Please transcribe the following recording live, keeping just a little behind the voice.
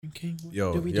Drinking.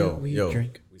 Yo, we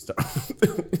drink. We start.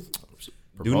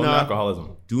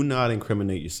 Alcoholism. Do not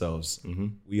incriminate yourselves. Mm-hmm.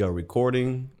 We are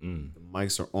recording. The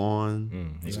mics are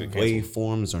on. Let's get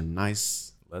Waveforms are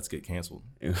nice. Let's get canceled.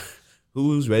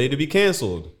 Who's ready to be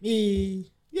canceled?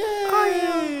 Me.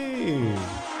 Yay!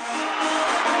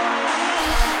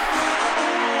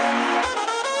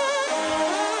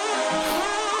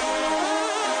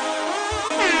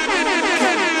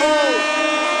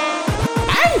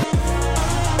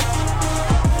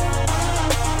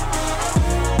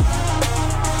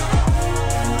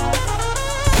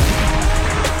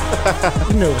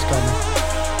 You know what's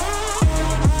coming.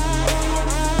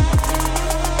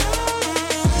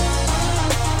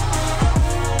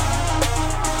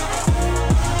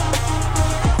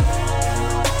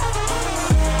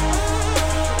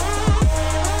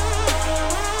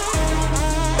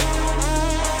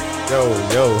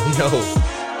 Yo.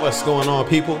 What's going on,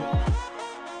 people?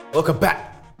 Welcome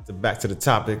back to the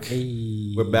topic.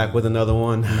 Hey. We're back with another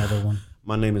one. Another one.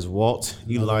 My name is Walt.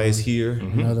 Eli is here.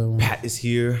 Another one. Pat is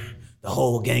here. The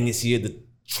whole gang is here. The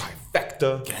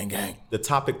trifecta. Gang. The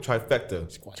topic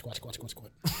trifecta.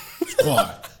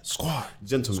 Squad.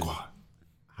 Gentlemen,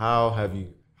 how have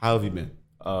you been?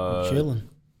 Chilling.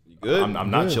 You good?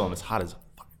 I'm not chilling. It's hot as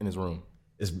fuck in this room.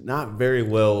 It's not very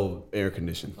well air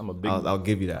conditioned. I'll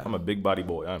give you that. I'm a big body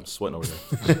boy. I'm sweating over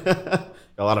there. Got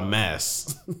a lot of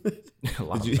mass. A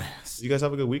lot of mass. Did you guys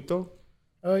have a good week though?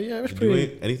 Oh yeah, it was Did you pretty.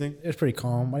 do anything? It was pretty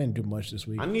calm. I didn't do much this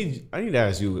week. I need to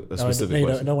ask you a specific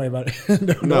question. Don't worry about it.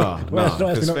 No,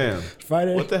 don't ask me fam.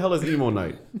 Friday. What the hell is emo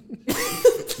night?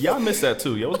 Yeah, I missed that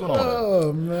too. Yeah, what's going on?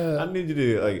 Oh man. I need you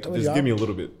to just give me a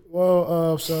little bit.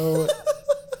 Well, so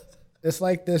it's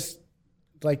like this,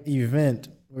 like event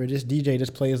where this DJ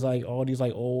just plays like all these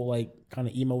like old like kind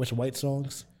of emo-ish white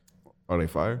songs. Are they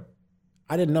fire?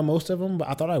 I didn't know most of them, but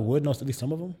I thought I would know at least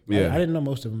some of them. Yeah. I didn't know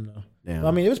most of them though. Damn. But,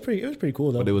 I mean, it was pretty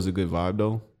cool though. But it was a good vibe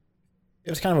though. It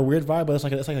was kind of a weird vibe, but it's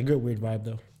like a good weird vibe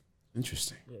though.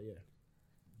 Interesting. Yeah.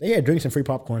 They had drinks and free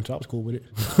popcorn, so I was cool with it.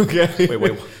 Okay.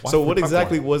 Wait. So what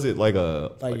exactly was it? Like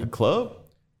a club?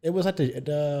 It was at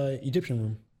the Egyptian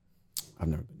Room. I've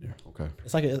never been there. Okay.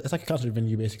 It's like a concert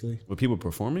venue basically. Were people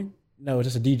performing? No,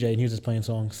 it's just a DJ and he was just playing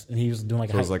songs and he was doing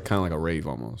like So it was like kind of like a rave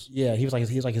almost. yeah, he was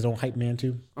like his own hype man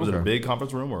too. Was it a Okay. big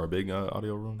conference room or a big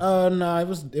audio room? No, it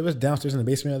was downstairs in the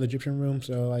basement of the Egyptian Room.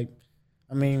 So like,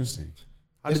 I mean,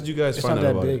 How did you guys it's find not out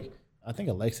that about big. it? I think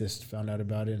Alexis found out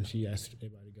about it and she asked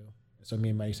everybody to go. So me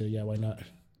and Maddie said, yeah, why not?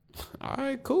 All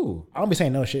right, cool. I don't be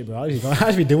saying no shit, bro. I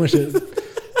just be doing shit.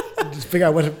 Just figure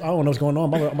out I don't know what's going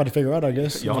on. I'm about to figure out, I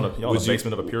guess. Y'all in the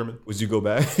basement of a pyramid? Would you go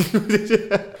back?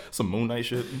 Some Moon Knight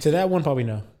shit? To that one, probably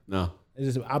no. No.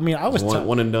 It's just, I mean, I was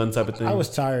One and done type of thing. I was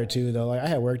tired too, though. Like I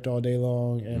had worked all day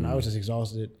long and I was just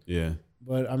exhausted. Yeah.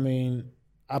 But I mean,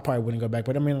 I probably wouldn't go back.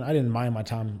 But I mean, I didn't mind my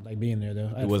time like being there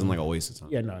though. It wasn't like a waste of time.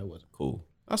 Yeah, no, it wasn't. Cool.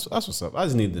 That's what's up. I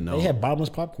just need to know. They had bottomless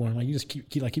popcorn. Like you just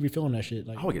keep refilling that shit.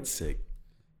 Like I would get sick.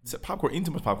 Popcorn, eating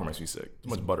too much popcorn makes me sick. Too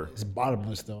much butter. it's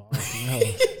bottomless though.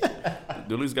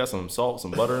 Dude, at least got some salt,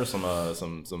 some butter, some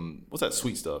what's that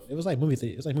sweet stuff? It was like movie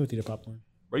theater. It was like movie theater popcorn.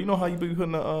 Bro, you know how you be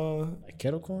putting the Like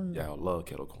kettle corn. yeah, I love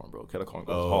kettle corn, bro. Kettle corn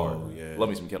goes Oh, hard. yeah. Love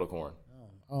me some kettle corn.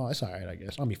 Oh, it's all right, I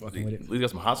guess. I'll be fucking with it. At least got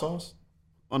some hot sauce.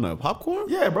 On the popcorn?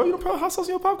 Yeah, bro, you don't put hot sauce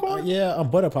in your popcorn? Yeah,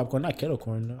 butter popcorn, not kettle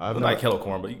corn. Though. I've Well, not kettle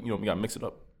corn, but you gotta mix it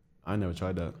up. I never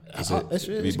tried that. Is It's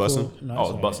it be cool. bussing? No, I was it's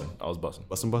all right. bussing. I was bussing.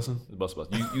 Bussing? It's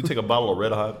bust. You take a bottle of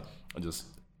Red Hot and just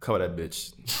cover that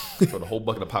bitch. Throw the whole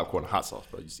bucket of popcorn and hot sauce,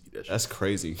 bro. You see that shit. That's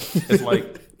crazy.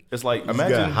 It's like You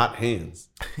imagine got hot hands.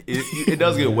 it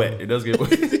does get wet. It does get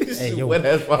wet. Hey, yo, Wet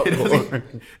ass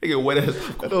popcorn. It get wet as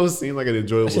That don't seem like an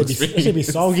enjoyable it experience. should be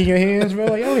soggy in your hands, bro.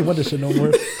 Like I don't even want this shit no more.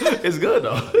 it's good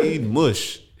though. Eat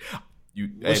mush.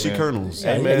 Mushy man. kernels.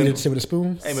 Yeah, you man. gotta eat this shit with a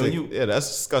spoon. Hey man, Yeah, that's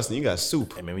disgusting. You got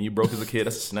soup. hey man, when you broke as a kid,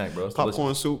 that's a snack, bro. It's Popcorn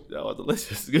delicious. soup. Oh,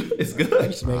 delicious. It's good. It's I good.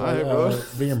 used to make Alright, like, bro.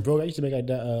 being broke. I used to make like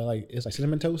that, like it's like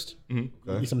cinnamon toast. Okay.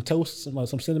 Eat some toast,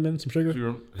 some cinnamon, some sugar.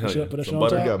 Hell yeah. Put that shit Some on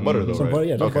butter. top. You got butter though, Some right? butter,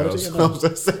 yeah, Okay, butter I was, too, I was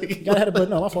just saying. You gotta have the butter.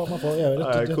 No, my fault. Yeah, All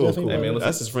right, cool. definitely Hey, man, butter. listen.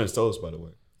 That's his French toast, by the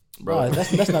way. Bro. Oh,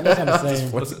 that's not the same.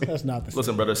 That's not the same.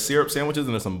 Listen, bro, there's syrup sandwiches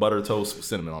and there's some butter toast with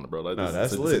cinnamon on it, bro. Like, Nah,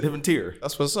 that's it's a lit. different tier.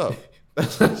 That's what's up.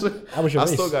 How was your I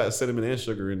race? still got cinnamon and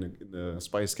sugar in the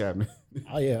spice cabinet.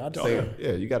 Oh yeah,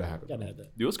 Yeah, you gotta have it. gotta have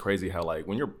that. Dude, it's crazy how like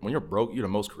when you're broke, you're the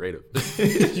most creative.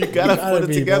 You gotta put it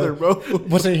be, together, bro.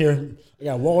 What's in here? I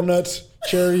got walnuts,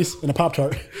 cherries, and a Pop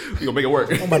Tart. You gonna make it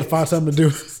work. I'm about to find something to do.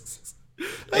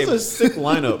 That's a sick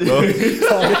lineup, bro.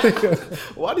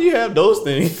 Why do you have those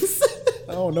things?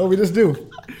 I don't know. We just do.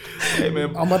 Hey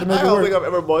man, I'm about to make I it don't work. think I've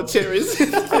ever bought cherries.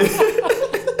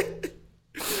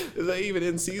 Is that even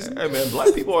in season? Hey man,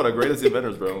 black people are the greatest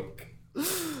inventors, bro.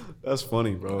 That's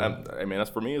funny, bro. I mean, that's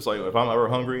for me. It's like if I'm ever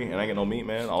hungry and I ain't get no meat,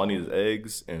 man, all I need is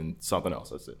eggs and something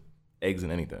else. That's it. Eggs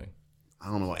and anything. I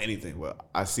don't know anything, but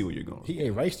I see where you're going. He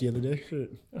ate rice the other day.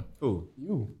 Shit. Who?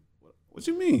 You. What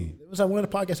you mean? It was like one of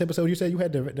the podcast episodes. You said you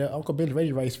had the Uncle Ben's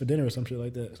ready rice for dinner or some shit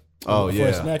like that. Oh, for yeah.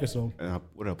 a snack or something. And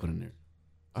what did I put in there?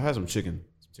 I had some chicken,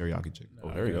 some teriyaki chicken.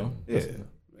 Oh, there you go. Yeah.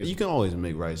 You can always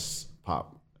make rice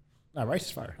pop. Nah, rice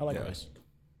is fire. I like rice.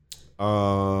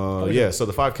 Yeah, so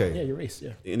the 5K. Yeah, your race.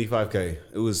 Yeah. The Indy 5K.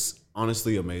 It was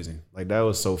honestly amazing. Like, that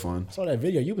was so fun. I saw that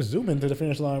video. You was zooming to the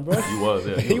finish line, bro. He was,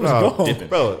 yeah. He was gone. dipping.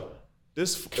 Bro, it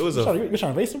was You're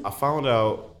trying to race him? I found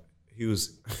out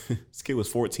this kid was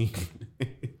 14.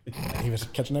 He was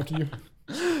catching up to you.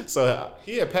 So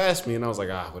he had passed me, and I was like,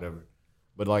 whatever.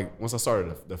 But like once I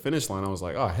started the finish line, I was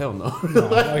like, oh hell no! Nah,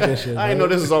 I like that shit, I didn't bro.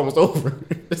 know this was almost over.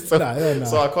 So, Nah.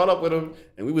 so I caught up with him,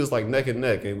 and we was like neck and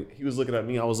neck, and he was looking at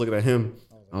me, I was looking at him.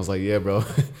 I was like, yeah, bro,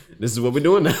 this is what we're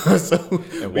doing now. So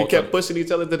we kept pushing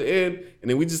each other to the end, and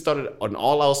then we just started an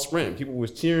all-out sprint. People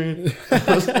was cheering.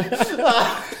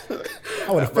 I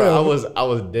would have failed. I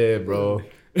was dead, bro.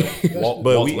 But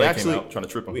Walt's we leg actually came out, trying to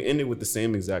trip him. we ended with the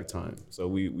same exact time, so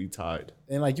we tied.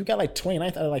 And like you got like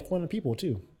 29th out of like 400 people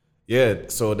too. Yeah,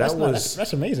 so That's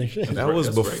amazing shit. that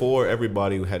was That's before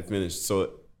everybody had finished.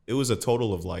 So it was a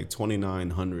total of like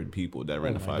 2,900 people that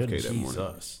ran the 5K goodness. that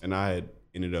morning, Jesus. and I had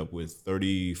ended up with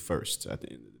 31st at the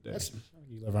end of the day.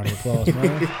 You love round of applause,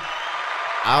 man.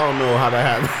 I don't know how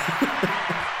that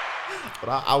happened, but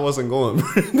I wasn't going.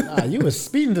 Nah, you was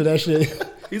speeding to that shit.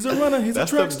 He's a runner. He's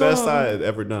That's a track the star. best I had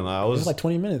ever done. I It was was like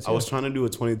 20 minutes. I was trying to do a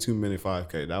 22-minute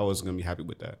 5K. That I was gonna be happy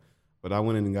with that. But I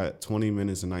went in and got 20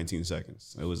 minutes and 19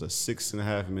 seconds. It was a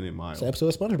 6.5 minute mile. It's an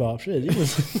episode of SpongeBob. Shit,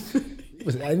 he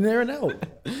was in there and out.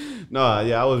 No,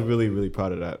 yeah, I was really, really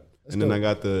proud of that. And then dope. I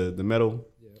got the medal.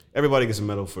 Everybody gets a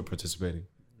medal for participating,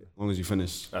 as long as you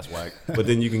finish. That's whack. But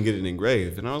then you can get it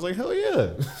engraved. And I was like, hell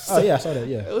yeah. Oh yeah, I saw that.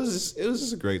 Yeah. It was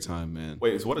just a great time, man.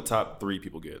 Wait, so what do top 3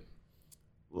 people get?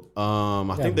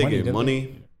 I think they money, get didn't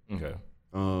money. Okay.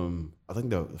 I think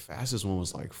the fastest one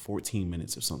was like 14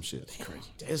 minutes or some shit.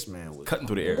 Crazy. This man was Cutting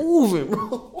through the air. moving,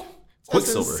 bro.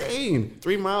 That's Quicksilver. insane.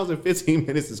 3 miles in 15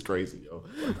 minutes is crazy, yo.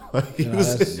 Like, he Nah,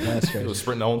 was- that's He crazy. was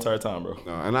sprinting the whole entire time, bro.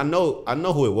 and I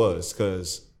know who it was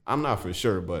because I'm not for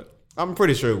sure, but I'm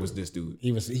pretty sure it was this dude.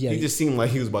 He He just seemed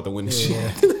like he was about to win this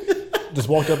shit. just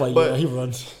walked up like, But- yeah, he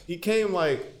runs. He came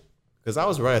like, because I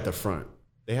was right at the front.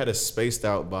 They had it spaced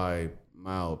out by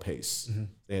mile pace.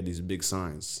 They had these big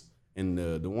signs. And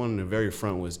the one in the very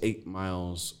front was 8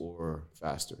 miles or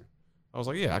faster. I was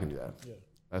like, yeah, I can do that. Yeah.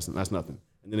 That's nothing.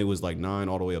 And then it was like 9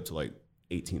 all the way up to like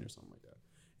 18 or something like that.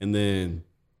 And then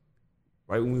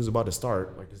right when we was about to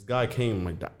start, like this guy came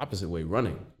like the opposite way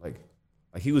running. Like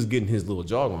he was getting his little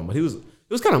jog on, but he was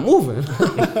kind of moving.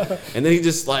 And then he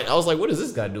just like, I was like, what is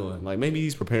this guy doing? Like maybe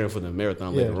he's preparing for the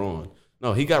marathon later on.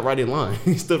 No, he got right in line.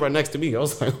 He stood right next to me. I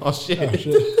was like, oh shit. Oh,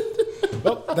 shit.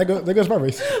 Well, there goes my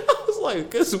race. I was like,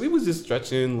 cause we was just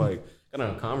stretching, like kind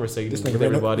of conversating with nigga ran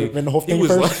everybody. the whole thing he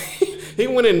was first? like, he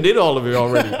went and did all of it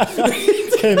already.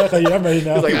 Came back like, yeah, I'm ready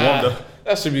now. He's like,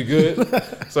 that should be good.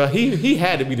 So he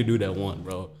had to be to do that one,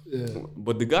 bro. Yeah.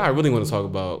 But the guy I really want to talk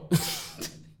about,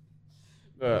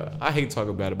 I hate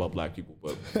talking bad about black people,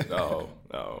 but No.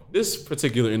 this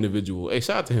particular individual, hey,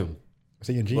 shout out to him. Was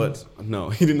he in jeans? But no,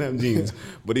 he didn't have jeans,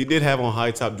 but he did have on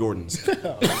high top Jordans.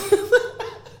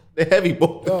 The heavy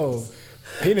boys. Oh,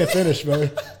 he didn't finish, man.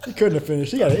 He couldn't have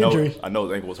finished. He got an injury. I know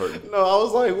his ankle was hurting. No, I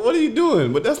was like, what are you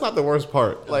doing? But that's not the worst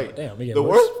part. Like, damn, we get the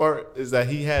worse. worst part is that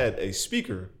he had a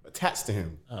speaker attached to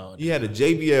him. Oh, he had a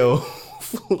JBL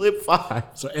Flip 5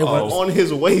 So everyone- on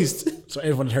his waist. So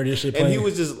everyone heard his shit And playing. he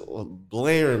was just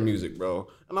blaring music, bro.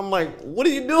 And I'm like, what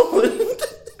are you doing?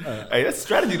 Hey, that's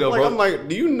strategy though, Like, bro. I'm like,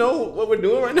 do you know what we're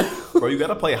doing right now? Bro, you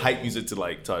gotta play hype music to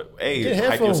Get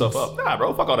hype yourself headphones. up. Nah,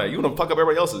 bro, fuck all that. You wanna fuck up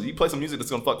everybody else's. You play some music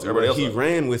that's gonna fuck everybody else He up.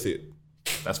 ran with it.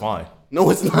 That's fine. No,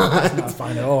 it's not. not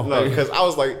fine at all. No, because I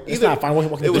was like, either not fine. What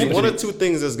can it was you do? one or two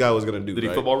things this guy was gonna do. Did he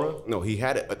right? football run? No, he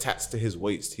had it attached to his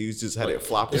waist. He just had it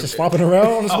flopping. Just flopping around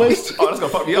on his waist. Oh, that's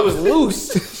gonna fuck me up. It was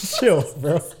loose. Chill,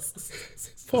 bro.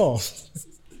 Pause.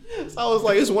 So I was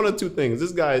like, it's one or two things.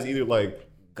 This guy is either like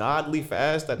godly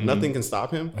fast that nothing can stop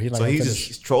him, he like so to he's finish.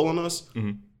 just trolling us,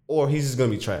 or he's just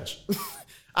gonna be trash.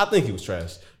 I think he was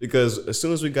trash because as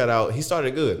soon as we got out, he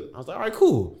started good. I was like, all right,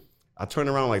 cool. I turned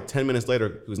around like 10 minutes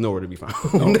later, he was nowhere to be found.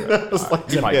 I was like,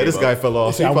 He might yeah, this give guy up. fell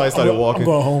off. He I'm- probably started I'm walking.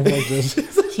 going home like this.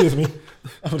 Excuse me.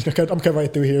 I'm coming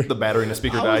right through here. The battery in the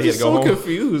speaker I died. was He had just to go so home.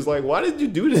 confused. Like, why did you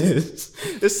do this?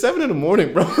 It's 7 a.m,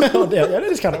 bro. Oh, damn. That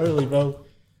is kind of early, bro.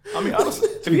 I mean, honestly,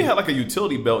 if he had like a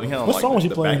utility belt, and he had What song was he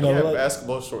playing, He though? had Like-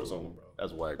 basketball shorts on, bro.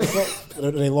 That's whack.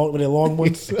 Were they long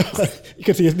ones? You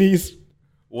could see his knees.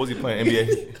 What was he playing?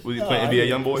 NBA? Was he playing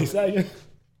NBA Was he YoungBoy? sagging?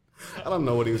 I don't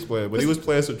know what he was playing, but he was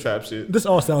playing some trap shit. This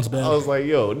all sounds bad. I was like,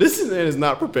 yo, this man is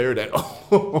not prepared at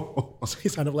all. He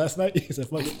signed up last night. He said,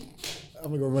 "Fuck it, I'm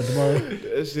gonna go run tomorrow."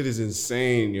 That shit is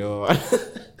insane, yo.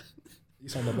 He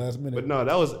signed up last minute. But no,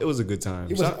 it was a good time.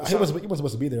 he wasn't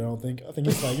supposed to be there. I don't think. I think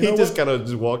he's like, you know He just what? kind of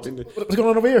just walked in. What's going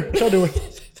on over here? What y'all doing?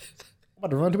 I'm about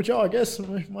to run to with y'all. I guess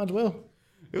might as well.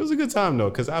 It was a good time though,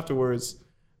 because afterwards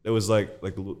there was like a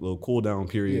little cool down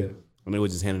period, Yeah. and they were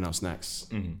just handing out snacks.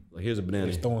 Like here's a banana,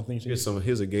 Just throwing things. here's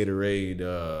a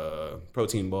Gatorade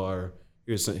protein bar.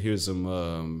 Here's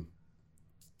some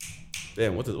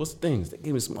damn, what's the things? They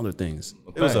gave me some other things.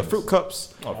 It was Things. Fruit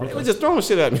Cups. Oh, Fruit They were just throwing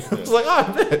shit at me. I was like, I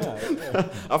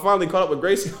bet. I finally caught up with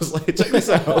Gracie. I was like, check this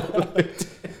out.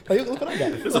 Hey, look what I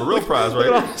got. It's a real prize, Look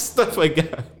at all right? the stuff I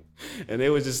got. And they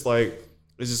were just like,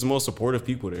 it's just the most supportive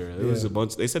people there. There was a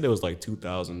bunch. They said there was like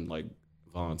 2,000 like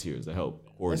volunteers to help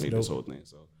coordinate this dope. whole thing.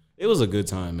 So it was a good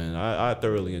time, man. I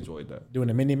thoroughly enjoyed that. Doing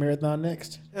a mini marathon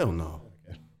next. Hell no.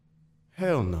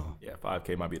 Hell no. Yeah,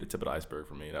 5K might be the tip of the iceberg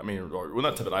for me. I mean, or well,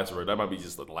 not tip of the iceberg. That might be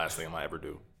just the last thing I might ever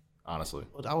do. Honestly.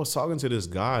 I was talking to this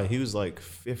guy. He was like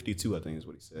 52, I think is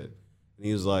what he said. And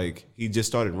he was like, he just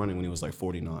started running when he was like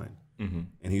 49.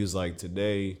 And he was like,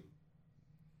 today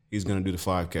he's gonna do the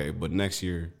 5K, but next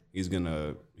year he's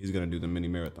gonna do the mini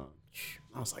marathon.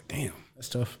 I was like, damn, That's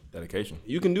tough. Dedication.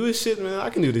 you can do this shit, man. I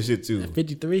can do this shit too.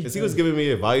 53. Because he was giving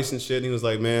me advice and shit. And he was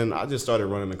like, man, I just started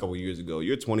running a couple years ago.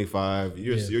 You're 25.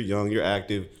 You're young. You're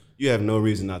active. You have no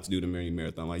reason not to do the mini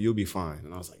marathon. Like, you'll be fine.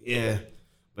 And I was like, yeah,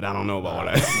 but I don't know about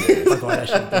all that. Fuck all that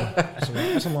shit, though.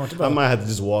 That's a long time. I might have to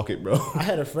just walk it, bro. I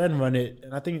had a friend run it,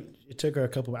 and I think it took her a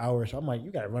couple of hours. So I'm like,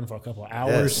 you got to run for a couple of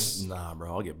hours. Nah, bro,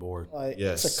 I'll get bored. Like,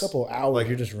 Yes. it's a couple of hours.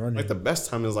 You're just running. Like, the best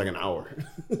time is like an hour.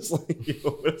 It's like,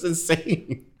 yo, that's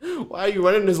insane. Why are you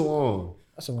running this long?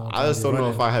 That's a long time. I just to be don't know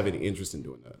running. if I have any interest in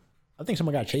doing that. I think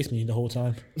someone got to chase me the whole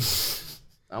time.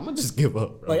 I'm going to just give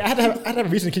up, bro. Like I had to have a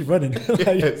reason to keep running. Like,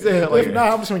 Yeah, like, if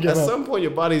not, I'm just gonna give at up. some point,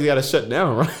 your body's got to shut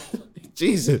down, right?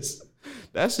 Jesus.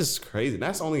 That's just crazy.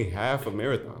 That's only half a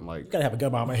marathon. Like, Gotta have a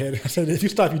gun behind my head. I said, if you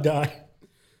stop, you die.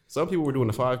 some people were doing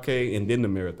the 5K and then the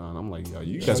marathon. I'm like, yo,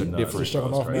 you guys are different. Just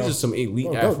showing off These now. are some elite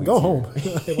Go, athletes. go home.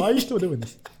 Why are you still doing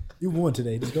this? You won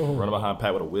today. Just go home. Running behind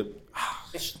Pat with a whip.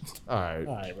 All right.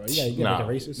 All right, bro. You gotta Nah.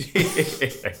 make it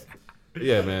racist.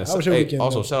 Yeah, man. How was your weekend,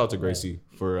 also, though? shout out to Gracie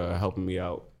for helping me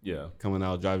out. Yeah. Coming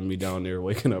out, driving me down there,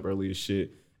 waking up early as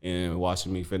shit, and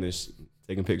watching me finish,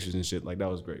 taking pictures and shit. Like, that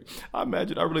was great. I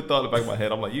imagine. I really thought in the back of my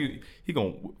head. I'm like, he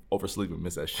gonna oversleep and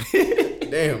miss that shit.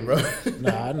 Damn, bro.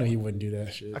 Nah, I knew he wouldn't do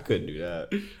that shit. I couldn't do that.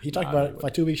 He talked about it for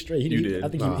like 2 weeks straight. You did. I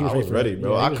think Nah, he was I was for ready, it.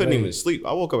 bro. Yeah, he I was couldn't ready. even sleep.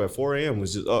 I woke up at 4 a.m.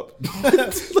 was just up.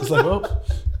 It's like, well,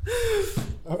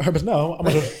 but no, I'm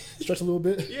gonna stretch a little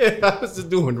bit. Yeah, I was just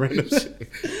doing random shit.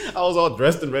 I was all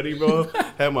dressed and ready, bro.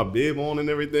 Had my bib on and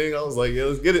everything. I was like, yeah,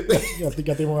 let's get it. You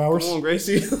got 3 more hours. Come on,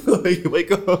 Gracie.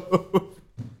 Wake up.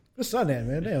 It's Sunday,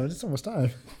 man. Damn, it's almost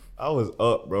time. I was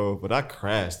up, bro, but I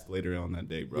crashed later on that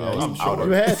day, bro. I was I'm out sure.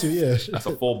 You had to, yeah. That's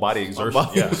a full body My exertion.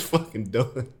 body Yeah. was fucking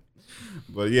done.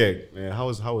 But yeah, man, how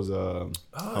was your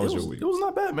week? It was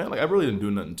not bad, man. Like I really didn't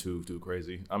do nothing too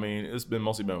crazy. I mean, it's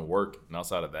mostly been work, and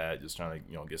outside of that, just trying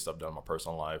to get stuff done in my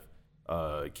personal life.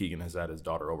 Keegan has had his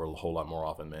daughter over a whole lot more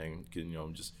often, man.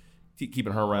 Just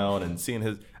keeping her around and seeing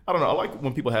his. I don't know. I like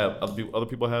when people have other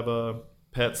people have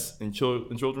pets and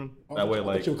children. That way, I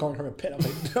like thought you were calling her a pet.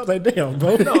 I was like, damn,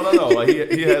 bro. no. Like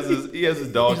he has his dog He has a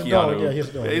dog, Keanu. yeah, he has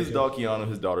a dog, His yeah. dog Keanu.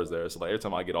 His daughter's there. So like every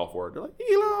time I get off work, they're like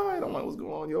Eli. I'm like, what's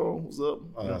going on, yo? What's up?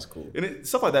 Oh, that's cool. And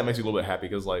stuff like that makes me a little bit happy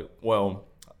because like, well,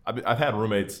 I've had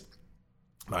roommates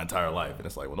my entire life, and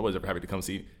it's like, well, nobody's ever happy to come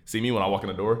see me when I walk in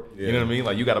the door. Yeah. You know what I mean?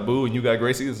 Like you got a boo and you got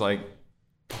Gracie. It's like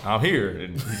I'm here,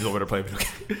 and he's just over there playing video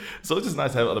games. So it's just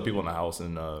nice to have other people in the house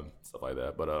and stuff like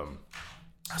that. But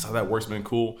that's how that work's been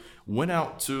cool. Went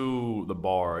out to the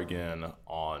bar again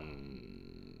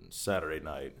on Saturday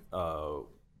night.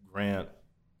 Grant,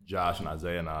 Josh, and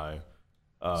Isaiah and I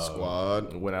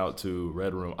Squad. went out to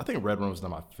Red Room. I think Red Room is not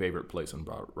my favorite place in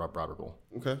Broderville.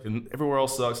 Okay. And everywhere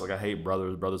else sucks. Like I hate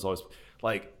Brothers. Brothers always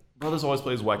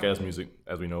plays whack ass music,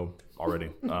 as we know already.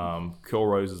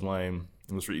 Kilroy's is lame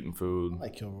unless you're eating food. I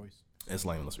like Kilroy's. It's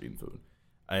lame unless you're eating food.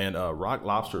 And Rock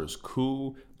Lobster is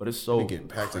cool, but it's so Be getting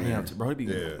packed in cramped, there. bro. It be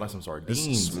Yeah. like some It's sardines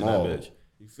in small. that bitch.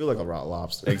 You feel like a raw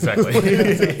lobster. Exactly.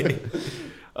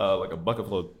 Like a bucket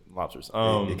full of lobsters.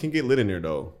 It can get lit in there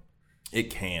though. It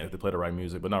can if they play the right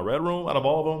music. But now Red Room, out of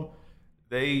all of them,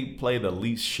 they play the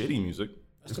least shitty music.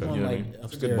 That's the Okay. one You know what I like mean? It's a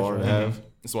upstairs. good bar to right? have.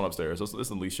 It's the one upstairs. It's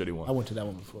the least shitty one. I went to that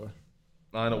one before.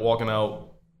 I ended up walking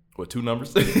out with 2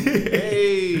 numbers.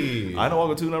 Hey. I ended up walking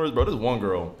with 2 numbers, bro. This one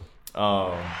girl.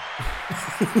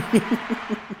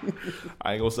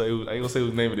 I ain't gonna say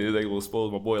whose name it is. I ain't gonna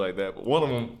expose my boy like that. But one of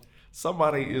them,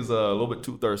 somebody is a little bit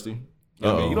too thirsty. You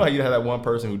know what I mean? You know how you have that one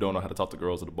person who don't know how to talk to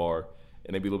girls at the bar,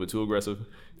 and they be a little bit too aggressive.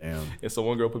 Damn. And so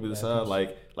one girl put me to the side,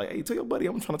 like, hey, tell your buddy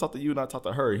I'm trying to talk to you, not talk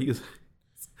to her. He's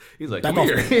like, Back come off.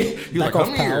 here. He's like, Back off,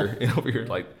 come here. And over here,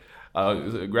 like,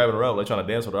 grabbing her up, like trying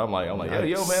to dance with her. I'm like, hey,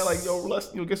 yo, man, like, yo, relax,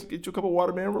 get you a cup of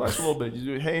water, man, relax a little bit.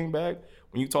 You hang back.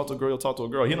 When you talk to a girl, you'll talk to a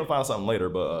girl. He ended up finding something later,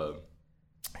 but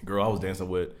girl I was dancing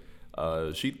with,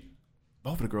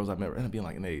 both of the girls I met ended up being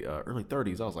like in their early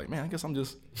 30s. I was like, man, I guess I'm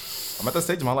at that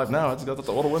stage in my life now. I just got to talk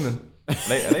to older women. And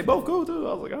they both cool too.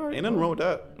 I was like, all right. Ain't nothing wrong with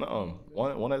that. No,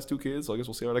 one has 2 kids, so I guess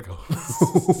we'll see how that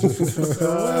goes.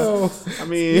 Well, I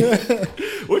mean,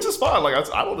 Which is fine. Like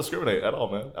I don't discriminate at all,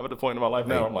 man. I'm at the point in my life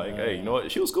now. I'm like, hey, you know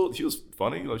what? She was cool. She was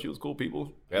funny. You know, she was cool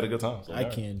people. We had a good time. So, I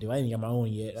can't do. I ain't got my own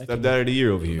yet. I can't. stepdad of the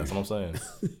year over here. That's what I'm saying.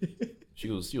 She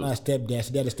was. My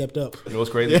stepdad. Daddy stepped up. You know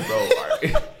what's crazy, bro? All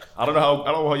right. I don't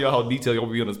know how detailed you'll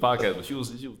be on this podcast, but she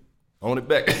was on it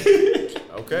back.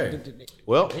 Okay.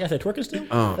 Well, They got that twerking still?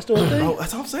 That's still a thing? Bro,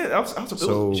 that's what I'm saying.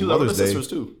 So, she was Mother's with Day. sisters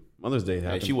too. Mother's Day Hey,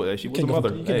 happened. she was a can't go mother.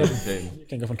 from- you Hey, can't go- hey. You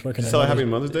can't go from twerking. So happy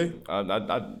Mother's Day. I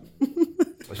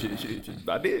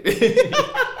did.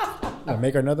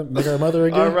 Make her a mother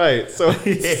again. All right. So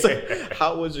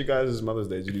how was your guys' Mother's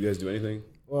Day? Did you guys do anything?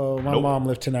 Well, my Nope. mom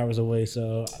lived 10 hours away,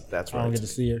 so That's I don't right. get to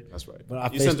see her. That's right. But I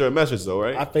You sent her a message though,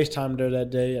 right? I FaceTimed her that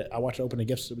day. I watched her open the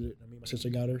gifts that me and my sister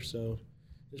got her, so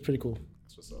it's pretty cool.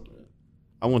 That's what's up, man.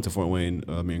 I went to Fort Wayne,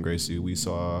 me and Gracie. We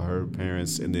saw her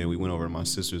parents, and then we went over to my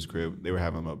sister's crib. They were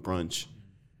having a brunch,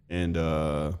 and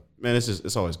man,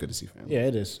 it's always good to see family. Yeah,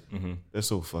 it is. They're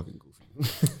so fucking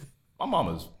goofy. My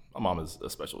mom is a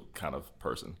special kind of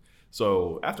person.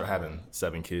 So after having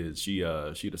 7 kids, she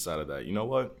decided that, you know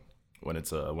what, when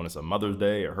it's a Mother's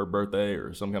Day or her birthday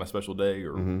or some kind of special day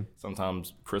or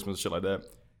sometimes Christmas, shit like that,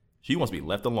 she wants to be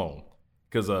left alone.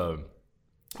 Because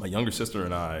my younger sister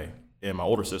and I and my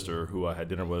older sister, who I had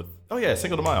dinner with,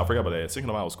 Cinco de Mayo, I forgot about that. Cinco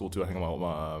de Mayo was cool too. I hang out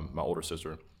with my older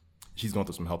sister. She's going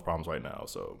through some health problems right now,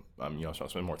 so I'm trying to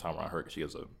spend more time around her because she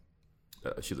has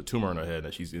a tumor in her head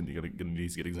that she's gonna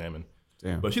needs to get examined.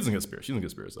 Damn. But she's in good spirits. She's in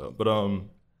good spirits though. But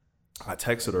I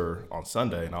texted her on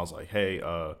Sunday and I was like, hey,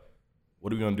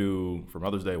 what are we gonna do for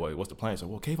Mother's Day? What's the plan? She said,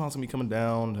 well, Kayvon's gonna be coming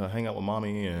down to hang out with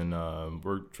mommy, and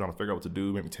we're trying to figure out what to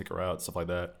do, maybe take her out, stuff like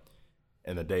that.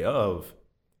 And the day of,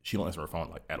 she don't answer her phone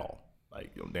like at all.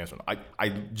 Like, you know, answering. I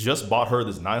just bought her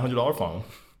this $900 phone.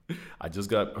 I just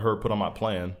got her put on my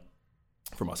plan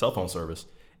for my cell phone service,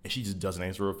 and she just doesn't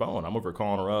answer her phone. I'm over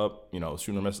calling her up, you know,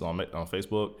 shooting her message on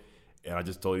Facebook, and I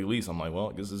just told Elise, I'm like, well,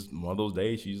 this is one of those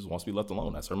days she just wants to be left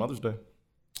alone. That's her Mother's Day.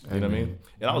 You know what I mean?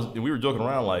 And we were joking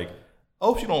around like,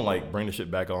 oh, she don't like bring the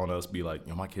shit back on us, be like, you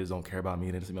know, my kids don't care about me,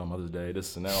 they didn't see me on Mother's Day,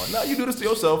 this and that. Like, no, you do this to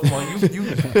yourself. Like, you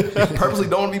purposely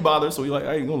don't want to be bothered, so you're like,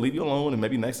 hey, you're gonna leave you alone, and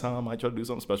maybe next time I might try to do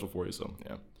something special for you. So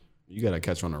yeah. You gotta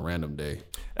catch her on a random day.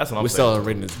 That's what I'm We're saying.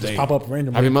 celebrating this day. Pop up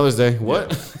randomly. Happy Mother's Day.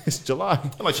 What? It's July.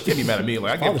 Like, she can't be mad at me.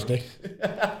 Like, I Father's gave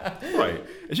Day. right,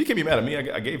 and she can't be mad at me.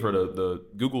 I gave her the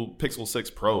Google Pixel 6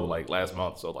 Pro like last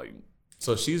month. So like,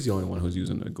 So she's the only one who's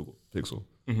using the Google Pixel.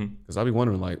 Because I'll be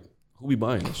wondering, like, who be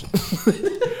buying this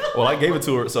shit? well, I gave it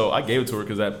to her. So I gave it to her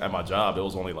because at my job it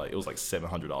was only like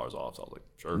 $700 off. So I was like,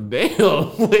 sure.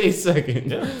 Damn. Wait a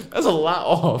second. Yeah. That's a lot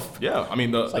off. Yeah, I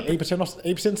mean Like 8% off,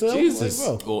 8% sale? Jesus.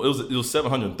 Like, bro. well, it was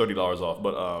 $730 off,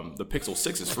 but the Pixel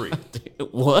 6 is free.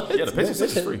 What? Yeah, the Pixel 6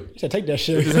 is free. You should take that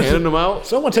shit. Just handing them out?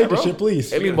 Someone take this bro. shit,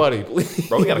 please. Anybody, please.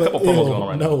 Bro, we got a couple promos going on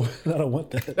right now. No, I don't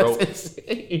want that. Bro,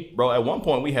 Insane. bro, at one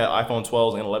point we had iPhone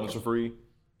 12s and 11s for free,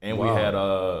 and we Wow. had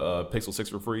Pixel 6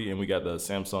 for free, and we got the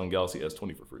Samsung Galaxy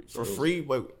S20 for free. So For free?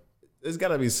 But there's got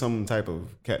to be some type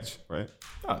of catch, right?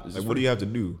 nah, it's Like, just what do you have to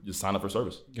do? just sign up for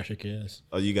service. Gosh, your kids.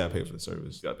 Oh, you got to pay for the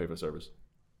service. You gotta pay for the service.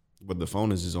 But the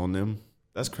phone is just on them.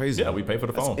 That's crazy. Yeah, we pay for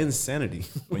the That's phone. insanity.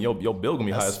 When your bill gonna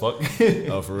be high as fuck.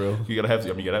 Oh, for real? you gotta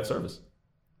have service.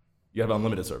 You have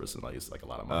unlimited service, and like it's like a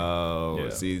lot of money. Oh, Yeah.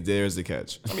 see, there's the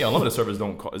catch. I mean, unlimited service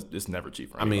don't cost. It's never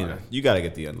cheap for I mean, anybody. you got to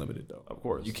get the unlimited, though. Of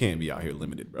course. You can't be out here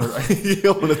limited, bro. You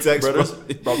don't want to text, bro,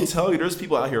 bro. bro, I'm telling you, there's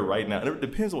people out here right now. And it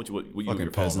depends on what you do Fucking with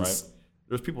your phone, peasants. right?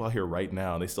 There's people out here right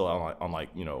now. They still on like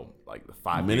you know like the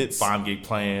 5 Minutes? 5 gig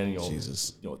plan. You know,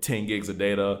 Jesus. 10 gigs of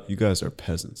data. You guys are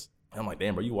peasants. And I'm like,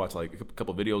 damn, bro, you watch like a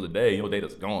couple videos a day, your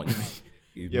data's gone.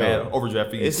 You Yo, mad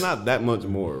overdraft fees. It's not that much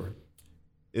more,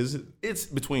 is it? It's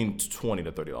between $20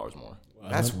 to $30 more.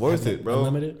 That's worth it, bro.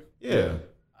 Unlimited? Yeah.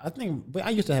 I think, but I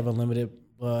used to have unlimited,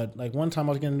 But like one time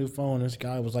I was getting a new phone, this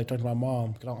guy was like talking to my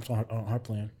mom because I was on her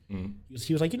plan.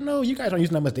 He was like, you guys aren't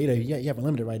using that much data. You have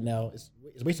unlimited right now. It's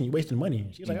wasting money.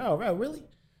 She was like, oh, right, really?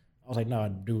 I was like, nah,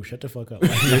 dude, shut the fuck up.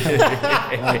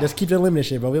 Like, just keep the unlimited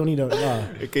shit, bro. We don't need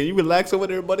to. Can you relax over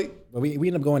there, buddy? But we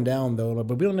end up going down though.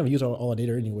 But we don't ever use all our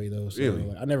data anyway though. So Really?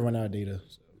 like, I never run out of data.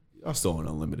 So. Y'all still on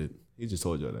unlimited. He just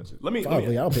told y'all that shit. Let me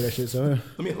Probably, I don't pay that shit. So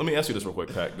let me ask you this real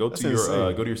quick, Pat. Go That's to your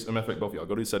insane. matter of fact, both of y'all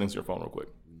go to your settings of your phone real quick.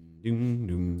 Doom,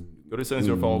 doom, Go to settings of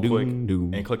your phone real quick doom,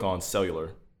 doom. and click on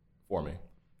cellular for me.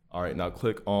 All right, now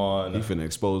click on. He finna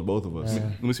expose both of us.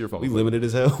 Let me see your phone. We real quick. limited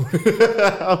as hell.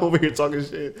 I'm over here talking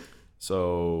shit.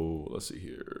 So let's see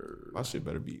here. My shit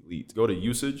better be elite. Go to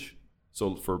usage.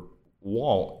 So for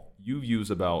Walt, you've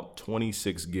used about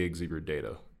 26 gigs of your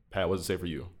data. Pat, what does it say for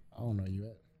you? I don't know you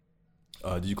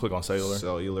at. Did you click on cellular?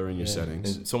 Cellular in your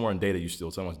settings. And somewhere in data, you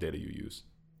still tell how much data you use.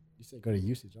 You said go to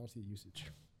usage. I don't see usage.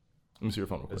 Let me see your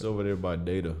phone real quick. It's over there by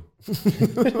data. Let's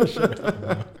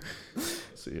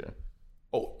see here.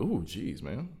 Oh, ooh, jeez,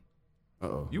 man.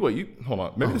 Uh-oh. You hold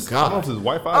on. Maybe Oh, this, I God. don't know if this is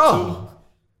Wi-Fi Oh. too.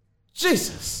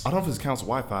 Jesus. I don't know if this counts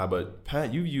Wi-Fi, but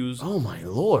Pat, you use Oh, my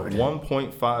Lord.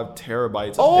 1.5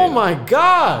 terabytes of Oh, data. my You know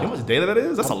God. how much data that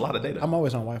is? That's a lot of data. I'm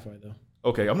always on Wi-Fi though.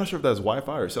 Okay, I'm not sure if that's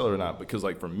Wi-Fi or cellular or not, because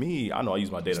like for me, I know I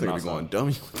use my data This nigga now. be going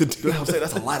dumb. Dude, I'm saying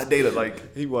that's a lot of data.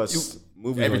 Like He watched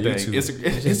movies everything. on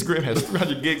YouTube. Instagram has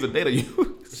 300 gigs of data.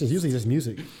 It's just usually just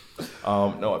music.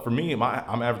 No, for me, I'm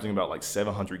averaging about like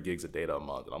 700 gigs of data a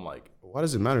month, and I'm like, Why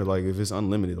does it matter? Like, if it's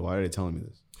unlimited, why are they telling me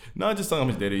this? no, just tell how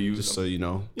much data you use. Just so you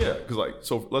know. Yeah, because like,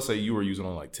 so let's say you were using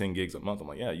on like 10 gigs a month. I'm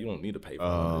like, yeah, you don't need to pay for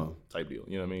unlimited type deal.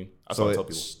 You know what I mean? That's So what I tell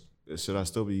people. should I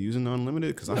still be using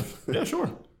unlimited? Because I'm Yeah,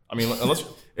 sure. I mean, unless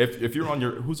if you're on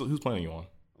your who's planning you on?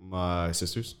 my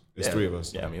sisters. It's Yeah. 3 of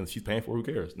us. Yeah, I mean, she's paying for it.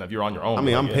 Who cares? Now, if you're on your own, I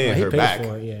mean, I'm yeah. paying He her pays back,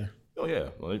 for it, yeah. Oh yeah,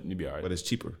 well, you'd be all right. but it's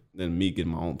cheaper than me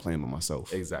getting my own plan by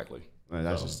myself. Exactly. Like,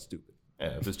 that's just stupid.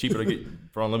 Yeah, if it's cheaper to get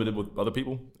for unlimited with other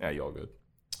people, yeah, you all good.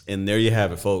 And there you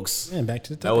have it, folks. And back to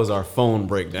the That topic. was our phone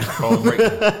breakdown. Phone break.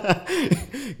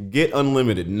 Get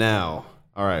unlimited now.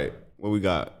 All right, what we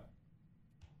got?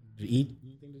 Did you eat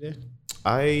anything today?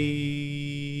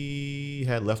 I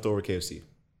had leftover KFC.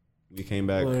 We came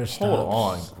back. Or Hold stop.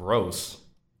 on, gross.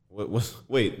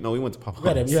 Wait, no, we went to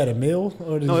Popeyes. You had a meal?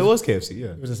 Or No, it was KFC.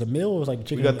 Yeah, Was this a meal? Or was it like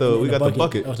chicken? got the- in we a got the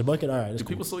bucket. Oh, it's a bucket. All right, that's Do cool.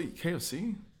 people still eat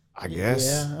KFC? I guess.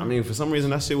 Yeah. I mean, for some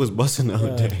reason, that shit was busting the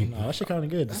other day. No, that shit kind of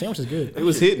good. The sandwich is good. It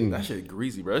was hitting. That shit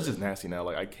greasy, bro. It's just nasty now.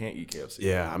 Like I can't eat KFC.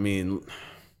 Yeah, I mean,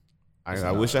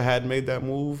 I wish I had made that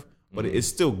move, but it's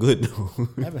still good though.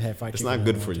 I haven't had fried It's chicken not in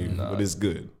good a for long you, time. but it's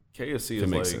good. KFC That is like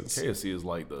makes sense. KFC is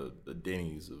like the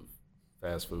Denny's of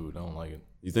fast food. I don't like it.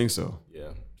 You think so? Yeah.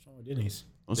 What's wrong with Denny's?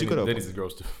 Don't you go Denny's is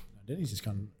gross too. Denny's is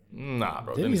kind Nah,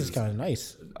 bro. of. Denny's is kind of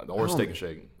nice. Or Steak and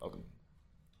Shake. Okay.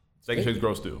 Steak and Shake's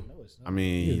gross too. No, it's not. I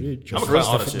mean, Dude, I'm the gonna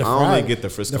call all Fris- that the shit. I only fried- get the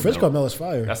Frisco. The Frisco milk. milk is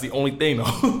fire. That's the only thing though.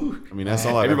 I mean, that's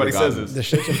all I've Everybody ever says gotten. this. The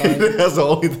shakes are fire. That's the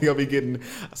only thing I'll be getting.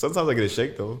 Sometimes I get a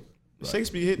shake though. The shakes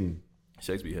be hitting.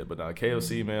 Shakes be hit, but now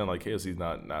KFC, man, like KFC's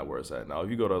not where it's at. Now, if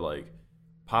you go to like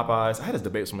Popeyes, I had this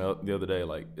debate with someone the other day.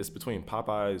 Like it's between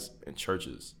Popeyes and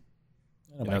Churches.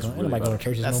 Ain't that's nobody really going bad. to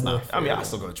churches That's no more. not I mean, I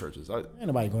still go to Churches. Ain't Ain't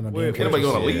nobody going to Wait, damn nobody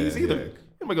churches. going to Yeah, Lee's either. Ain't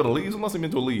nobody go to Lee's unless they've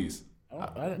been to a Lee's.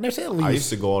 I never said I least. used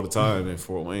to go all the time in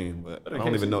Fort Wayne, but I don't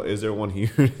KFC. even know. Is there one here?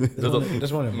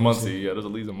 There's one in Muncie. Yeah, there's a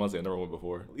Lee's in Muncie. I never went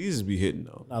before. These be hitting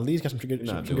though. Nah, Lee's got some chicken,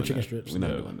 We're not chicken, doing chicken that. strips. We're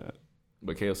not Yeah. doing that.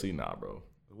 But KFC, nah, bro.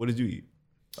 What did you eat?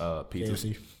 Pizza.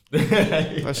 KFC.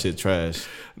 That shit trash.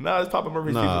 Nah, it's Papa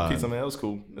Murphy's Nah. pizza, man. That was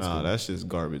cool. That's Nah, cool. that's just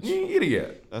garbage. You ain't eat it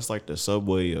yet. That's like the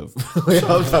Subway of.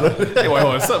 Hey, wait,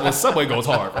 hold on. Subway goes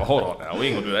hard, bro. Hold on now. We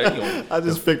ain't gonna do that. You gonna- I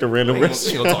just picked a random We ain't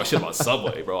restaurant. gonna talk shit about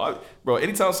Subway, bro. Bro,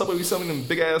 anytime Subway be selling them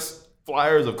big ass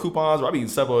flyers of coupons, bro, I be eating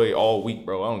Subway all week,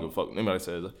 bro. I don't give a fuck what anybody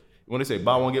says. When they say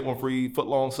buy one get one free foot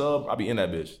long sub, I be in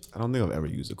that bitch. I don't think I've ever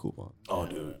used a coupon. Oh,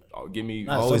 dude. Oh, give me.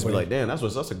 I always Subway. be like, damn,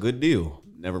 that's a good deal.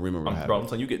 Never remember bro, having. I'm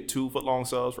telling you, get 2 foot long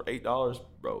subs for $8,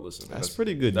 bro. Listen, man, That's a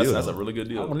pretty good That's deal, a though. really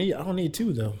good I don't deal. need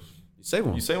two though. You save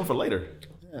one. You save them for later.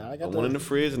 Yeah, I Got got one in that. the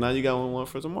fridge, and now you got one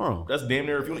for tomorrow. That's damn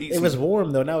near if you want to eat. It was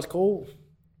warm though. Now it's cold.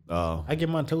 Oh, I get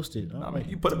mine toasted. I mean,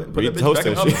 you put that bitch Retoast back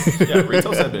in the that oven. shit. Yeah,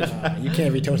 retoast that bitch. You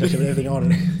can't retoast that shit with everything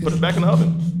on it. Put it back in the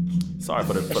oven. Sorry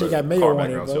for the, That for shit the got mayo car on it,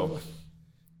 background. bro. So,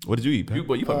 what did you eat, Pat? you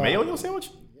put mayo on your sandwich?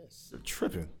 Yes. You're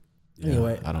tripping. Yeah,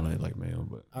 Anyway. I don't really like mayo,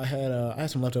 but I had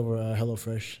some leftover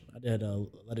HelloFresh. I did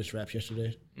lettuce wraps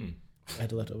yesterday. I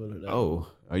had the leftover. oh,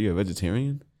 are you a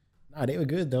vegetarian? Nah, they were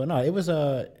good though. No, it was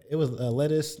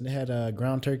lettuce. And they had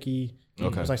ground turkey.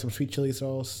 Okay. It was like some sweet chili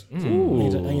sauce.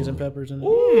 Onions and peppers in it.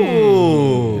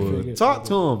 Ooh, good. talk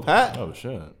to him, Pat. Oh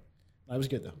shit! It was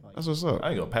good though. Like, That's what's up. I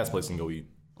ain't go to Pat's place and go eat.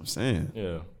 I'm saying.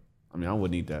 Yeah. I mean, I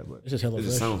wouldn't eat that, but It's just hella it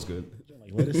just fresh. sounds good.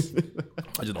 Like lettuce.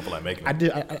 I just don't feel like making it.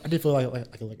 I did feel like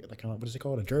what is it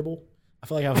called? A gerbil? I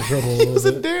feel like I was a gerbil a little It's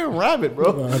a bit. damn rabbit,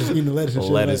 bro. I just eating the lettuce and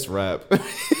shit. Lettuce Like, wrap.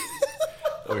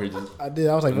 Over here just I did.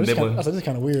 I was like, this Nibbling. is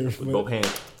kind of weird. with but both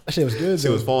hands. that shit was good. Shit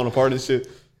Though. was falling apart and shit.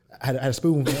 I had a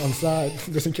spoon on the side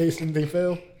just in case anything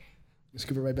fell.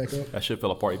 Scoop it right back up. That shit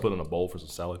fell apart. You put it in a bowl for some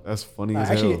salad. That's funny as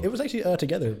hell. Actually, it was actually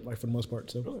together, like for the most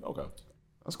part. So Really? Okay.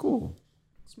 That's cool.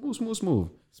 Smooth.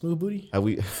 smooth booty. Have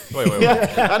we? Wait.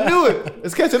 I knew it.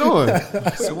 It's catching on.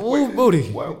 Smooth booty.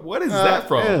 What is that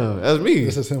from? Yeah, that's me.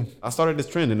 This is him. I started this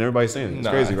trend and everybody's saying it. It's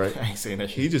Nah, crazy, right? I ain't saying that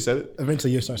He shit. just said it.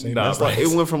 Eventually, you start saying Nah, that. That's like it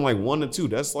went from like 1 to 2.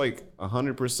 That's like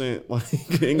 100%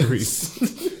 like increase.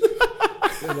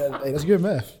 Hey, that's good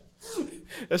math.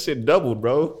 That shit doubled,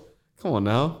 bro. Come on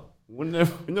now. When your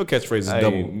catchphrase is I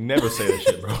double. ain't never say that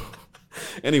shit, bro.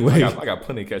 Anyway, I got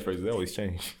plenty of catchphrases. They always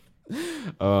change.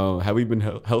 have we been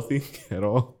healthy at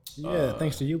all? Yeah,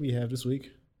 thanks to you, we have this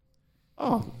week.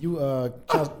 Oh, You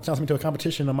challenged me to a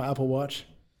competition on my Apple Watch.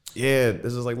 yeah.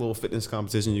 This is like a little fitness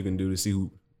competition you can do to see who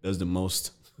does the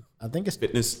most I think it's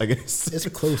fitness, I guess. it's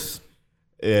close.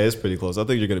 Yeah, it's pretty close. I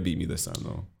think you're going to beat me this time,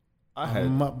 though.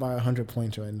 I'm up by 100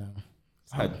 points right now.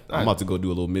 I'm about to go do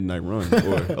a little midnight run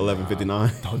or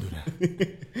 11:59. Don't do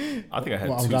that. I think I had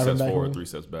Well, I'm 2 driving steps back forward, home. 3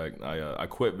 steps back. I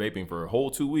quit vaping for a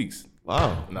whole 2 weeks.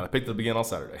 Wow. And then I picked it up again on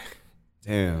Saturday.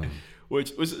 Damn.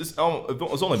 Which was it's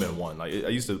only been one. Like I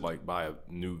used to like buy a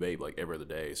new vape like every other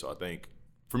day. So I think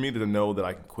for me to know that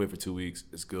I can quit for 2 weeks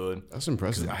is good. That's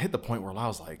impressive. I hit the point where I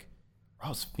was like, I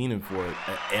was fiending for it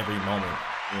at every moment.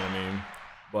 You know what I mean?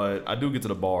 But I do get to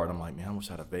the bar and I'm like, man, I wish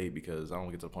I had a vape because I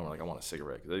don't get to the point where like I want a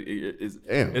cigarette.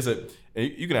 Damn.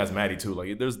 You can ask Maddie too.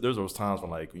 Like there's those times when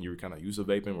like when you were kind of used to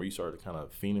vaping where you started kind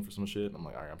of fiending for some shit. And I'm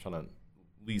like, all right, I'm trying to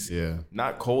at least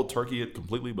not cold turkey it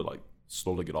completely, but like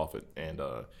slowly get off it. And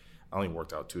I only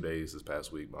worked out 2 days this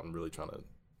past week, but I'm really trying to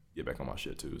get back on my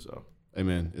shit too. So Hey,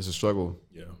 man, it's a struggle.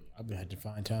 yeah. I've had to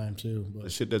find time too, The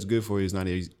but shit that's good for you is not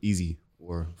easy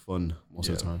or fun most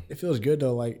of the time. it feels good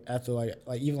though. Like after like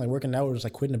even like working out or just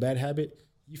like quitting a bad habit,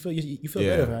 you feel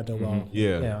Yeah. better after a while.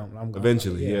 Yeah. I'm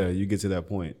Eventually, yeah, you get to that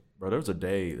point. Bro, there was a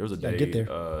day. gotta get there.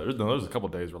 There was a couple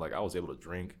of days where like I was able to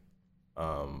drink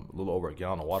a little over a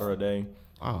gallon of water a day.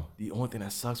 Wow. The only thing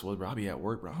that sucks was, bro, I be at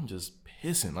work, bro. I'm just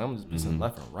pissing. I'm just pissing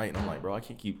left and right. And I'm like, bro, I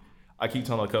keep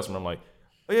telling the customer, I'm like,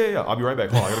 oh yeah, I'll be right back.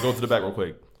 Hold on, I gotta go to the back real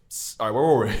quick. All right, where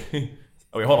were we?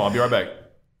 Okay, hold on, I'll be right back.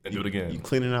 And do it again. You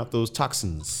cleaning out those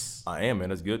toxins. I am, man.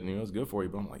 That's good. You know, it's good for you.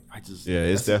 But I'm like, it's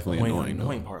it's definitely the annoying, though.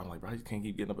 annoying part. I'm like, bro, I just can't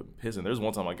keep getting up and pissing. There's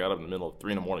one time I got up in the middle of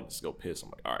 3 a.m. just to go piss. I'm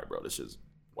like, all right, bro, this shit's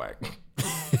whack.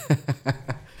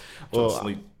 Well,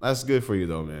 sleep. that's good for you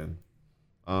though, man.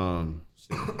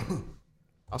 Shit.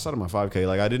 Outside of my 5K,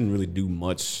 like I didn't really do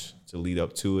much to lead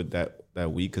up to it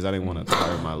that week because I didn't want to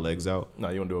tire my legs out. No,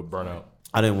 you want to do a burnout.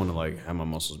 I didn't want to like have my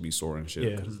muscles be sore and shit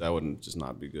Yeah. because that wouldn't just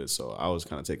not be good. So I was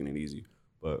kind of taking it easy.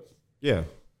 But yeah,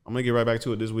 I'm gonna get right back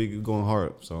to it this week, going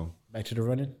hard. So Back to the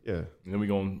running. yeah, And then we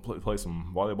gonna play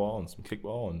some volleyball and some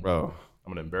kickball, and bro,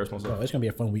 I'm gonna embarrass Oh, myself. it's gonna be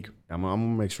a fun week. I'm gonna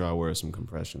make sure I wear some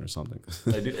compression or something.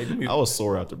 Hey, do me- I was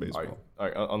sore after all baseball. right, all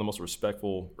right. On the most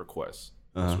respectful request,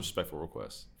 most respectful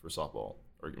request for softball,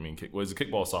 or I mean, what is it?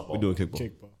 Kickball, or softball. We're doing kickball.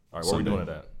 Kickball. All right, where are we Sunday. doing it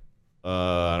at?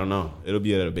 I don't know. It'll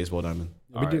be at a baseball diamond.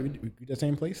 We do the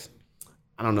same place.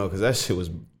 I don't know because that shit was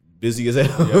busy as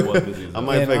hell. Yeah, it was busy as I hell.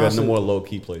 might And pick a honestly- more low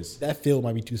key place. That field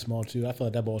might be too small too. I feel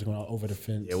like that ball's going out over the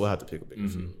fence. Yeah, we'll have to pick a bigger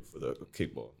field for the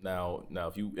kickball. Now,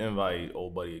 if you invite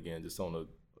old buddy again, just tell him to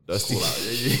Dusty. pull out.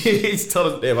 He's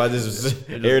telling us. Damn, I just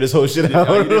air this whole shit out.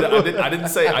 I didn't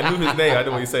say. I knew his name. I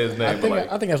didn't want to say his name. I but think like,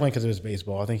 that's only because it was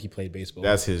baseball. I think he played baseball.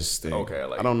 That's his thing. Okay,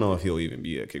 like- I don't know if he'll even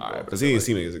be at kickball Alright, because but he didn't like-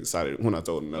 seem as excited when I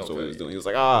told him that's what he Okay. was doing. He was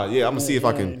like, yeah, I'm gonna see if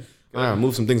I can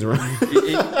move some things around.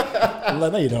 I'm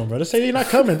like, no, you don't, bro. Just say you're not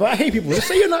coming. But I hate people. Just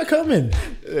say you're not coming.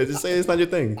 Yeah, just say it's not your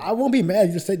thing. I won't be mad.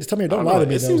 You just tell me. I Don't don't lie know. to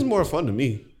me. It though. seems more fun to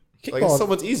me. Like it's Kickball- so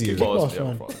much easier. kickball is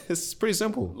Kickball's fun. It's pretty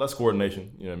simple. Less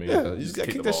coordination. You know what I mean? Yeah, you just gotta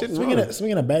kick kick the that shit ball. and run.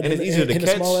 swinging a bat And it's easier to hit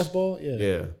catch. a small ass ball. Yeah.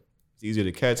 Yeah, it's easier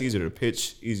to catch, easier to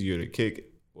pitch, easier to kick.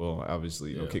 Well,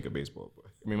 obviously, you don't Yeah. kick a baseball. But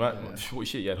I mean, well,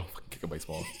 shit, yeah, don't fucking kick a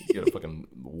baseball. You get a fucking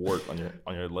wart on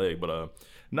your leg. But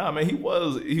nah, man, he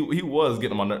was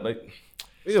getting on my nerve. Like,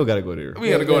 we don't gotta go there. we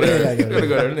gotta go there. Yeah, We gotta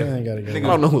go there. yeah, gotta go. I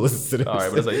don't know who listens to this. All right,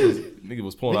 but it's like nigga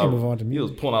was pulling We out. can move on to He was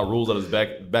music. pulling out rules out of his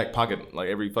back pocket like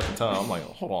every fucking time. I'm like,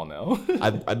 hold on now.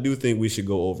 I do think we should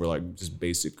go over like just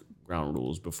basic ground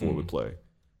rules before we play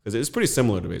because it's pretty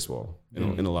similar to baseball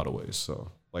in a lot of ways.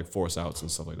 So like force outs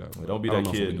and stuff like that. Don't be I that know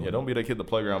if we'll kid. doing Yeah, don't be that kid at the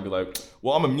playground. Be like,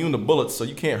 well, I'm immune to bullets, so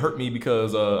you can't hurt me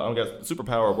because I don't got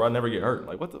superpower where I never get hurt.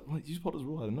 Like, what? You just pulled this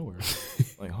rule out of nowhere.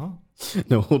 Like, huh? it.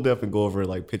 No, we'll definitely go over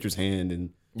like pitcher's hand and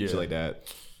shit like that.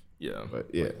 Yeah.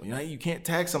 But yeah, Like, you can't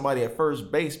tag somebody at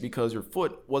first base because your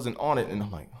foot wasn't on it. And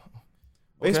I'm like,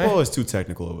 okay. baseball is too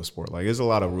technical of a sport. Like, there's a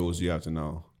lot of rules you have to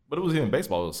know. But it was even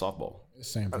baseball. It was softball. It's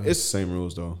the same thing. It's the same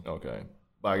rules though. Okay.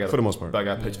 But I got For the most part. But I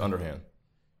got pitch underhand.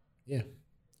 Yeah.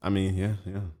 I mean, yeah.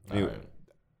 I mean, All right.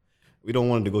 we don't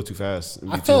want it to go too fast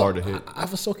and be too felt- hard to hit. I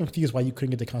was so confused why you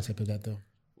couldn't get the concept of that though.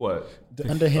 What? The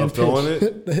underhand Of throwing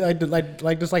pitch,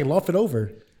 like just like loft it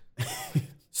over.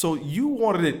 So you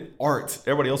wanted it art.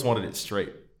 Everybody else wanted it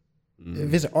straight.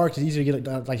 If it's an arc, it's easier to get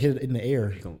it, like hit it in the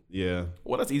air. Yeah.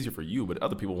 Well, that's easier for you, but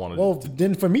other people wanted Well, it.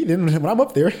 then for me, then when I'm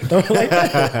up there, throw it like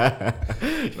that.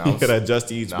 You gotta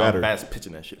adjust each Now batter. I'm fast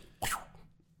pitching that shit.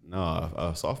 No,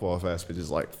 softball fast pitch is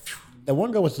like. The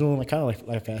one girl was doing like kind of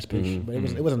like fast pitch, but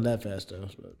it wasn't that fast though.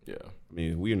 But. Yeah. I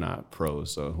mean, we're not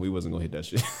pros, so we wasn't gonna hit that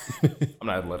shit. I'm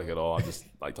not athletic at all. I just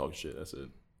like talking shit. That's it.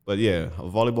 But yeah,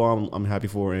 volleyball I'm happy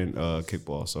for, and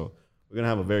kickball. So we're gonna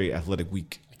have a very athletic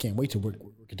week. I can't wait to work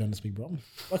it done this week, bro.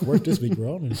 I can work this week,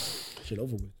 bro, and shit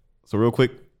over with. So real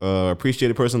quick,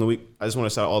 appreciated person of the week. I just want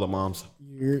to shout out all the moms.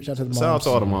 Shout out to the moms. Shout out to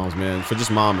all the moms, man, for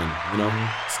just momming. You know,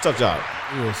 it's a tough job.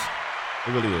 It is.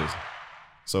 It really is.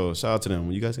 So shout out to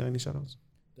them. You guys got any shout outs?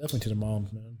 Definitely to the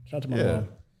moms, man. Shout out to my Yeah. mom.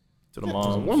 To the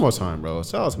moms. One more time, bro.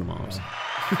 Shout out to the moms.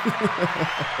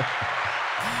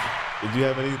 Did you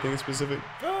have anything specific?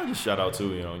 Just shout out to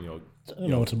you know. I don't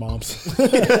know to moms.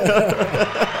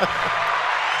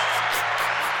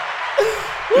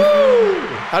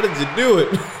 How did you do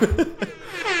it?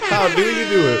 How do you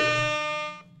do it?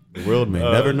 The world may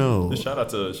never know. Just shout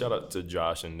out to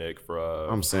Josh and Nick for.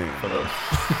 I'm saying, for the,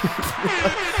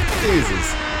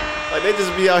 Jesus. Like, they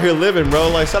just be out here living, bro.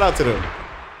 Like, shout out to them.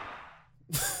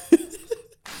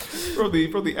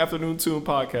 for the Afternoon Tune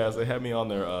podcast. They had me on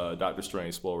their Doctor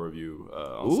Strange spoiler review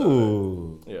on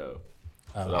Ooh. Saturday. Yeah.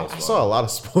 So that was I fun. saw a lot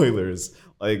of spoilers.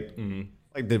 Like,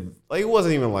 it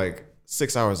wasn't even like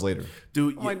 6 hours later.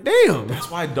 Dude, I'm like, damn. that's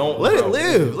why I don't Let it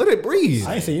live. Let it breathe.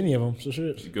 I ain't seen any of them, so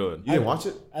shit. Good. You didn't watch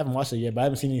it? I haven't watched it yet, but I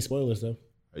haven't seen any spoilers though.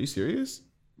 Are you serious?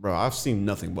 Bro, I've seen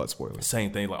nothing but spoilers. Same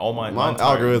thing. Like all my My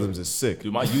entire- algorithms is sick.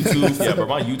 Dude, my YouTube, yeah, but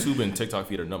my YouTube and TikTok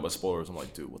feed are nothing but spoilers. I'm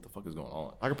like, dude, what the fuck is going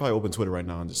on? I could probably open Twitter right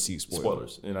now and just see spoilers.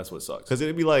 Spoilers, and that's what sucks. Because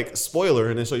it'd be like spoiler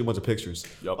and then show you a bunch of pictures.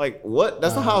 Yup. Like, what?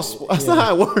 That's not how that's not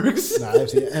how it works. Nah, I haven't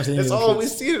seen any It's of them all we shits.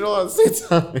 see it all at the same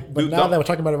time. But Dude, now that we're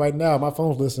talking about it right now, my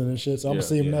phone's listening and shit, so I'm gonna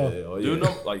see them now. Dude,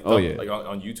 no, like, Oh, yeah. like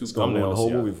on YouTube gonna ruin thumbnails, the whole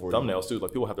movie for you. thumbnails too.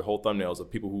 Like people have their whole thumbnails of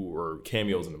people who were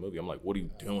cameos in the movie. I'm like, what are you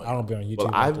doing? I don't be on YouTube. Well,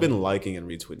 like I've that. been liking and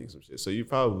retweeting some shit, so you've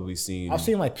probably seen. I've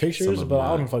seen like some pictures, of but I don't know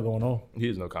mine. what the fuck going on. He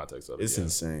has no context of it. It's yeah.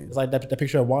 insane. It's like that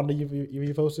picture of Wanda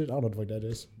you posted. I don't know what the fuck that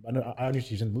is. I know I knew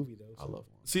she's in the movie though. I love one.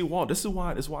 See, Walt, this is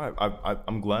why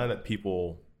I'm glad that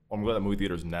I'm glad that movie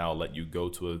theaters now let you go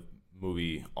to a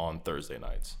movie on Thursday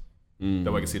nights. That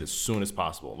way I can see it as soon as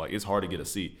possible. Like it's hard to get a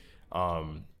seat.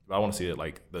 But I want to see it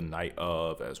like the night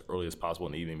of, as early as possible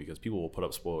in the evening, because people will put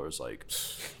up spoilers like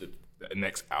the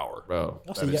next hour. Bro,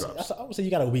 I would say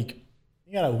you got a week.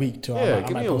 You got a week to. Yeah, I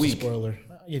give might me a post week. Spoiler.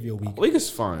 I'll give you a week. week is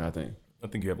fine, I think. I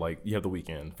think you have the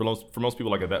weekend. For most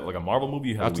people like that, like a Marvel movie,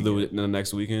 you have After the weekend. the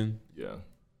next weekend. Yeah.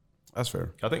 That's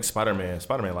fair. I think Spider-Man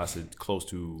lasted close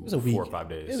to It was a week. 4 or 5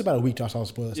 days. It was about a week till I saw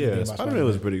spoilers. Yeah, Spider-Man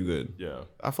was pretty good. Yeah.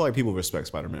 I feel like people respect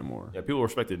Spider-Man more. Yeah, people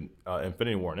respected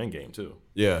Infinity War and Endgame too.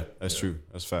 Yeah, that's true.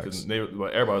 That's facts. Because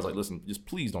everybody was like, listen, just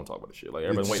please don't talk about this shit. Like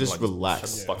everybody waiting, Just like,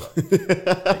 relax. shut the fuck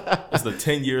up. Like, it's the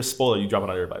 10-year spoiler you dropping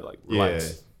on everybody. Like,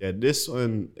 relax. Yeah, this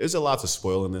one, there's a lot to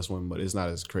spoil in this one, but it's not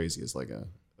as crazy as like a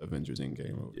Avengers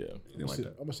Endgame or Yeah. anything like that.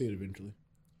 I'm gonna see it eventually.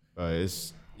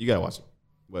 You gotta watch it,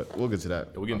 but we'll get to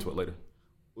that. We'll get into it later.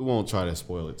 We won't try to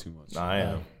spoil it too much. Nah, I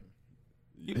am.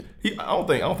 I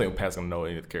don't think Pat's gonna know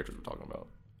any of the characters we're talking about.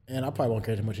 And I probably won't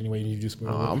care too much anyway. You do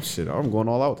spoilers. I'm going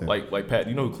all out there. Like Pat,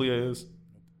 you know who Clea is?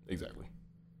 Exactly.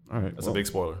 all right, That's a big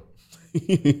spoiler.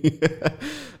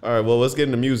 All right, well, let's get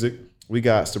into music. We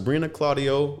got Sabrina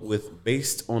Claudio with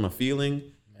 "Based on a Feeling."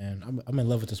 Man, I'm in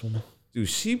love with this woman. Dude,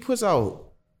 she puts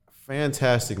out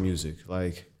fantastic music.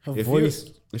 Like Her if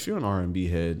voice- if you're an R&B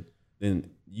head, then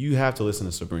you have to listen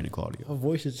to Sabrina Claudio. Her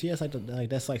voice is, she has like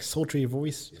that's like sultry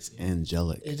voice. It's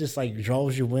angelic It just like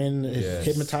draws you in. It's Yes.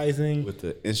 hypnotizing. with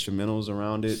the instrumentals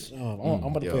around it. I'm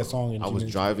about to Yo, play a song. In I 2 was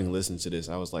minutes. driving, listening to this.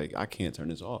 I was like, I can't turn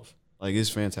this off. Like, it's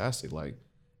fantastic. Like,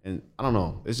 and I don't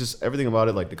know. It's just everything about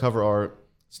it. Like the cover art,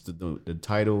 it's the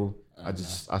title.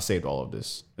 I saved all of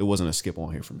this. It wasn't a skip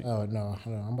on here for me. Oh no,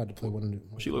 I'm about to play one.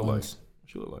 What she look like? What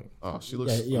she look like? Oh, she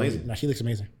looks Yeah, amazing. no, she looks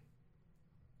amazing.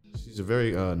 She's a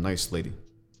very nice lady.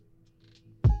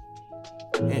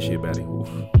 And she a baddie. Oof.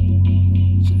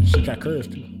 She got curves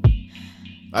too.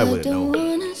 I wouldn't know.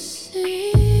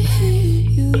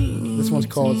 This one's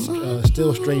called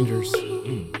Still Strangers.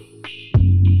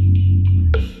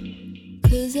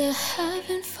 Cause I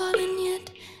haven't fallen yet,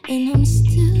 and I'm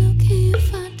still okay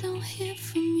if I don't hear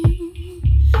from you.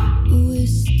 We're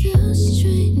still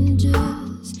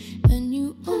strangers, and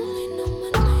you only know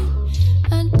my name.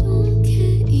 I don't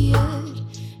care yet,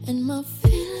 and my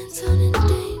feelings aren't in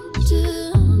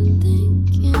danger. I'm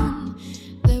thinking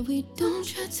that we don't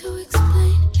try to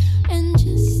explain and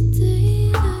just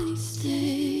stay like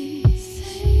stay.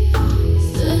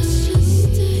 Let's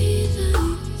just stay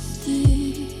like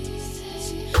stay.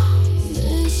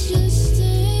 Let's just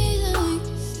stay like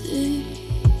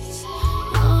this. I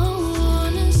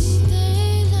wanna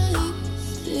stay like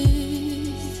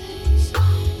this.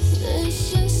 Let's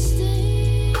just stay.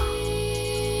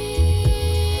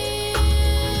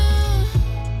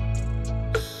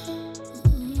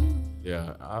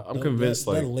 Yeah, I'm convinced.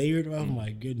 That Like, layered. Oh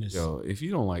my goodness. yo, if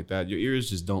you don't like that, your ears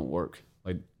just don't work.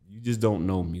 Like, you just don't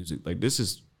know music. Like, this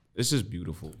is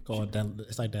beautiful. Called that.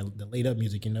 It's like that the laid up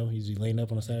music. You know, he's laying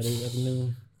up on a Saturday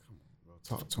afternoon. Bro,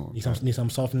 talk to him. Need some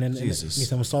softening. Jesus. Need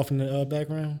some softening in the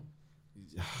background.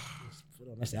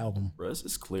 That's the album. Bro,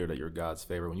 it's clear that you're God's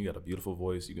favorite. When you got a beautiful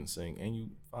voice, you can sing, and you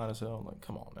fine as hell. Like,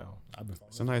 come on now.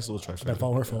 It's a nice little track. I've been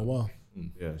following her for a while.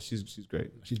 Yeah, she's great.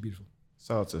 She's beautiful.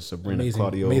 Shout out to Sabrina Amazing,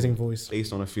 Claudio. amazing voice.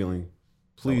 Based on a Feeling.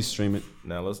 Please stream it.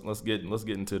 Now let's get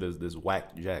into this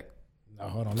whack Jack. No,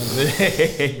 hold on.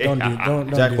 Don't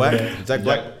Jack do Black. that. Jack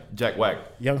Black. Jack Whack.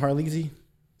 Young Harleezy.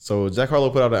 So Jack Harlow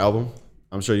put out an album.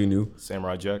 I'm sure you knew.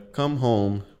 Samurai Jack. Come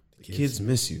Home. The kids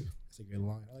miss you. That's a good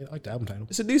line. I like the album title.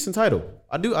 It's a decent title.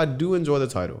 I do enjoy the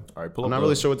title. All right, I'm not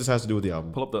really sure what this has to do with the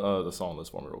album. Pull up the song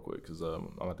list for me real quick, because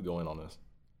I'm gonna have to go in on this.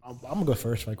 I'm gonna go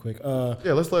first, right quick.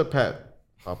 Yeah, let's let Pat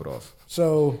pop it off.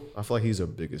 So I feel like he's the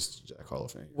biggest Jack Harlow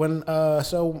fan. when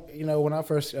when I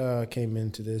first came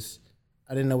into this,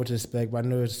 I didn't know what to expect, but I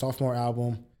knew it was a sophomore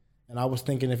album, and I was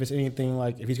thinking if it's anything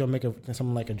like if he's gonna make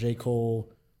something like a J.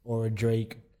 Cole or a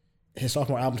Drake, his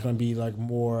sophomore album's gonna be like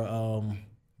more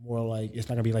like it's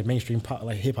not gonna be like mainstream pop,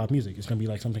 like hip hop music. It's gonna be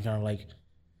like something kind of like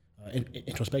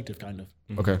introspective, kind of.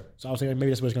 Okay. So I was thinking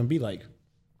maybe that's what it's gonna be like.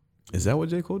 Is that what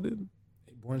J. Cole did?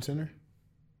 Born Sinner.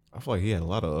 I feel like he had a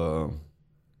lot of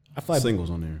I feel like singles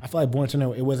on there. I feel like Born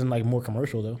Sinner. It wasn't like more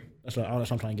commercial though. That's what I'm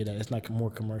trying to get at. It's not more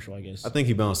commercial, I guess. I think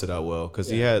he balanced it out well because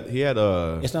he had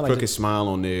It's not like Crooked Smile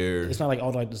on there. It's not like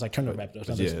all like it's like turn up rap though. It's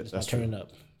not, Yeah, it's not that's turning true. up.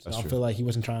 So That's I true. feel like he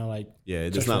wasn't trying to like. Yeah,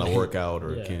 it's touch not on a the- workout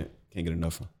or Yeah. can't get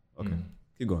enough. Okay,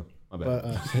 keep going. My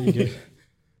bad. But you good.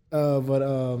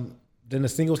 Then the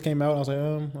singles came out. I was like,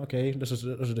 okay, those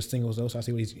are the singles though. So I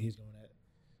see what he's going at.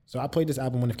 So I played this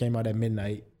album when it came out at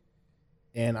midnight,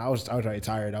 and I was already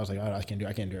tired. I was like, oh, I can't do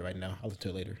it right now. I'll listen to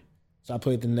it later. So I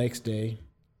played it the next day.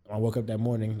 I woke up that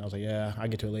morning. And I was like, yeah, I'll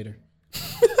get to it later.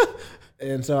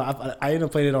 And so I ended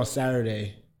up playing it on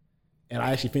Saturday, and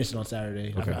I actually finished it on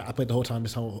Saturday. Okay. I played the whole time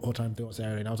through on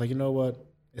Saturday, and I was like, you know what,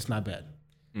 it's not bad.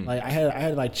 Like I had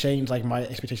to like change like my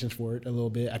expectations for it a little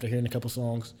bit after hearing a couple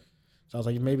songs. So I was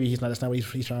like, maybe that's not what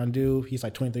he's trying to do. He's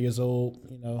like 23 years old,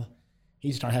 you know.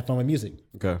 He's trying to have fun with music.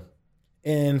 Okay.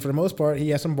 And for the most part, he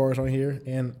has some bars on here,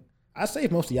 and I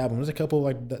saved most of the album. There's a couple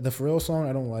like the Pharrell song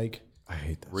I don't like. I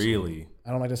hate that. Really?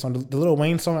 I don't like that song. The Lil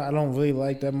Wayne song I don't really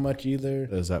like that much either.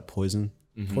 Is that Poison?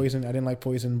 Poison, I didn't like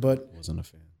Poison, but Wasn't a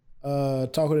fan.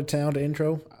 Talk of the Town, the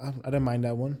intro, I didn't mind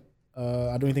that one.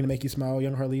 I Do Anything to Make You Smile,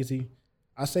 Young Harlezy.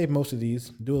 I saved most of these.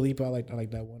 Dua Lipa, I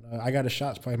like that one. I Got a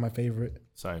Shot's probably my favorite.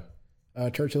 Same.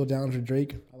 Churchill Downs with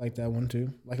Drake, I like that one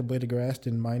too. Like a Blade of Grass,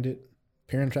 didn't mind it.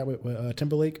 Parent Trap with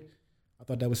Timberlake, I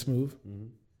thought that was smooth.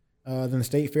 Then the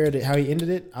State Fair, how he ended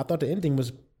it, I thought the ending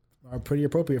was pretty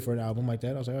appropriate for an album like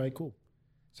that. I was like, all right, cool.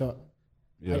 So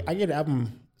Yeah, I get the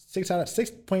album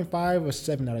 6.5 or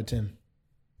 7 out of 10.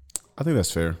 I think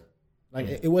that's fair. Like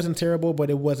it wasn't terrible, but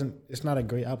it's not a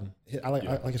great album. I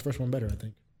like his first one better, I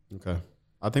think. Okay.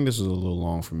 I think this was a little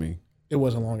long for me. It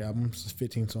was a long album. It's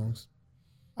 15 songs.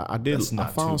 I did. That's I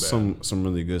not found too bad. some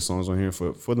really good songs on here.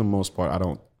 For the most part, I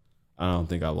don't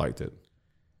think I liked it.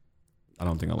 I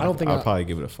don't think I liked it. I'd probably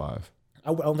give it a 5.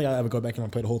 I don't think I'll ever go back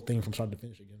and play the whole thing from start to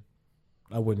finish again.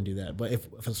 I wouldn't do that. But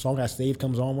if a song I saved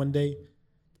comes on one day,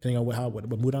 depending on what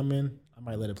mood I'm in, I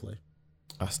might let it play.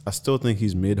 I still think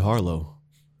he's mid Harlow.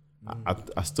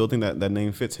 I still think that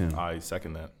name fits him I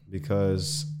second that.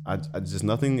 because I just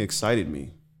nothing excited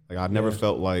me. Like I never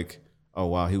felt like, oh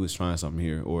wow, he was trying something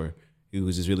here, or he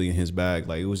was just really in his bag.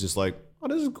 Like it was just like, oh,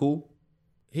 this is cool.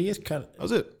 He is kind of. That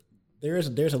was it.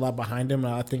 There's a lot behind him,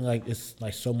 and I think like it's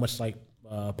like so much like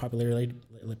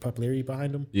popularity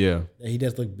behind him. Yeah, That he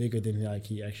does look bigger than like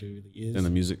he actually really is. than the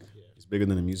music. He's bigger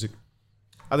than the music.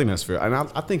 I think that's fair, and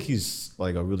I think he's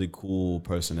like a really cool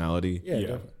personality. Yeah,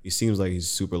 definitely. He seems like he's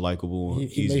super likable. He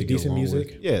easy to makes get decent along with.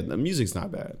 music. Yeah, the music's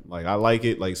not bad. Like I like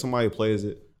it. Like somebody plays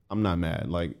it, I'm not mad.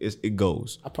 Like it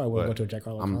goes. I probably wouldn't But go to a Jack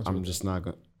Harlow I'm concert. just not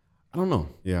gonna. I don't know.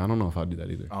 Yeah, I don't know if I'll do that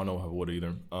either. I don't know if I would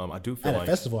either. I do feel At a like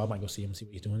festival, I might go see him, see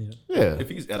what he's doing. You know? Yeah, if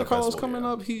he's at a Carlos festival, coming yeah.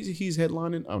 up, he's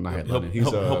headlining. Oh, not he'll, headlining.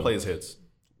 he'll play his hits.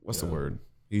 What's the word?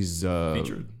 He's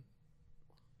Featured.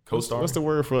 Co-star. What's the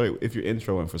word for like if you're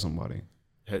introing for somebody?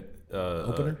 Head,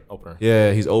 Opener? Opener.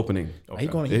 Yeah, he's opening. He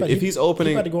going, If he's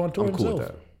opening, he's about to go on tour I'm cool himself.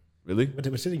 with that. Really?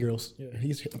 With City Girls. Yeah,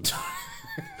 he's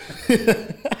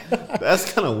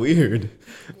That's kind of weird.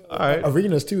 All right.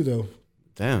 arenas too, though.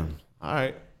 Damn. All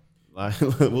right. Like,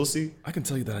 we'll see. I can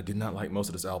tell you that I did not like most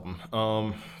of this album.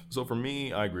 So for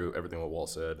me, I agree with everything what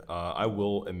Walt said. I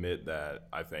will admit that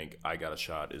I think I Got a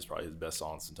Shot is probably his best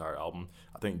song on this entire album.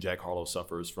 I think Jack Harlow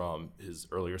suffers from his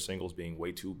earlier singles being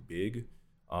way too big.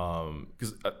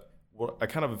 Because I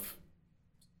kind of,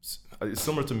 it's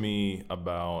similar to me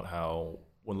about how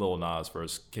when Lil Nas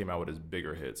first came out with his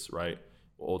bigger hits, right?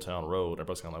 Well, Old Town Road,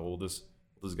 everybody's kind of like, well, this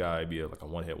guy be like a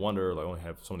one-hit wonder, like only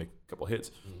have so many couple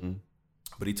hits. Mm-hmm.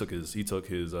 But he took his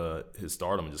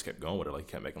stardom and just kept going with it. Like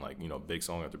he kept making like, big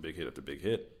song after big hit after big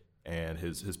hit. And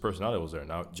his personality was there.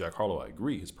 Now Jack Harlow, I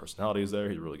agree, his personality is there.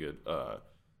 He's really good.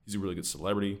 He's a really good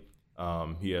celebrity.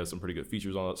 He has some pretty good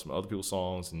features on some other people's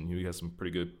songs, and he has some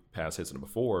pretty good past hits in it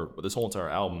before. But this whole entire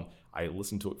album, I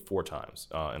listened to it 4 times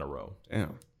in a row.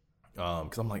 Damn.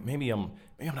 Because I'm like, maybe I'm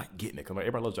not getting it. Because like,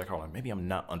 everybody loves Jack Harlow. Maybe I'm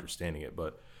not understanding it.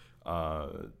 But I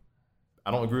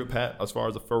don't agree with Pat as far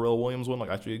as the Pharrell Williams one. Like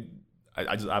actually, I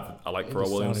like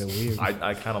Pharrell Williams.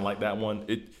 I kind of like that one.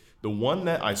 The one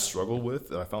that I struggled with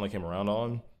that I finally came around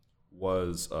on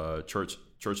was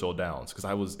Churchill Downs,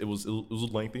 because it was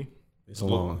lengthy. It's a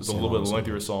little bit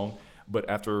lengthier song. But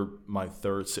after my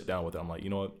third sit down with it, I'm like, you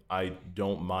know what? I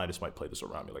don't mind. This might play this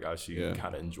around me. Like I actually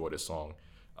kind of enjoy this song.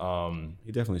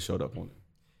 He definitely showed up on it.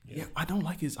 Yeah, I don't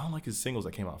like his singles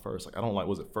that came out first. Like I don't like,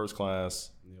 was it First Class,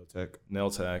 Nail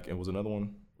Tech, and was another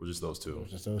one? Or just those two?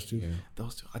 Just those two. Yeah.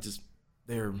 Those two.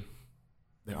 They're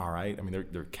all right. I mean,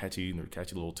 they're catchy and they're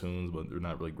catchy little tunes, but they're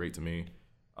not really great to me.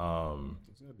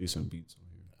 There's gotta be some beats on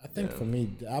here. I think for me,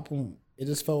 the album, it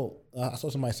just felt. I saw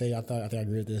somebody say, I think I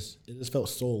agree with this. It just felt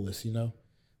soulless,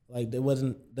 Like there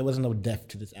wasn't no depth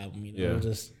to this album, Yeah. It was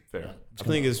just Fair. I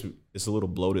think it's a little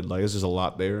bloated. Like it's just a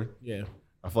lot there. yeah.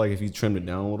 I feel like if you trimmed it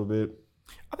down a little bit,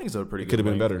 I think it's a pretty. It could have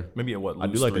been better. Maybe at what? I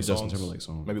do lose like 3 the Justin songs? Timberlake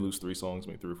song. Maybe lose 3 songs,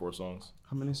 maybe 3 or 4 songs.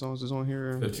 how many songs is on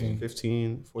here? 15.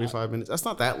 15, 45 minutes. That's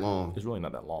not that long. It's really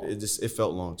not that long. It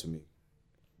felt long to me,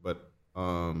 but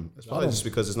it's probably just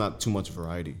because it's not too much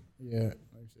variety. Yeah.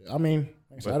 I mean,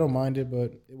 like I said, I don't mind it,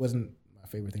 but it wasn't my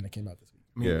favorite thing that came out this week.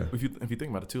 I mean, Yeah. If you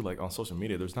think about it too, like on social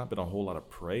media, there's not been a whole lot of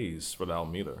praise for the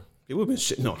album either. People have been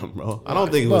shitting on him, bro. I don't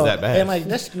think it was that bad. And like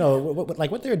that's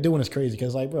what they're doing is crazy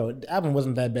because like, bro, the album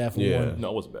wasn't that bad for one. No,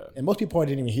 it wasn't bad. And most people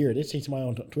didn't even hear it. They see somebody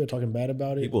on Twitter talking bad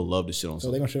about it. People love to shit on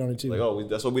So they're something. gonna shit on it too. Like, oh,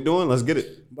 that's what we're doing. Let's get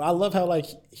it. But I love how like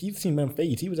he's seen them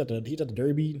fades. He's at the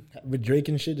Derby with Drake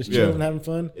and shit, just chilling and having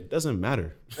fun. It doesn't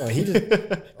matter. Or he just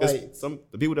like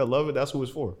The people that love it, that's who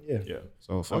it's for. yeah. Yeah.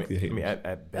 So fuck the haters. at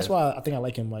That's best, why I think I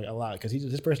like him like a lot because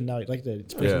his personality, like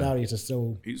his personality is just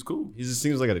so. he's cool. He just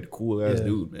seems like a cool ass Yeah.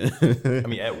 dude, man. I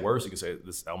mean, at worst, you could say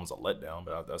this album's a letdown,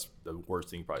 but that's the worst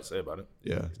thing you probably say about it.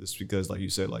 Yeah, just because, like you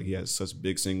said, like he has such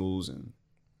big singles and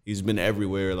he's been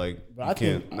everywhere. Like But you I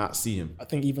can't think- not see him. I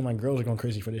think even like girls are going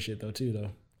crazy for this shit though too though.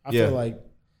 I Yeah. feel like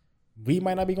we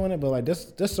might not be going it, but like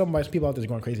there's some people out there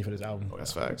going crazy for this album.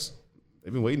 That's facts.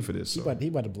 They've been waiting for this. He So. about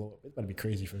to blow up. It's about to be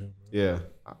crazy for him. Yeah,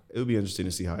 it'll be interesting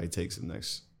to see how he takes the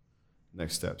next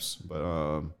steps.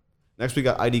 But next we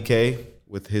got IDK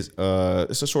with his.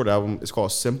 It's a short album. It's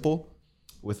called Simple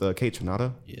with Kate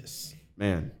Trinata. Yes,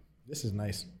 Man, this is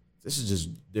nice. this is just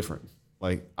different.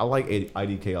 Like I like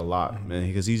IDK a lot, man,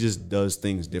 because he just does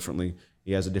things differently.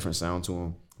 He has a different sound to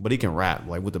him, but he can rap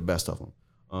like with the best of them.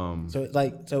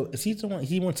 So is he someone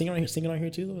he wants singing on here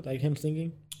too though? Like him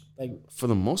singing, like For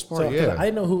the most part, so 'cause yeah. I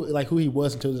didn't know who he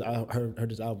was until I heard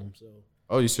this album. So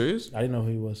Oh, you serious? I didn't know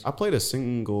who he was. I played a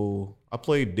single. I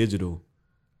played digital.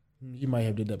 You might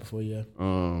have did that before, yeah.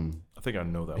 I think I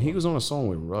know that He one. was on a song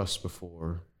with Russ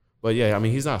before, but yeah, I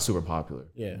mean he's not super popular.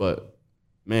 Yeah. But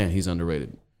man, he's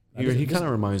underrated. He kind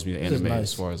of reminds me of is anime nice.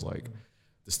 as far as like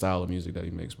the style of music that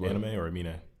he makes. But Anime or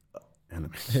Amine?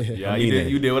 Anime. Yeah, Amine.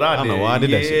 you did what I did. I don't know why I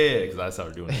did that shit. Yeah, because I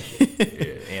started doing that shit.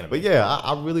 Yeah, anime. But yeah,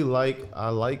 I really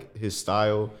like his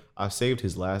style. I saved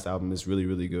his last album. It's really,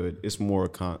 really good. It's more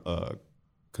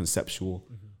conceptual,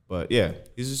 But yeah,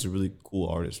 he's just a really cool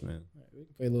artist, man. We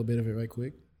can play a little bit of it right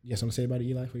quick. You got something to say about it,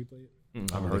 Eli, before you play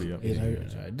it? I haven't heard it yet.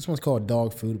 All right, this one's called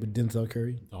Dog Food with Denzel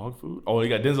Curry. Dog food? Oh, you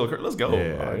got Denzel Curry. Let's go.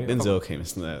 Yeah, All right. Denzel came and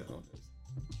snapped.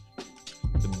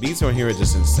 The beats on here are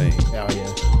just insane. Oh,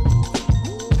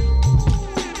 yeah.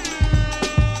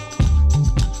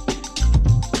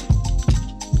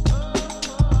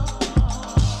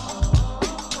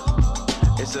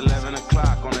 It's 11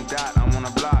 o'clock on the dot, I'm on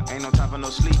the block. Ain't no time for no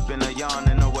sleeping, or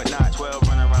yawning, or whatnot. 12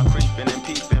 running around creeping and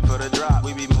peeping for the drop.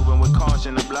 We be moving with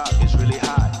caution, the block is really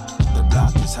hot. The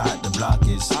block is hot, the block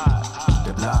is hot.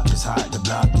 The block is hot, the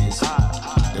block is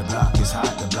hot. The block is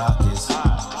hot, the block is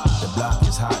hot. The block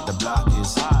is hot, the block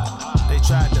is hot. They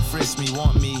tried to frisk me,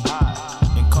 want me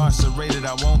incarcerated,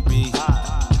 I won't be.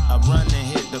 I run and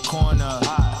hit the corner.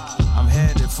 I'm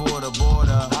headed for the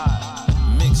border.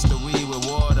 Mix the weed with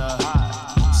water.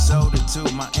 Sold it to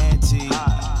my auntie.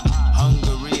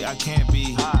 Hungry, I can't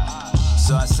be.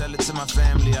 So I sell it to my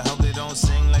family. I hope they don't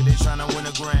sing like they tryna win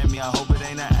a Grammy. I hope it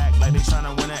ain't an act like they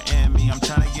tryna win an Emmy. I'm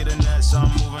tryna get a nut, so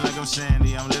I'm moving like I'm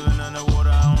Sandy. I'm living underwater,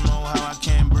 I don't know how I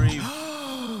can't breathe.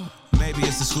 Maybe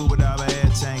it's the scuba dive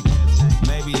air tank.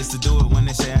 Maybe it's to do it when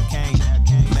they say I can't.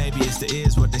 Maybe it's the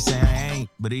is what they say I ain't.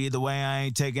 But either way, I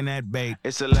ain't taking that bait.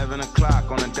 It's 11 o'clock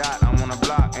on the dot, I'm on the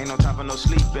block. Ain't no time for no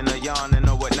sleeping, or yawning,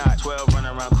 or whatnot. 12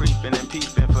 running around creeping and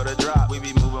peeping for the drop. We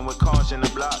be moving with caution, the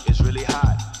block is really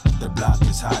hot. The block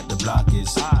is hot, the block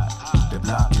is hot. The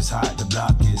block is hot, the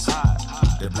block is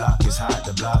hot. The block is hot,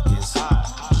 the block is hot.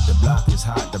 The block is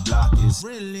hot, the block is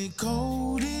really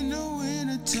cold in the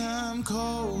wintertime,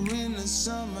 cold in the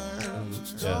summer.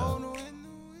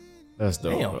 That's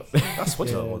dope. Damn. That's what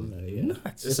y'all was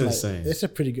nuts. It's like, insane. It's a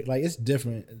pretty good, like, it's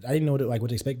different. I didn't know what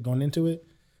to expect going into it,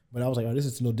 but I was like, oh, this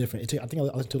is a little different. I think I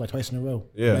listened to it like twice in a row,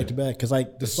 back to back, because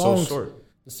like the songs,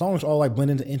 the songs all like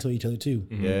blend into each other too.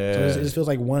 Yeah, so it just feels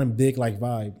like one big like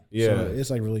vibe. Yeah, so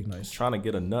it's like really nice. Trying to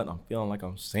get a nut, I'm feeling like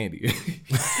I'm Sandy.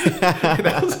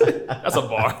 That's a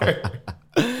bar.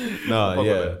 No,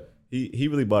 yeah, he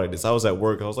really bought this. I was at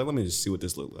work. I was like, let me just see what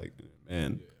this looked like,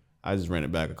 man. I just ran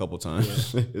it back a couple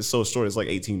times. It's so short. It's like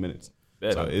 18 minutes.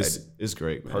 So it's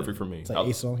great, man. Perfect for me. It's like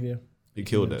 8 songs, yeah. He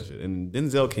killed that shit. And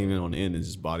Denzel came in on the end and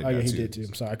just bodied that Oh, yeah, he too. did too.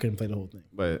 I'm sorry, I couldn't play the whole thing.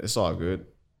 But it's all good.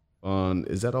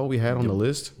 Is that all we had on the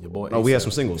list? Your boy Oh, we had A$AP.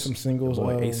 some singles. Some singles.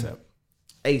 Boy, ASAP.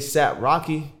 ASAP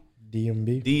Rocky,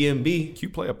 DMB. DMB. Can you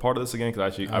play a part of this again?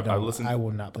 Because I listened. I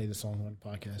will not play the song on the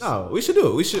podcast. No, we should do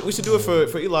it. We should do it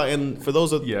for Eli and for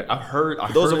those of I've heard.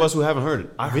 those of us who haven't heard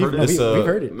it. I've heard it. It's a we've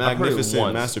heard it. magnificent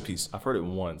once. masterpiece. I've heard it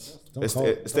once.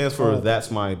 It stands for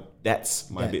that's my That's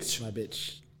bitch. my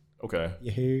bitch. Okay.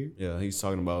 You hear? Yeah, he's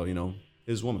talking about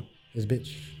his woman, His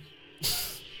bitch.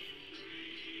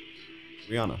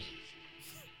 Rihanna.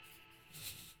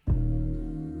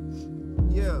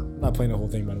 Yeah. I'm not playing the whole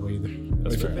thing by the way either.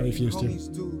 That's fair. I refuse to.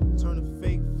 Homies do turn to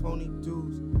fake phony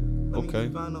dudes. Let Okay.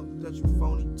 me find out that you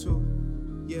phony too.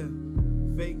 Yeah.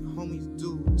 Fake homies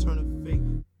do turn to fake.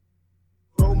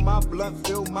 Roll my blunt,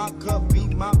 fill my cup,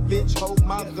 beat my bitch, hold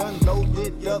my gun, load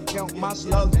it up, count my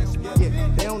slugs. Yeah,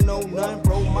 they don't know nothing,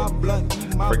 roll my blunt,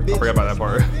 beat my I bitch. forgot about that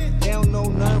part. They don't know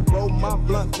nothing, roll my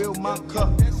blunt, fill my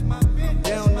cup.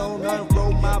 They don't know nothing,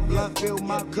 roll my blunt, fill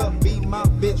my cup, beat my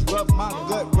bitch, rub my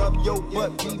gut, rub your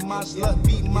butt, beat my slut,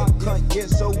 beat my cunt. Yeah,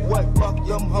 so what? Fuck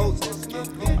them hoes.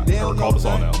 They I don't recall know the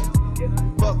song nothing.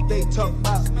 now. Fuck they talk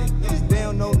about, cause they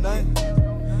don't know nothing.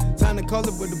 Time to call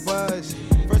it with the buzz.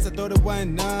 First I thought it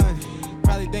wasn't none.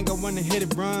 Probably think I wanna hit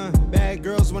it run. Bad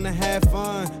girls wanna have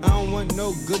fun. I don't want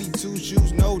no goody two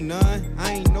shoes, no none.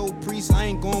 I ain't no priest, I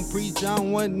ain't gon' preach. I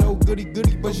don't want no goody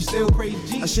goody, but you still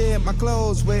crazy. I share my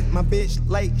clothes with my bitch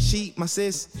like she my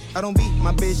sis. I don't beat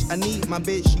my bitch, I need my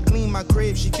bitch. She clean my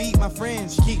crib, she feed my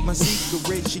friends. She keep my secret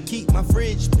rich, she keep my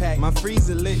fridge packed. My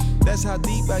freezer lit, that's how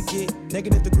deep I get.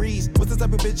 Negative degrees, what's the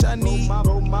type of bitch I need?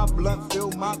 Roll my blunt,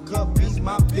 fill my cup, beat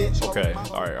my bitch. Okay.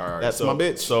 All right. That's my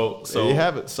bitch. So There you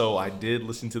have it. So I did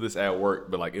listen to this at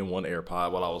work, but like in one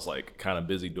AirPod while I was like kind of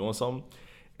busy doing something.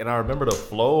 And I remember the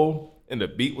flow and the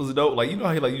beat was dope. Like, you know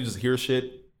how you just hear shit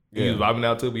and you're vibing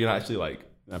out to it, but you're not actually like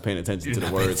Not paying attention to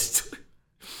the words.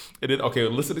 And then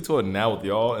listening to it now with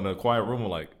y'all in a quiet room, I'm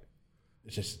like,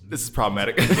 It's just this is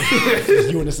problematic.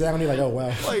 you and the sound. You're like, oh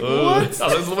wow. Like What? This is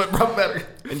a little bit problematic.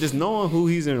 And just knowing who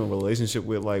he's in a relationship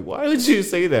with, like, why would you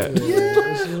say that?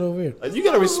 It's a little weird. Like, you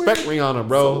gotta respect Rihanna,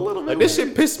 bro. Like, this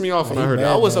shit pissed me off when I heard it.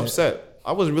 I was mad. upset.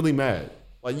 I was really mad.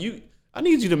 Like, I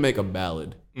need you to make a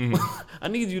ballad. I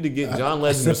need you to get John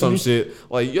Legend or some shit.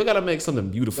 Like, you gotta make something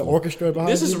beautiful. The orchestra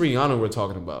behind This is you? Rihanna we're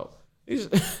talking about.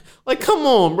 Like, come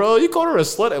on, bro. You called her a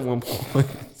slut at one point.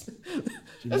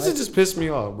 That shit just pissed me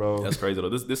off, bro. That's crazy though.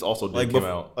 This also did Like came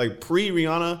out. like pre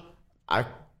Rihanna, I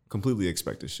completely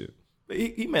expect this shit.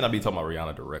 He may not be talking about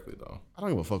Rihanna directly though. I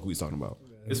don't give a fuck who he's talking about.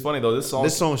 It's funny though.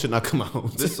 This song should not come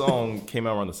out. This song came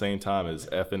out around the same time as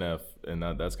FNF, and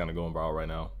that's kind of going viral right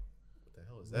now. What the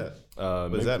hell is that?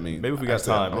 What does that mean? Maybe if we got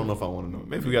time, I don't know if I want to know.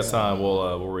 Maybe if we got time,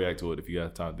 we'll react to it. If you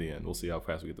got time at the end, we'll see how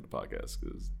fast we get to the podcast.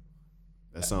 Because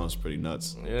that sounds pretty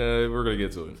nuts. Yeah, we're gonna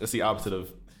get to it. It's the opposite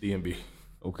of DMB.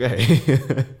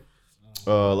 Okay.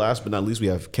 Last but not least, we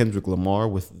have Kendrick Lamar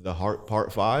with The Heart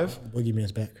Part 5.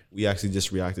 Boogeyman's back. We actually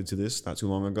just reacted to this not too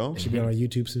long ago. It should be on our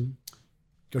YouTube soon.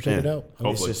 Go check it out.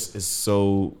 Hopefully.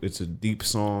 It's a deep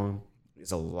song.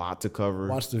 It's a lot to cover.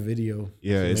 Watch the video.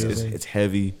 Yeah, it's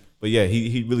heavy. But yeah,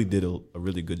 he really did a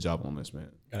really good job on this, man.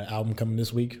 Got an album coming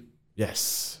this week.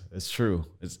 Yes, it's true.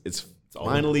 It's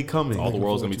finally coming. All the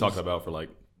world's gonna be talking about for like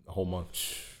a whole month.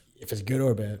 If it's good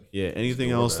or bad. Yeah,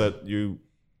 anything else that you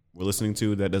were listening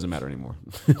to, that doesn't matter anymore.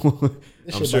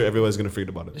 I'm sure everybody's gonna forget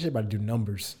about it. This shit about to do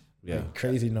numbers. Yeah, like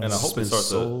crazy numbers. And I hope it starts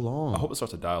so long. I hope it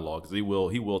starts a dialogue because he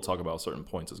will talk about certain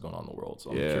points that's going on in the world.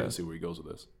 So I'm curious to see where he goes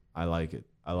with this. I like it.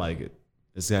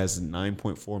 This has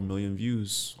 9.4 million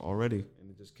views already,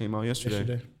 and it just came out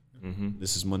yesterday. Mm-hmm.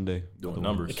 This is Monday. Doing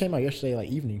numbers. It came out yesterday, like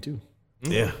evening too.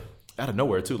 Mm-hmm. Yeah, out of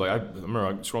nowhere too. Like I remember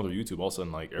I scrolled through YouTube, all of a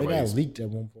sudden like everybody got leaked at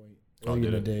one point earlier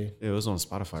in the day. Yeah, it was on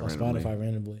Spotify.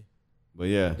 Randomly. But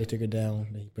yeah, they took it down.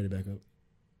 They put it back up.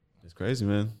 It's crazy,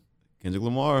 man. Kendrick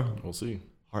Lamar. We'll see.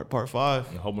 Heart Part 5.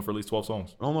 I'm hoping for at least 12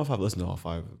 songs. I don't know if I've listened to all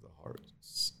 5 of the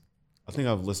Hearts. I think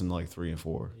I've listened to like 3 and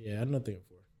 4. Yeah, I don't think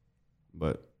 4.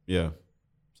 But yeah,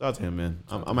 shout out to him, man.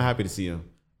 I'm happy to see him.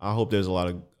 I hope there's a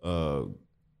lot of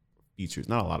features.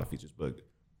 Not a lot of features, but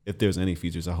if there's any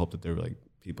features, I hope that they're like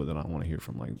people that I want to hear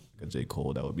from, like a J.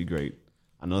 Cole. That would be great.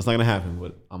 I know it's not gonna happen,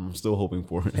 but I'm still hoping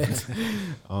for it.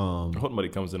 I hope nobody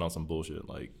comes in on some bullshit.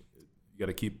 Like you got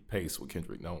to keep pace with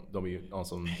Kendrick. Don't be on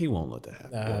some. He won't let that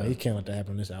happen. He can't let that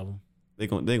happen on this album. They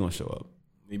gonna show up.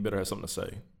 He better have something to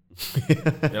say.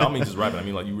 And I don't mean just rapping. I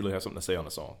mean like you really have something to say on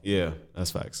the song. Yeah, that's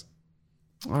facts.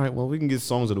 All right, well we can get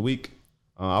songs of the week.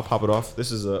 I'll pop it off.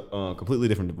 This is a completely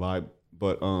different vibe,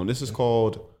 but this is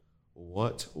called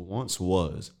 "What Once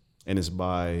Was," and it's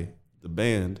by the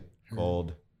band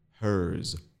called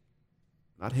Hers,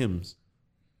 not Hymns.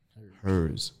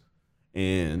 Hers,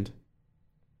 and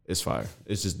it's fire.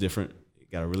 It's just different.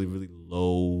 It got a really, really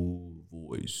low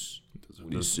voice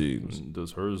when he sings.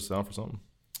 Does Hers sound for something?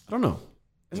 I don't know.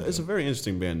 It's a very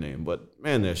interesting band name, but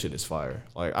man, that shit is fire.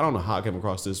 Like I don't know how I came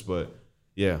across this, but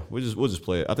yeah, we'll just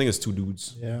play it. I think it's 2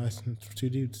 dudes. Yeah, it's 2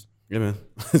 dudes. Yeah, man,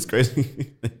 it's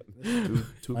crazy.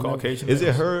 two Caucasian. Is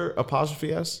it her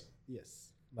apostrophe S?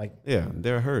 Yes. Like yeah,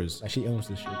 they're hers. Like she owns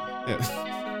this shit.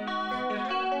 Yeah.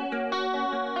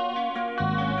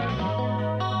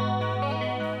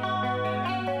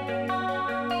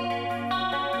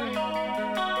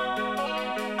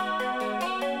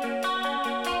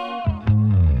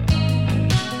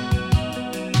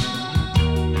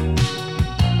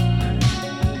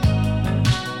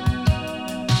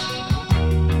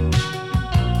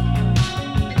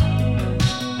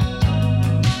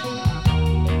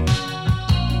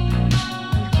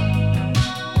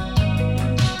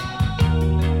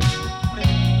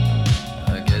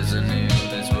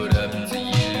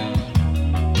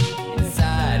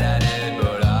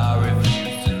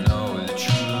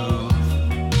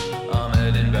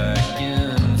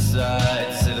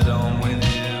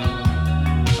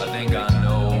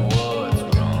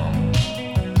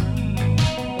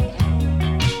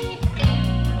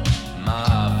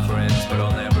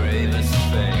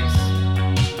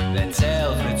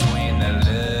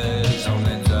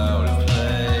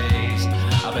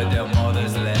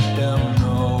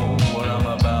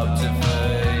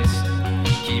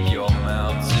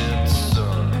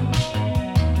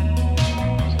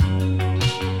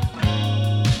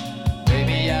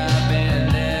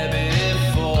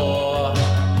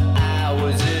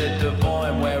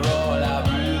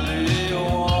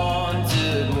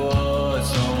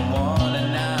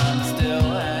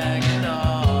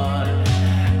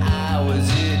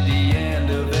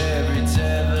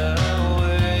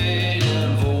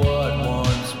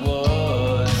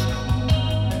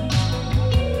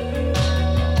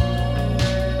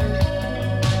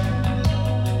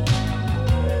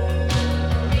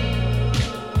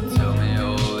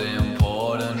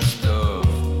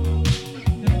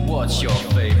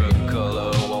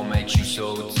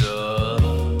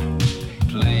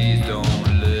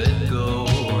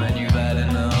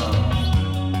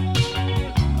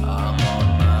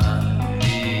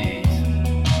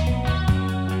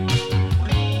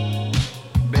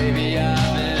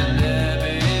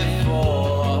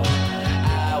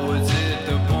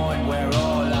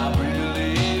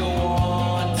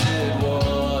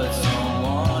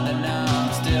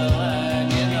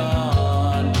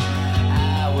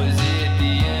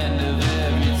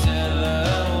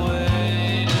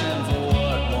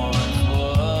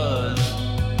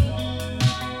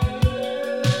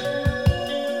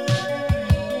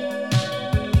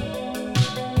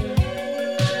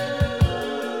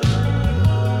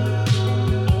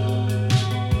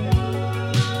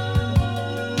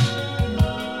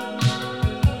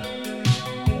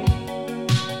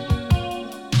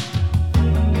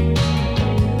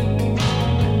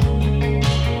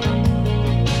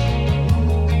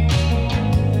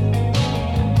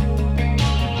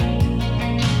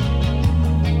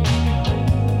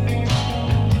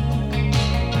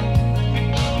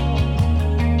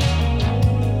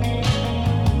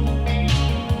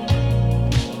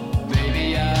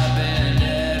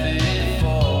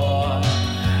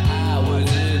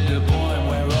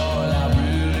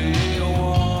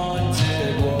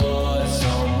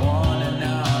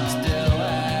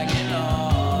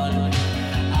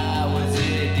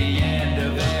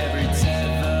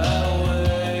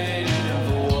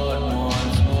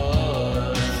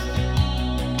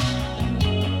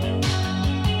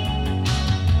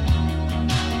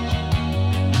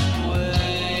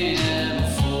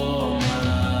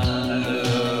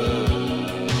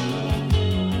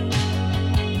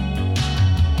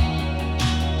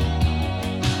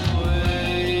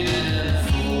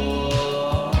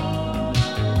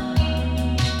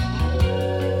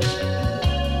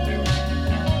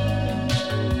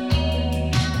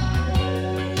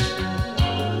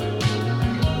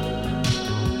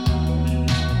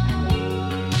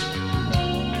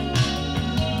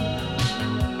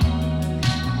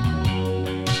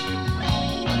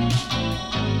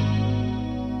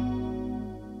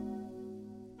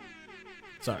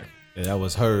 Sorry. Yeah, that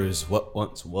was hers. What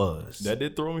once was. That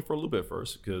did throw me for a little bit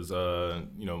first because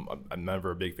I'm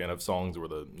never a big fan of songs where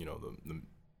the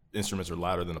instruments are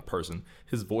louder than a person.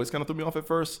 His voice kind of threw me off at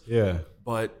first. Yeah,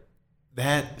 but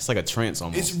that it's like a trance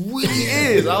almost. It really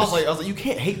is. I was like, you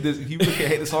can't hate this. You really can't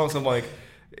hate this song. So I'm like,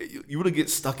 you really get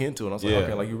stuck into it. I was like,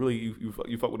 okay, like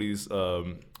you fuck with these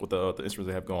with the instruments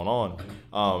they have going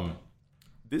on.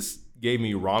 This gave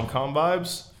me rom-com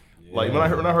vibes. Yeah. Like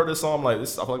when I heard this song, I'm like, I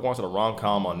feel like watching a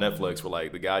rom-com on Netflix where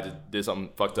like the guy just did something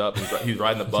fucked up. And he's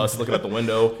riding the bus, looking out the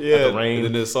window at the rain, and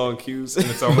then the song cues, and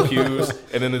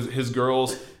then his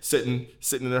girl's sitting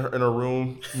in her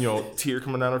room, tear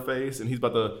coming down her face, and he's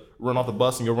about to run off the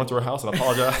bus and go run to her house and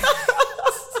apologize.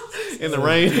 In the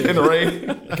rain.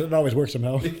 It always works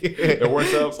somehow. It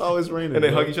works out. It's always raining. And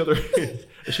they hug each other.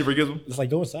 And she forgives him. It's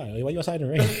like, go inside. Why you outside in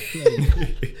the rain?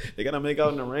 They gotta make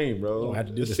out in the rain, bro. I have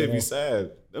to do this shit be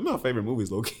sad. They're my favorite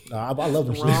movies, low key. I love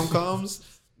them.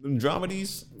 Rom-coms, them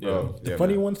dramedies. Bro. The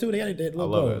funny ones too. They I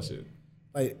love that shit.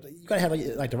 Like you gotta have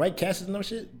like the right cast and no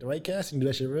shit. The right cast and do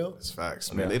that shit real. It's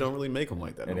facts, man. They don't really make them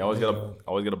like that. And they always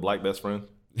get a black best friend.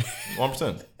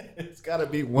 1%. It's gotta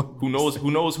be one. Who knows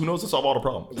to solve all the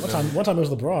problems. One time it was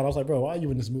LeBron. I was like, bro, why are you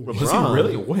in this movie? Was he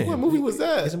really? When? What movie was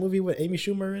that? It's a movie with Amy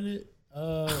Schumer in it.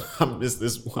 I missed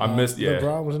this one. I missed. Yeah.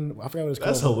 LeBron was in. I forgot what it's called.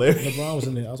 That's hilarious. LeBron was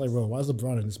in it. I was like, bro, why is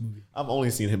LeBron in this movie? I've only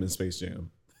seen him in Space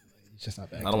Jam. It's just not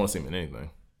bad. I don't want to see him in anything.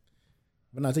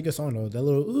 But no, it's a good song though. That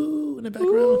little ooh in the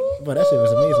background. But that shit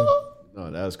was amazing. No,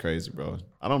 that was crazy, bro.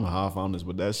 I don't know how I found this,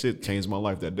 but that shit changed my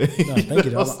life that day. No, thank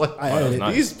you. I was like,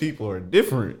 I these people are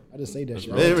different. I just say that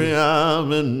shit. Maybe I've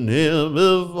been here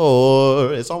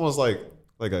before. It's almost like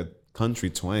a country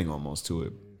twang almost to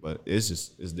it, but it's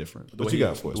different. What you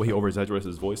got for us? The way he over exaggerates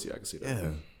his voice, yeah, I can see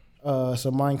that. Yeah.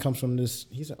 So mine comes from this.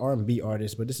 He's an R&B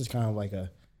artist, but this is kind of like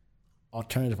a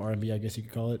alternative R&B, I guess you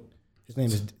could call it. His name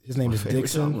is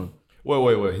Dixon. Genre.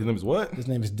 Wait. His name is what? His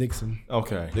name is Dixon.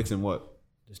 Okay. Dixon what?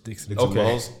 Just Dixon. Dixon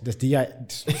Balls? That's DIXSON.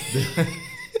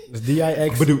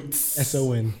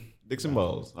 Dixon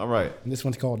Balls. All right. And this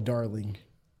one's called Darling.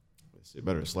 This shit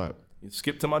better slap. You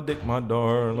skip to my dick, my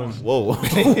darling. Whoa.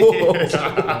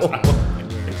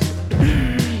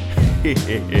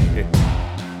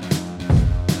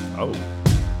 Oh.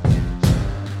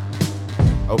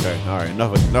 Okay. All right.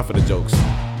 Enough of the jokes.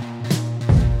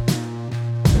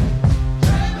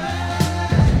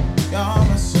 You're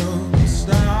my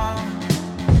superstar.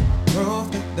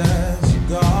 Proof that there's a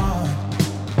God.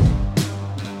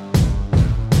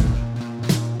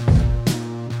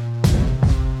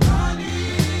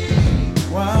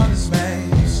 World is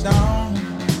made of stone,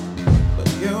 but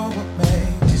you were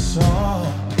made to soar.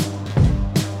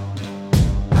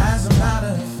 As a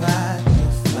matter of fact,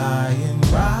 you're flying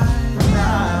right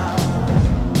now.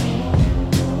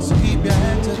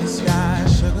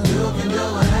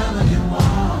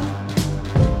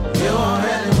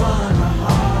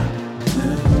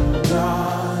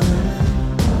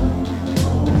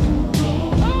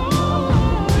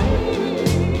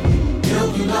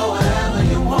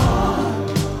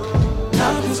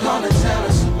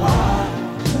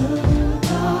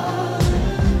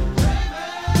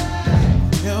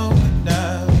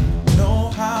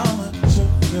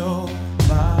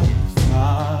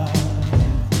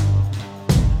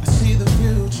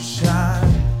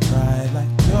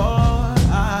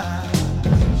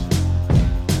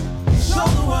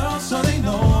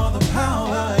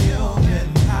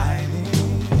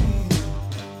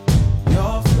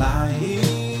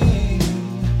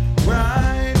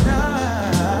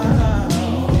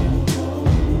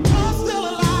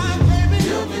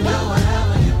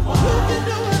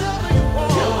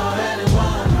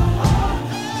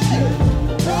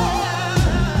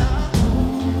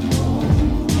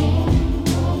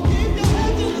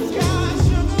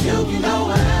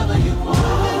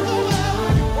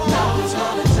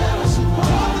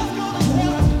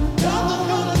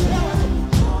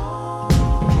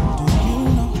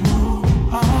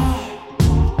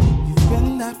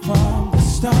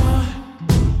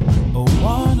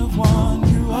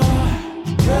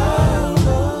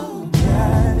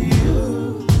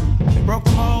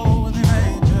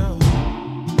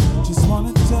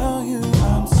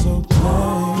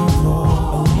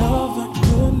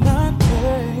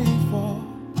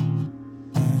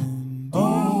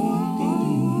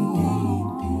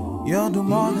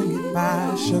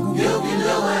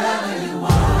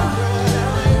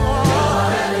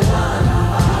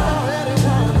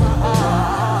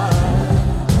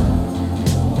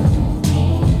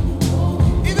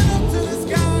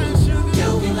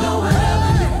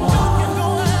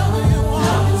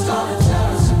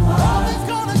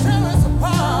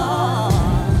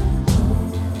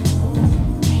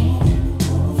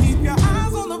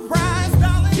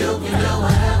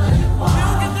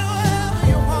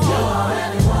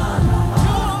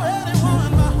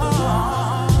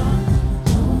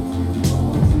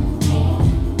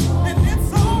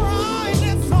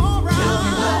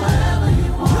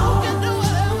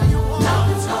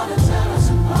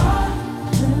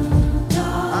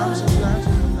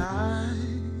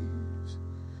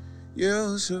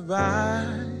 you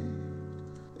survived.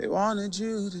 They wanted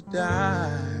you to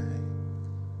die.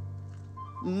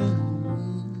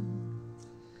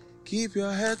 Keep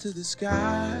your head to the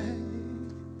sky.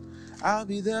 I'll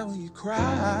be there when you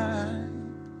cry.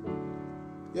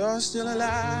 You're still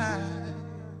alive.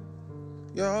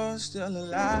 You're still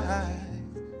alive.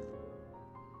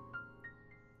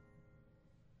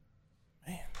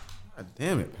 God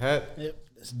damn it, Pat. Yep,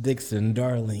 that's Dixon,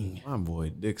 darling. My boy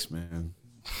Dix, man.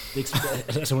 Dixon,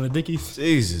 that's one of the Dickies.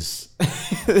 Jesus.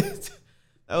 that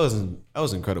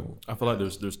was incredible. I feel like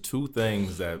there's two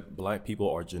things that black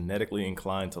people are genetically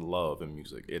inclined to love in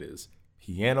music. It is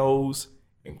pianos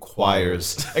and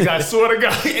choirs. And I swear to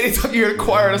God, anytime you hear a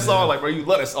choir in a song, like, bro, you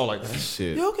love that song, like,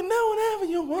 Shit. you can know whatever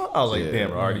you want. I was like, damn,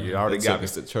 you already got me.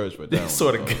 us to church with that.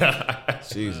 Swear to God.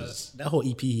 Jesus. That whole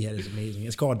EP he had is amazing.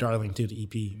 It's called Darling too, the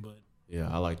EP, but Yeah,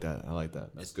 I like that.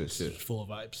 That's good shit. it's full of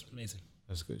vibes. Amazing.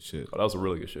 That's good shit. Oh, that was a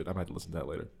really good shit. I might have to listen to that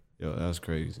later. Yo, that's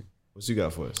crazy. What you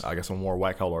got for us? I got some more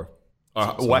Whack Harlow.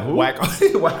 who? Whack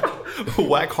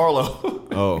Harlow.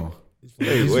 Oh.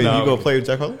 Wait, you gonna play with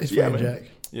Jack Harlow? It's Yeah, Frank man.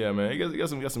 Jack. Yeah, man. You got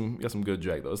some good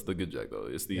Jack though. It's the good Jack though.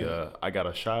 It's the I Got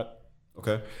a Shot.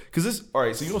 Okay. Cause this, all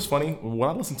right. So you know what's funny? When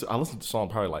I listened to the song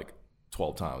probably like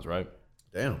 12 times, right?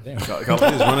 Damn. I Just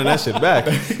running that shit back.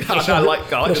 like this it on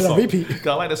song. repeat.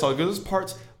 I like this song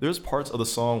because there's parts of the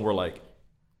song where like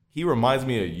he reminds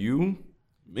me of you,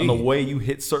 and the way you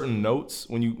hit certain notes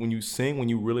when you sing, when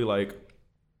you really like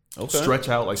stretch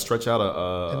out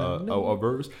a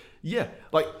verse. Yeah,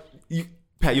 like you.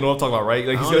 Pat, you know what I'm talking about, right?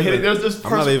 Like he's gonna hit it. There's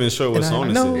I'm not even sure what song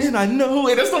this is. And I know,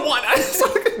 and that's the one.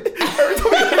 Every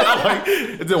time you hear it, I'm like,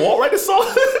 did Walt write this song?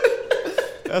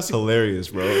 That's hilarious,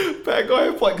 bro. Pat, go ahead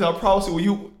and play, because I promise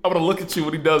you, I'm gonna look at you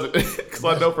when he does it, because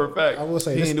I know for a fact. I will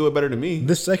say He ain't do it better than me.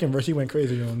 this second verse he went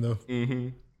crazy on though.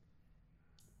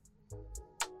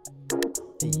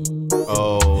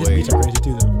 Oh, His wait. beats are crazy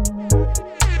too though. I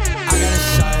got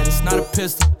a shot, it's not a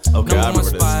pistol. Okay, I Number one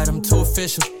remember this. spot, I'm too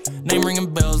official. Name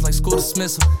ringing bells like school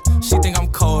dismissal. She think I'm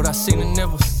cold, I seen the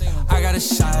nibbles. I got a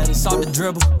shot, it's off the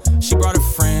dribble. She brought a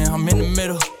friend, I'm in the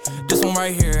middle. This one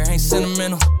right here ain't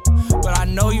sentimental. But I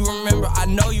know you remember,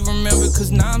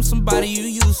 cause now I'm somebody you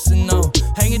used to know.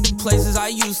 Hanging to places I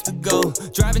used to go.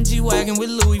 Driving G-Wagon with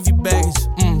Louis V baggage.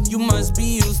 You must be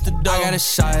used to dough. I got a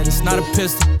shot, it's not a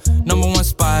pistol. Number one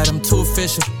spot, I'm too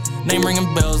official. Name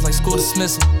ringing bells like school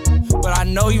dismissal. But I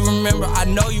know you remember.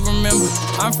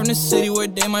 I'm from the city where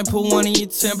they might put one in your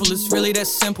temple. It's really that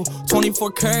simple.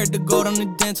 24 karat, the gold on the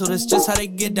dental. That's just how they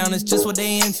get down, that's just what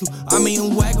they into. I'm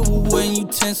eating waggle with wooden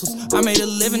utensils. I made a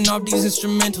living off these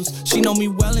instrumentals. She know me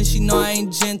well and she know I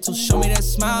ain't gentle. Show me that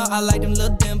smile, I like them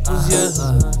little dimples, yeah.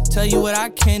 Tell you what I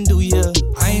can do, yeah.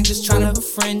 I ain't just tryna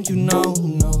befriend you, no.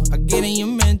 I get in your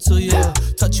mental, yeah.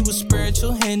 Touch you with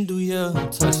spiritual Hindu, yeah.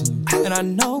 And I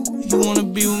know you wanna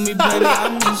be with me, baby, I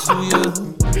miss you, yeah.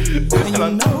 And you know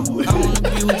I wanna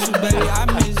be with you, baby, I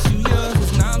miss you, yeah.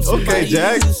 Cause now I'm somebody you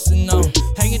used to know.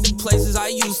 Hanging to places I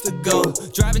used to go.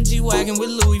 Driving G-Wagon with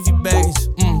Louis V baggage.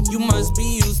 You must be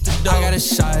used to dough. I got a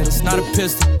shot, it's not a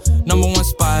pistol. Number one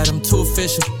spot, I'm too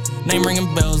official. Name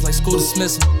ringing bells like school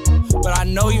dismissal. But I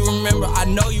know you remember.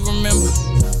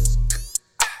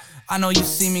 I know you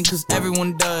see me cause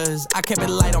everyone does. I kept it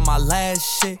light on my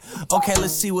last shit. Okay,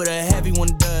 let's see what a heavy one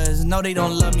does. No, they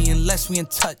don't love me unless we in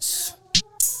touch.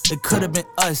 It could've been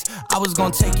us. I was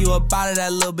gonna take you up out of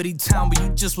that little bitty town, but you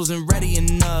just wasn't ready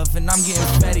enough. And I'm getting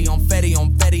fetty on fetty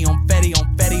on fetty on fetty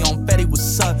on fetty on fetty.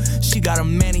 What's up? She got a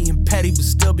manny and petty, but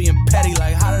still being petty.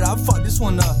 Like, how did I fuck this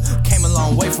one up? Came a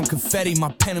long way from confetti. My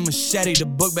pen and machete. The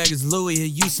book bag is Louis.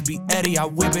 It used to be Eddie. I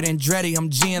whip it and Dreddy. I'm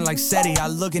G'ing like SETI. I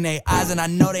look in their eyes and I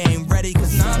know they ain't ready.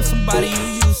 Cause now I'm somebody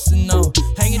you used to know.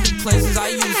 Hanging to places I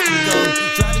used to go.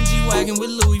 Driving G-Wagon with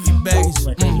Louis V baggage.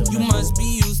 You must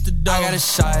be used to dough. I got a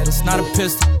shot, it's not a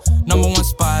pistol. Number one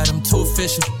spot, I'm too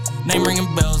official. Name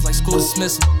ringing bells like school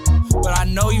dismissal. But I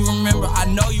know you remember.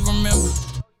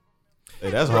 Hey,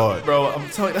 that's hard. Bro, I'm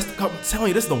telling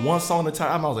you, this is the one song at the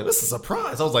time I was like, this is a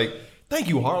surprise. I was like, thank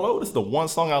you, Harlow. This is the one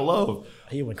song I love.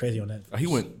 He went crazy on that. He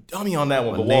went dummy on that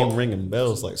one. My But name Walt, ringing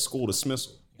bells like school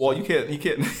dismissal. well, you can't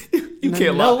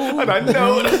lie. And I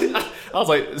know. I was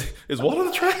like, is Walt on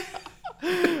the track?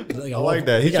 I like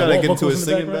that. He trying to get into his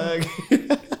singing bag.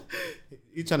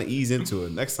 He trying to ease into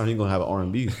it. Next time he gonna have an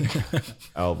R&B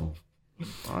album.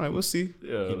 All right, we'll see.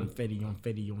 Yeah. Fetty on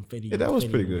fetty on fetty. Yeah, that was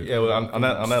pretty good. Yeah, well, on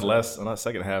that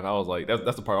second half, I was like,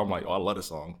 that's the part I'm like, oh, I love this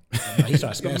song. He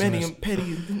started spazzing. Many and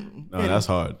petty. No, that's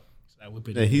hard.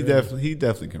 Yeah, he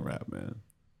definitely can rap, man.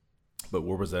 But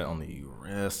where was that on the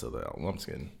rest of the album? I'm just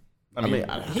kidding. I mean,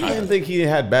 I didn't think he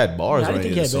had bad bars I on didn't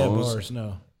any think of he the had bad songs. bars.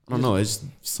 No. I don't know. It's for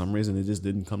some reason it just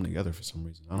didn't come together for some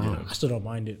reason. I don't know. I still don't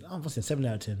mind it. I'm saying 7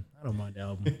 out of 10. I don't mind the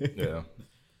album. Yeah.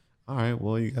 All right.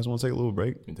 Well, you guys want to take a little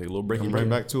break? You can take a little break. Come right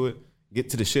back to it. Get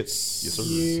to the shits. Yes,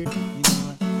 sir.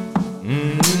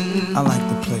 I like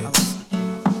the players.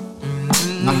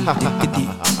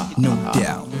 No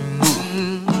doubt.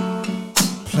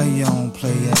 Play on,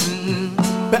 play it.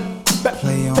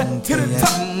 Play on, play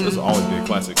it. This will always be a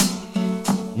classic.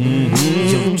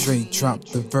 Yo, Dre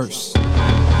dropped the verse.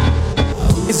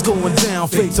 It's going down,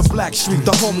 fade to Black Street.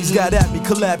 The homies got at me,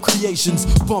 collab creations.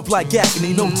 Bump like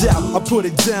agony, no doubt. I put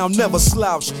it down, never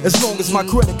slouch. As long as my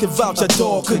credit can vouch, a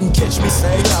dog couldn't catch me.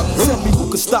 Tell me who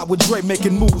could stop with Dre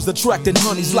making moves, attracting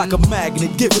honeys like a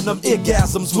magnet, giving them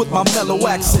orgasms with my mellow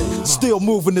accent. Still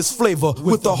moving this flavor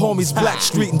with the homies Black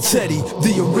Street and Teddy,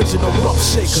 the original rough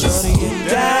shakers. Shutting it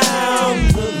down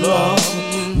the law.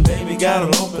 Baby got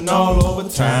 'em open all over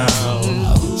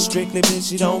town. Strictly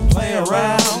bitch, you don't play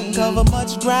around. Cover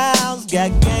much grounds,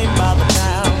 got game by the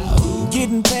pound.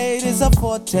 Getting paid is a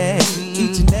forte,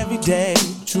 each and every day.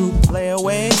 True play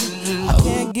away. I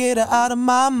can't get her out of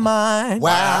my mind.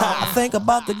 Wow, I think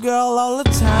about the girl all the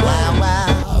time. Wow,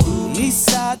 wow. East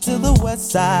side to the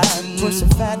west side, pushing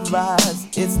fat rides,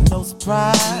 it's no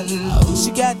surprise.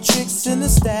 She got tricks in the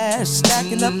stash,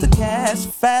 stacking up the cash,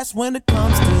 fast when it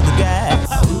comes to the gas.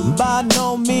 By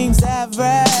no means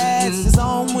average, it's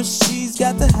on when she's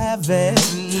got to have it.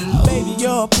 Baby,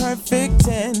 you're a perfect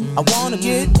 10, I wanna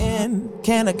get in,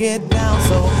 can I get down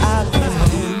so I can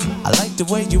win? I like the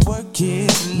way you work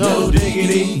it, no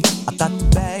diggity, I got to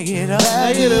bag it up.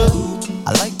 Bag it up.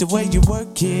 I like the way you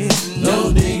work it,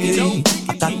 no diggity,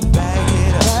 I got to bag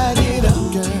it up. Bag it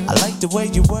up, girl. I like the way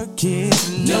you work it,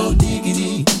 no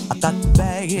diggity, I got to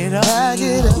bag it up. Bag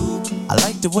it up. I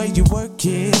like the way you work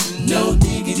it, no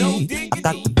diggity, I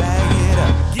got to bag it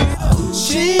up.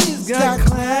 She's got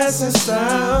class and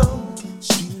style.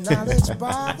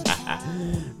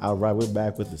 All right, we're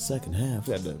back with the second half.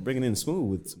 We had to bring it in smooth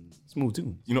with some smooth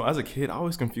tunes. You know, as a kid, I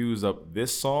always confused up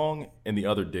this song and the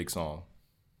other Dig song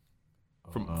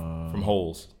from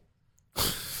Holes.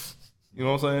 You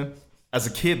know what I'm saying? As a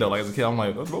kid, though, I'm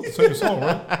like, that's both the same song,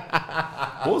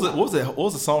 right? What was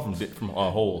the song from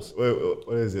Holes? Wait,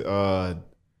 what is it?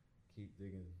 Keep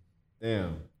digging.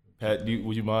 Damn. Pat,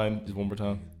 would you mind just one more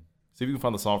time? See if you can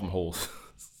find the song from Holes.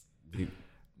 Dig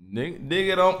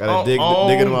it on. Gotta dig it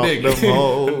on. Dig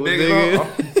it.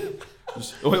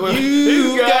 Wait.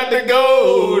 You got to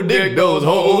go dig those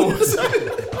holes.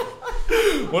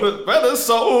 What a better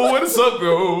soul, where the sun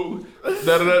go.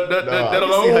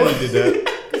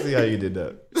 See how you did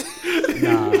that.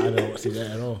 Nah, I don't see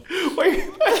that at all. Wait,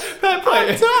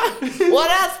 well,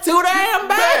 that's too damn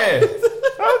bad.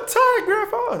 I'm tired,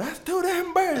 Grandpa. That's too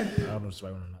damn bad. I don't know if it's the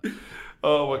right one or not.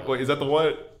 Oh, wait, is that the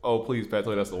one? Oh, please, Pat,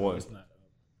 tell me that's the one. It's not.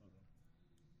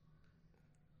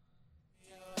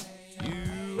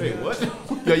 Wait, what?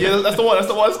 Yeah, that's the one. That's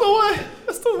the one.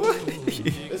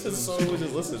 This is the song we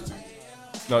just listened to.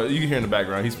 No, you can hear in the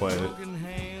background. He's playing it.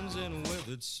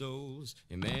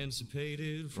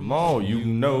 Emancipated From all you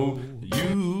know,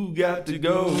 you got to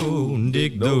go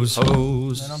dig those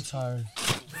holes. Man, I'm tired.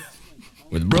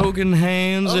 With broken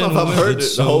hands and withered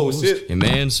souls,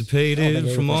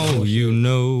 emancipated from all you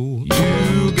know.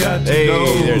 You got to go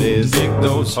there it is. dig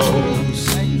those holes.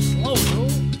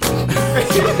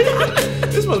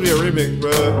 This must be a remix,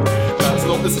 bro.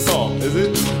 It's a song. Is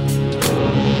it?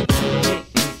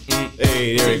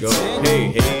 Hey, there we go.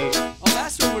 Hey. Oh,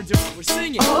 that's what we're doing. We're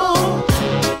singing. I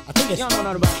think it's. Y'all don't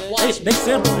know about that. They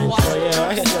sample it. So yeah,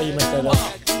 I can tell you messed that up.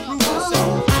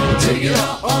 Dig it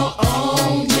up,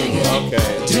 dig it up. Okay.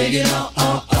 Dig it up,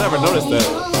 I never noticed that.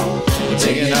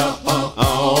 dig it up,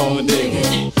 Dig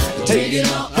it. dig it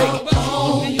up.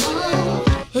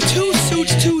 Two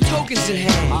suits, two tokens in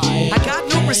hand. I got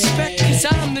no respect cause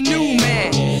I'm the new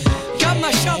man. Got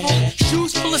my shovel,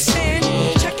 shoes full of sand.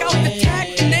 Check out the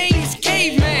tag, the name's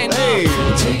Caveman. Hey.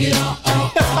 Dig it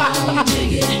up,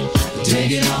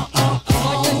 dig it up.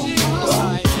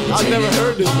 I've never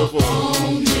heard this before.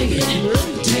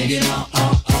 Dig it up.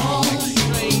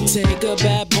 Take a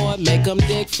bad boy, make him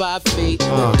dig 5 feet.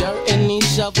 The dirt in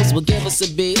these shovels will give us a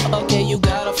beat. Okay, you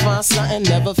gotta find something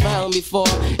never found before.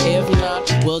 If not,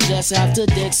 we'll just have to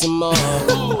dig some more.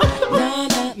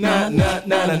 Na na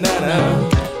na na na na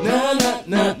na na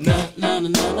na na na na na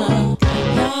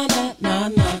na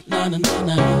na na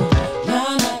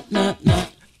na na na.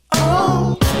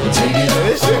 Oh, Dig it up.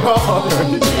 This shit hard.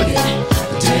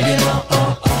 Dig it up.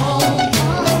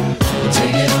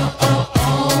 Dig it up.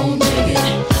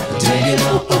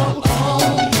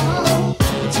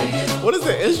 What is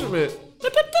the instrument?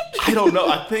 I I don't know.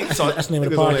 I think so. That's the name of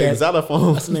the Niggas on podcast.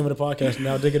 xylophone. That's the name of the podcast.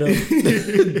 Now dig it up.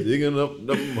 Digging up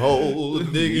them holes.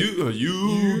 Digging.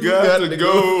 You got to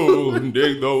go and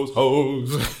dig those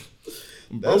holes.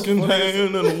 Broken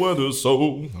hand and a weather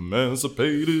soul,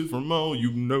 emancipated from all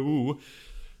you know.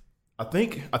 I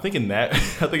think in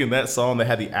that song they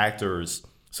had the actors.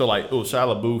 So like it was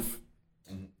Shia LaBeouf.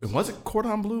 Was it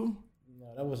Cordon Bleu?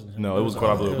 No, that wasn't him. No, it was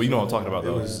Cordon Bleu. But you know what I'm talking about,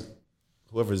 though.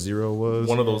 Whoever Zero was.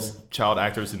 One of those child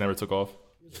actors who never took off.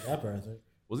 He was a rapper, I think.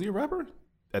 Was he a rapper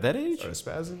at that age?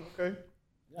 Spazzing? Okay.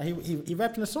 Yeah, he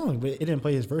rapped in the song, but it didn't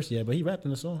play his verse yet. But he rapped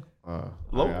in the song. I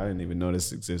didn't even know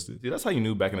this existed. Dude, that's how you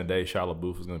knew back in the day Shia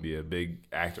LaBeouf was going to be a big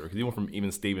actor because he went from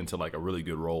Even Steven to like a really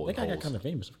good role. That guy got kind of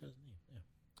famous. I forgot his name. Yeah.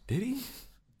 Did he?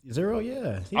 Zero,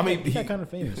 yeah. He got kind of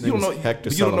famous. You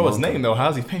don't know his name though.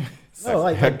 How's he famous? No,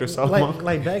 like Hector Salamanca.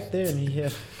 Like back then, he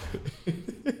had.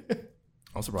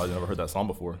 I'm surprised I never heard that song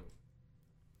before.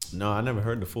 No, I never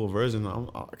heard the full version.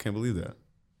 I can't believe that.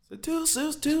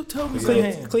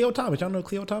 Cleo Thomas. Y'all know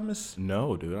Cleo Thomas?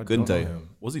 No, dude. I Couldn't don't know tell you. him.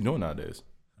 What's he doing nowadays?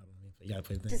 You gotta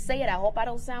play Just say it. I hope I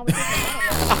don't sound ridiculous.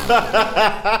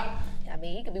 I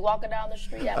mean, he could be walking down the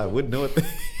street. I wouldn't know a thing.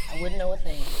 I wouldn't know a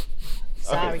thing.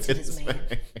 Sorry to this man.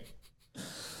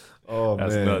 Oh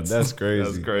That's man, nuts. that's crazy.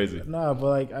 That's crazy. Nah, but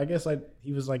like I guess like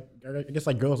he was like I guess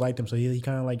like girls liked him, so he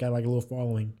kind of like got like a little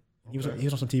following. He was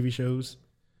on some TV shows.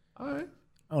 All right.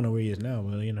 I don't know where he is now,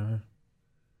 but you know.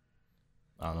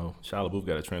 I don't know. Shia LaBeouf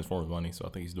got a Transformers money, so I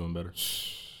think he's doing better.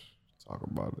 Talk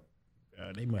about it.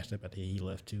 They messed up after he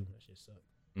left too. That shit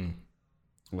sucked.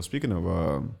 Well, speaking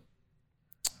of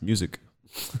music,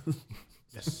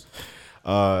 Yes.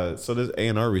 so this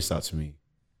A&R reached out to me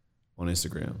on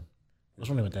Instagram. I was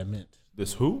wondering what that meant.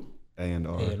 This who?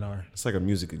 A&R. A&R. It's like a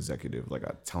music executive, like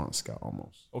a talent scout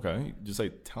almost. Okay, just say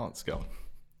talent scout.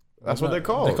 That's what they're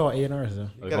called. They call A&Rs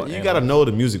though. You gotta know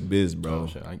the music biz, bro. Oh,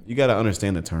 shit. You gotta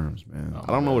understand the terms, man. I don't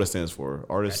know man. what it stands for.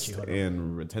 Artist Got you,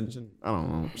 and retention. I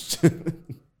don't know.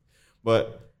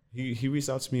 But he reached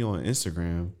out to me on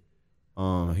Instagram.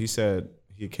 He said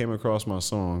he came across my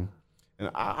song, and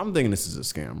I'm thinking this is a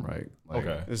scam, right? Like,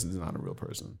 Okay. this is not a real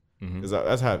person. Because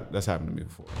that's happened to me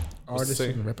before. Artists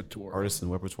and repertoire. Artists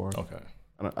and repertoire. Okay.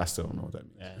 I still don't know what that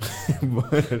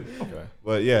means. Okay.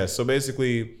 But yeah, so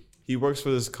basically, he works for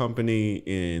this company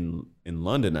in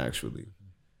London, actually.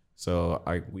 So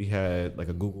we had like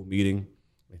a Google meeting,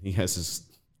 and he has this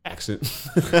accent.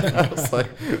 I was like,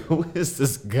 who is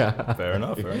this guy? Fair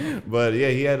enough. But yeah,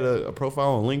 he had a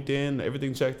profile on LinkedIn,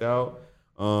 everything checked out.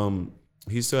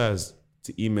 He still has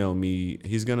to email me.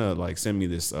 He's gonna like send me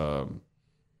this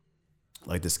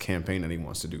like this campaign that he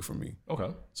wants to do for me. Okay.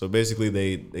 So basically,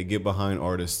 they get behind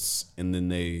artists, and then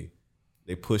they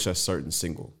push a certain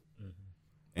single,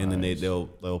 and then they'll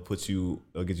get you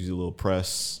a little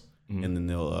press, and then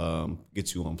they'll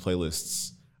get you on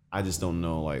playlists. I just don't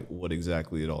know like what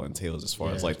exactly it all entails as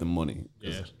far as like the money.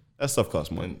 Yeah. That stuff costs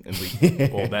money.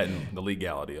 And well, that and the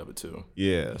legality of it too.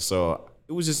 Yeah. So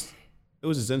it was just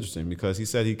interesting because he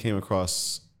said he came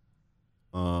across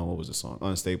what was the song?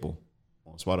 Unstable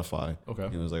on Spotify. Okay.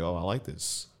 And he was like, oh, I like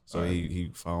this. So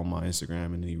he found my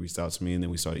Instagram and he reached out to me, and then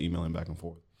we started emailing back and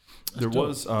forth. There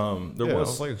was I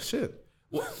was like, shit.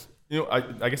 Well, you know,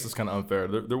 I guess it's kind of unfair.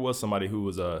 There was somebody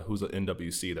who's an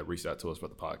NWC that reached out to us for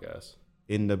the podcast.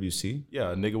 NWC?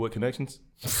 Yeah, a nigga with connections.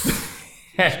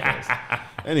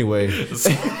 Anyway.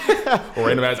 Or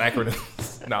random ass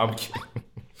acronyms. No, I'm kidding.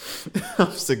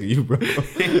 I'm sick of you, bro.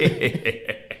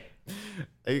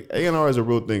 A&R is a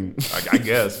real thing. I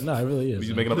guess. No, it really is.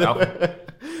 He's making up alphabet.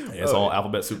 Yeah, it's all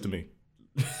alphabet soup to me.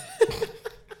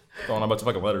 Throwing a bunch of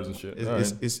fucking letters and shit.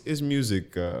 It's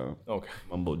music. Okay.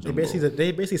 Mumbo They jumbo.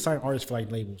 basically sign artists for like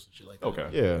labels and shit like that. Okay.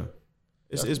 Yeah.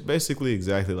 It's basically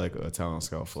exactly like a talent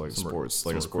scout for like sports,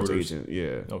 like a sports recruiters. agent.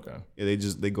 Yeah. Okay. Yeah,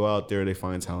 they go out there, they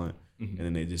find talent, and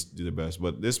then they just do their best.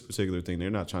 But this particular thing, they're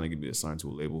not trying to get me assigned to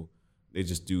a label. They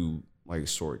just do like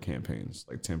short campaigns,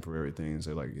 like temporary things.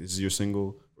 They're like, this is your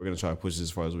single. We're gonna try to push this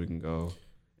as far as we can go,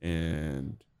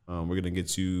 and we're gonna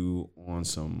get you on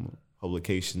some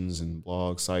publications and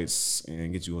blog sites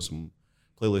and get you on some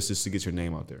playlists just to get your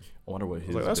name out there. I wonder what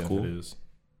his like, that's benefit cool. is.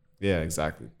 Yeah,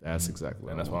 exactly. That's exactly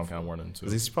what And that's I why I'm want. kind of warning too.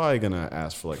 Because he's probably gonna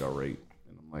ask for like a rate,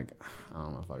 and I'm like, I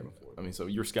don't know if I can afford it. I mean, so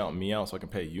you're scouting me out so I can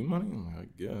pay you money? I'm like,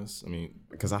 I guess. I mean,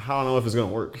 Because I don't know if it's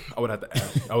gonna work. I would have to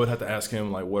ask. I would have to ask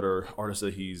him like, what are artists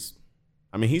that he's.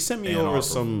 I mean, he sent me A&R over for-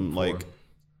 some for- like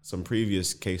some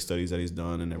previous case studies that he's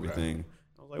done and everything.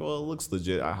 I was like, well, it looks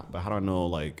legit, but how do I know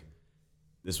like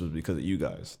this was because of you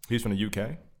guys? He's from the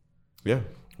UK. Yeah.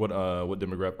 What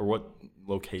demographic or what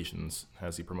locations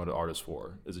has he promoted artists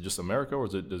for? Is it just America, or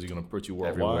is he going to put you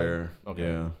worldwide? Everywhere.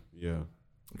 Okay. Yeah.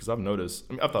 because I've noticed.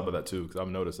 I mean, I've thought about that too. Because I've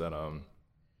noticed that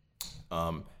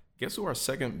guess who our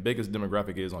second biggest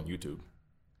demographic is on YouTube?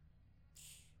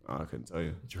 I couldn't tell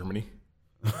you. Germany.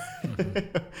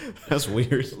 That's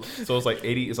weird. So it's like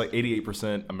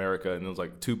 88% America, and then it's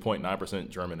like 2.9%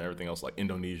 German. And everything else like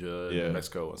Indonesia, and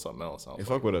Mexico, and something else. They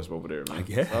fuck with us over there, man. I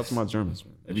guess. Shout out to my Germans,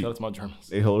 man. Shout out to my Germans.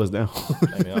 They hold us down.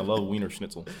 I mean, I love Wiener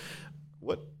Schnitzel.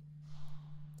 What?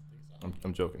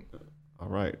 I'm joking. All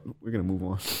right, we're gonna move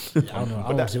on. I don't know.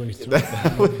 I don't see what he's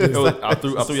I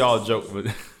threw y'all a joke, but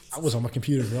I was on my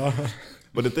computer, bro.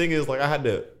 But the thing is, like, I had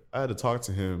to talk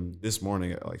to him this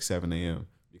morning at like 7 a.m.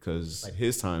 because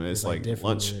his time is like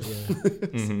lunch.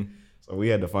 So we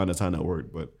had to find a time that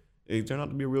worked, but it turned out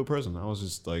to be a real person. I was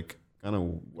just like kind of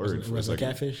worried. Was it a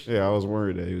catfish? Yeah, I was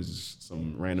worried that he was just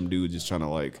some random dude just trying to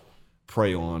like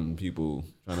prey on people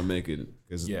trying to make it,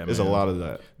 because there's a lot of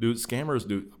that. Dude, scammers,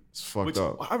 it's fucked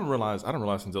up. I didn't realize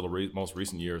until the most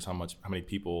recent years how many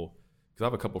people. Because I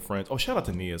have a couple friends. Oh, shout out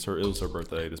to Nia. It was her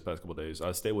birthday this past couple of days.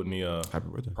 I stayed with Nia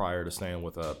prior to staying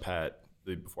with Pat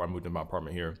before I moved into my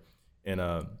apartment here. And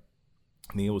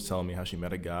Nia was telling me how she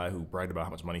met a guy who bragged about how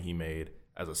much money he made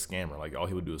as a scammer. Like, all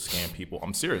he would do is scam people.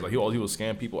 I'm serious. Like, he would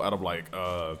scam people out of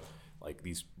like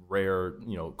these rare,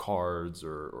 cards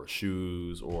or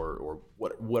shoes or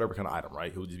whatever kind of item,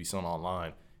 right? He would just be selling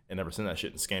online and never send that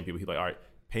shit and scam people. He'd like, all right,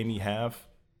 pay me half,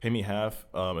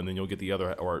 and then you'll get the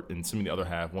other, and send me the other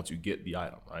half once you get the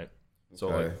item, right? So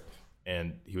like,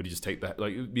 and he would just take that,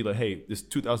 like, it would be like, hey, this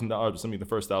 $2,000, send me the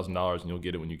first $1,000, and you'll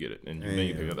get it when you get it, and then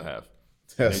you pay the other half.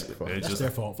 That's their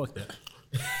fault. Fuck that.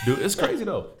 Dude, it's crazy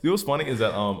though. You know what's funny is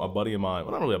that a buddy of mine,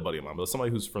 well, not really a buddy of mine, but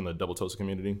somebody who's from the Double Toasted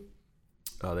community,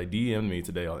 they DM'd me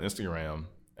today on Instagram,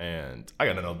 and I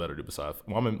got nothing better to do besides,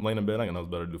 while I'm laying in bed, I got nothing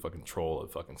better to do fucking troll a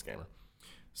fucking scammer.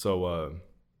 So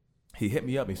he hit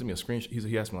me up, and he sent me a screenshot.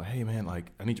 He asked me like, hey man,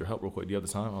 like, I need your help real quick. Do you have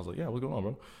the time? I was like, yeah, what's going on,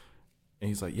 bro? And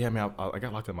he's like, yeah, man, I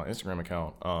got locked out of my Instagram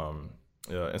account.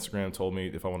 Instagram told me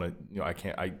if I want to,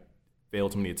 I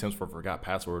failed too many attempts for a forgot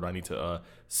password. I need to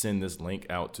send this link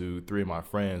out to 3 of my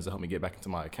friends to help me get back into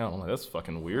my account. I'm like, that's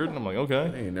fucking weird. And I'm like,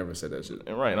 okay. I ain't never said that shit.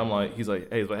 And right. And I'm like, he's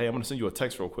like, hey, I'm going to send you a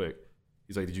text real quick.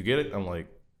 He's like, did you get it? I'm like,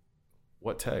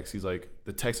 what text? He's like,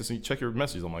 the text is, check your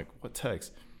messages. I'm like, what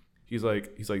text? He's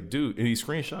like, dude, and he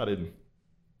screenshotted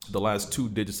the last 2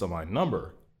 digits of my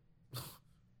number.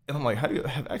 And I'm like, how do you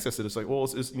have access to this? Like, well,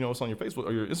 it's it's on your Facebook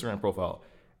or your Instagram profile.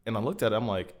 And I looked at it, I'm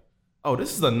like, oh,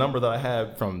 this is the number that I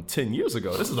had from 10 years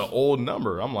ago. This is an old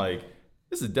number. I'm like,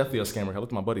 this is definitely a scammer. I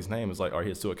looked at my buddy's name. It's like, all right,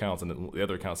 he has 2 accounts. And the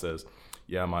other account says,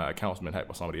 yeah, my account's been hacked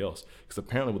by somebody else. Because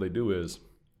apparently what they do is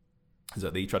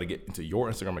that they try to get into your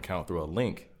Instagram account through a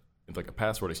link. It's like a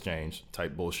password exchange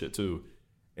type bullshit too.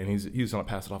 And he's trying to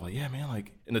pass it off like, yeah, man,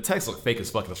 like, and the text looked fake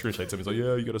as fuck in the screenshot to me. He's like,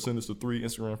 yeah, you got to send this to 3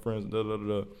 Instagram friends, da da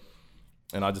da da.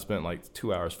 And I just spent like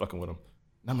 2 hours fucking with him.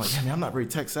 And I'm like, yeah, man, I'm not very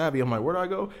tech savvy. I'm like, where do I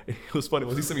go? And it was funny.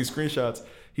 When he sent me screenshots,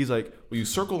 he's like, well, you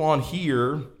circle on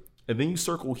here, and then you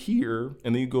circle here,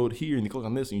 and then you go here, and you click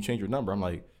on this, and you change your number. I'm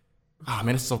like,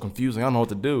 man, this is so confusing. I don't know what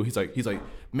to do. He's like,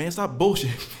 man, stop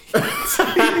bullshit. He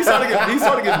started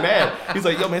to get mad. He's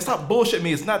like, yo, man, stop bullshit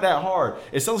me. It's not that hard.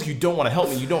 It sounds like you don't want to help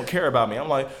me. You don't care about me. I'm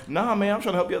like, nah, man, I'm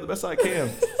trying to help you out the best I can.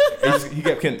 And he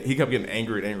kept getting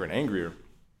angrier and angrier.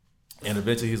 And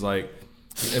eventually he's like,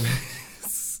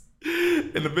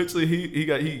 and eventually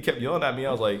he kept yelling at me.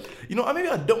 I was like, maybe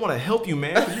I don't want to help you,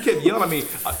 man. You kept yelling at me.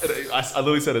 I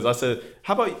literally said this. I said,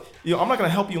 how about, I'm not going to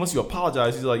help you unless you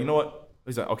apologize. He's like, you know what?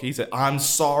 He's like, okay. He said, I'm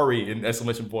sorry, in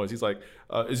exclamation points. He's like,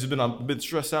 it's just I've been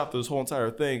stressed out through this whole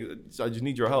entire thing. So I just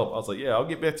need your help. I was like, yeah, I'll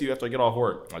get back to you after I get off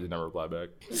work. I just never replied back.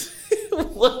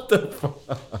 What the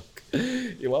fuck?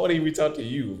 Yeah, why would he reach out to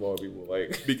you of all people?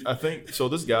 Like, I think so.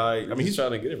 This guy, I mean, he's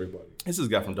trying to get everybody. This is a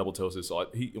guy from Double Toasted, so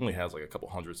he only has like a couple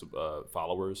hundreds of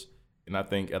followers, and I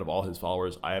think out of all his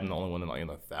followers, I am the only one in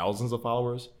the thousands of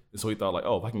followers. And so he thought like,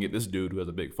 oh, if I can get this dude who has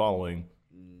a big following,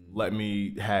 let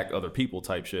me hack other people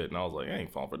type shit. And I was like, I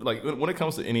ain't falling for it. Like, when it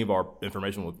comes to any of our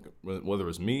information, whether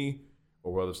it's me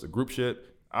or whether it's the group shit,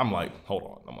 I'm like, hold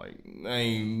on. I'm like,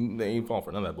 they ain't falling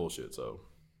for none of that bullshit. So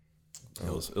it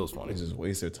was funny. They just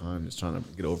waste their time just trying to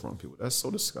get over on people. That's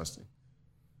so disgusting.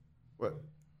 What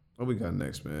we got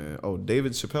next, man? Oh,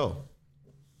 David Chappelle.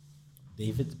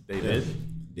 David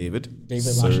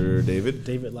Sir David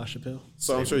LaChapelle.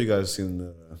 So I'm sure you guys seen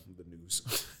the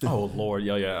news. Oh Lord,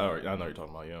 yeah. All right. I know what you're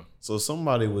talking about. Yeah. So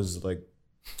somebody was like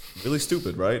really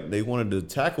stupid, right? They wanted to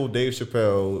tackle Dave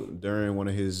Chappelle during one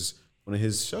of his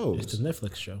shows. It's the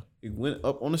Netflix show. He went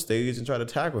up on the stage and tried to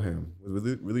tackle him with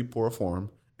really, really poor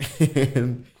form.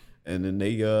 And And then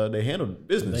they handled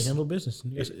business. They handled business.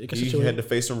 He had to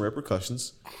face some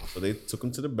repercussions, so they took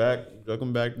him to the back, drug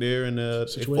him back there, and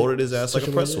they folded his ass like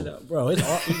a pretzel. Bro, you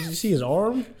see his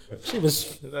arm? That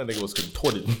nigga was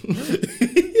contorted.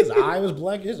 His eye was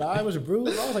black. His eye was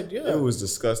bruised. I was like, yeah. It was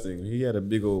disgusting. He had a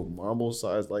big old marble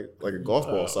size, like a golf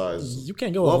ball size. You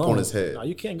can't go alone. on his head. No,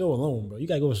 you can't go alone, bro. You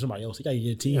gotta go with somebody else. You gotta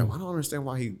get a team. Yeah, I don't understand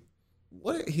what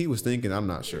he was thinking. I'm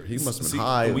not sure. He must have been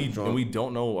high. And we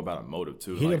don't know about a motive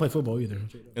too. He didn't play football either.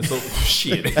 And so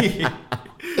shit.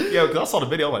 Yeah, because I saw the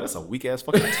video. I'm like, that's a weak ass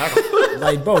fucking tackle.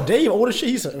 Like, bro, Dave older shit.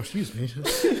 He said, "Excuse me."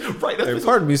 Right. Hey,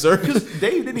 pardon me, sir. Because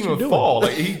Dave didn't even fall.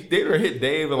 Like Dave hit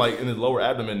Dave and like in his lower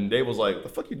abdomen. And Dave was like, "The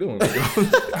fuck you doing?"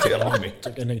 Get off me.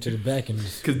 Took that nigga to the back and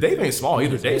because Dave ain't small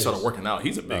either. Dave started working out.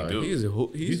 He's a big dude.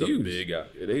 He's a huge. big guy.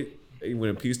 Yeah, they went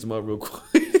and pieced him up real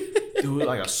quick. Dude,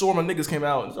 like I saw my niggas came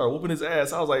out and started whooping his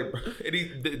ass. I was like,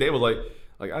 and they was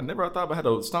like I never thought I had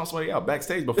to stomp somebody out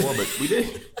backstage before, but we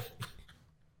did.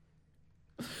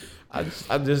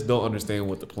 I just don't understand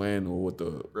what the plan or what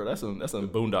the bro. That's some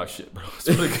boondock shit, bro.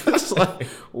 It's like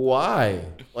why?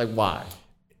 Like why?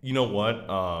 You know what?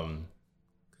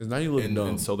 Because now you look dumb.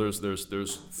 And so there's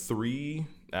 3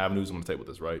 avenues I'm gonna take with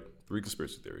this, right? 3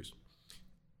 conspiracy theories.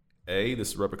 This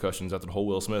is repercussions after the whole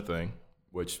Will Smith thing,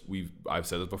 which I've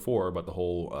said this before about the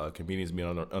whole comedians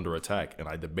being under attack, and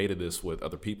I debated this with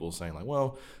other people saying like,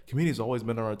 well, comedians always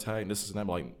been under attack, and this and that.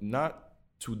 But like, not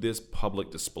to this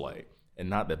public display, and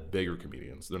not the bigger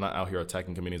comedians. They're not out here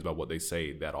attacking comedians about what they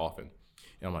say that often.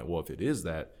 And I'm like, well, if it is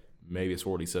that, maybe it's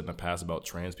already said in the past about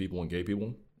trans people and gay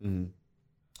people. Mm-hmm.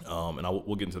 And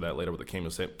we'll get into that later with the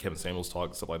Kevin Samuels talk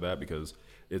and stuff like that, because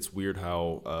it's weird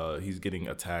how he's getting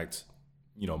attacked,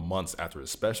 months after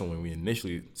his special when we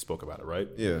initially spoke about it, right?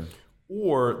 Yeah.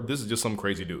 Or this is just some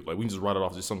crazy dude. Like we can just write it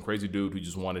off as just some crazy dude who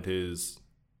just wanted his,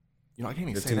 I can't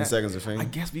even say 10 that. seconds of fame. I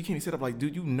guess, but you can't even say that. Like,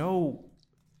 dude,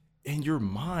 in your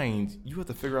mind, you have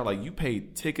to figure out like you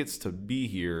paid tickets to be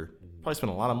here, probably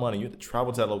spent a lot of money. You have to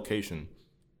travel to that location.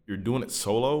 You're doing it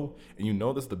solo, and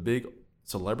that's the big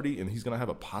celebrity, and he's gonna have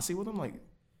a posse with him. Like,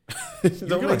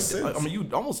 don't make sense. I mean, you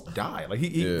almost die. Like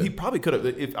he probably could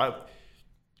have.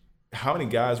 How many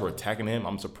guys were attacking him?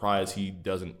 I'm surprised he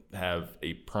doesn't have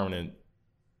a permanent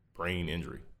brain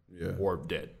injury or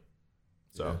dead.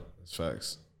 So that's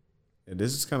facts. And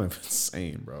this is kind of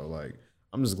insane, bro. Like,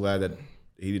 I'm just glad that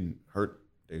he didn't hurt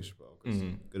Dave Chappelle, because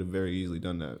he could have very easily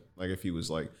done that. Like, if he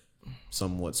was like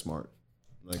somewhat smart,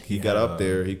 like he got up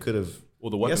there, he could have. Well,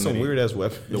 the weapon he had some weird ass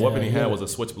weapon. The weapon he had was a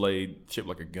switchblade shaped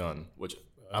like a gun, which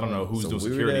I don't know who's doing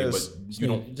security, but you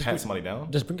don't pat somebody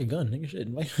down. Just bring a gun, nigga. Shit.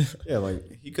 Yeah,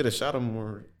 like he could have shot him,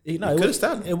 or he could have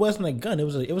stabbed him. It wasn't a gun. It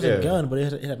was a gun, but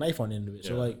it had a knife on the end of it.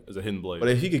 So like, it was a hidden blade. But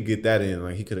if he could get that in,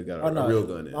 like he could have got a real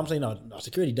gun in. I'm saying no.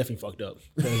 Security definitely fucked up.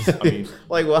 I mean,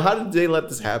 like, well, how did they let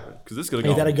this happen? Because this could have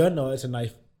gone. Is that a gun? No, it's a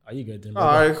knife. Are you good then? All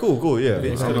right, cool, yeah.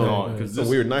 It's could have gone because it's a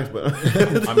weird knife, but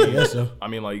I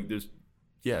mean, like there's.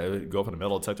 Yeah, go for the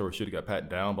metal detector or should have got patted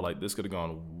down, but like this could have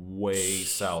gone way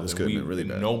south. This could have been really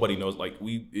bad. Nobody knows. Like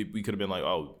we could have been like,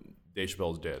 oh, Dave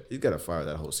Chappelle's dead. He's got to fire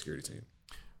that whole security team.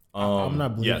 I'm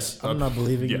not believing. Yes, I'm not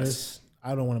believing this.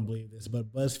 I don't want to believe this,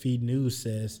 but BuzzFeed News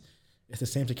says it's the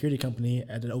same security company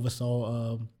that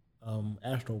oversaw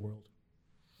Astro World.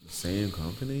 The same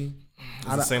company?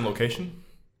 It's the same location?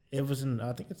 It was in.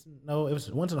 I think it's no. It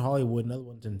was one's in Hollywood, another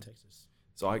one's in Texas.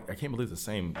 So I can't believe the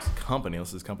same company,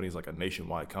 unless this company is like a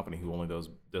nationwide company who only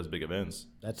does big events.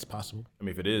 That's possible. I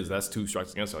mean, if it is, that's 2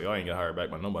 strikes against y'all. Y'all ain't get hired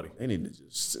back by nobody. They need to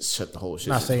just shut the whole shit.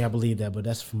 I'm not saying I believe that, but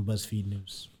that's from BuzzFeed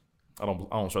News. I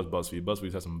don't trust BuzzFeed.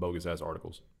 BuzzFeed has some bogus ass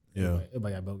articles. Yeah,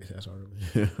 everybody got bogus ass articles.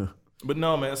 Yeah. But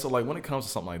no, man. So like when it comes to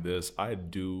something like this, I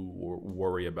do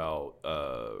worry about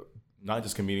not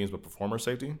just comedians but performer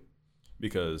safety,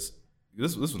 because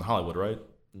this was in Hollywood, right?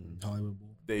 Hollywood.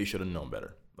 They should have known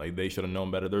better. Like they should have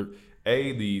known better.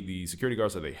 The security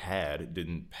guards that they had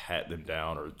didn't pat them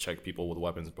down or check people with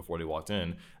weapons before they walked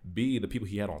in. B, the people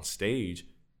he had on stage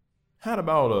had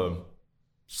about a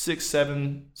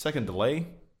 6-7 second delay.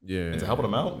 Yeah, into helping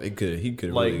them out. He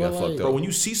could like, really got fucked up. Bro, when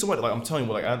you see somebody, like I'm telling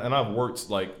you, like and I've worked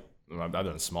like I've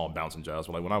done small bouncing jobs,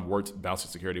 but like when I've worked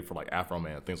bouncing security for like Afro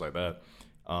Man, things like that.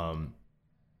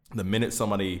 The minute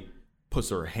somebody puts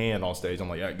her hand on stage, I'm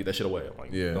like, yeah, get that shit away. I'm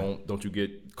like, don't you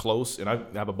get close. And I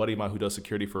have a buddy of mine who does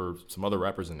security for some other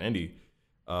rappers in Indy,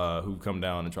 who come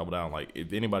down and travel down. Like,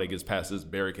 if anybody gets past this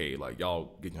barricade, like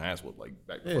y'all get your ass whooped. Like,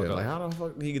 back yeah, like how the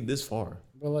fuck did he get this far?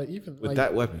 Well, like even with like,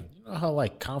 that weapon, you know how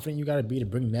like confident you got to be to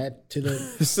bring that to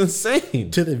the it's insane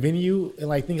to the venue and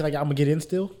like think like I'm gonna get in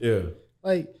still. Yeah,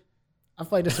 like. I feel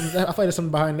like there's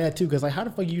something behind that too, because like how the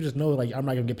fuck you just know like I'm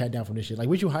not gonna get pat down from this shit? Like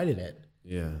where'd you hide it at?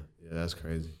 Yeah, that's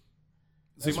crazy.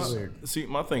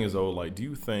 My thing is though, like, do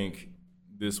you think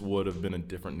this would have been a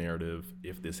different narrative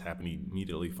if this happened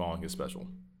immediately following his special?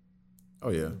 Oh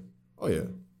yeah.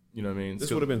 You know what I mean?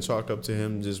 This would have been chalked up to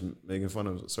him just making fun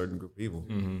of a certain group of people.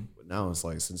 But now it's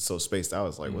like, since it's so spaced out,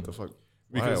 it's like, what the fuck?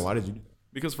 Why did you do that?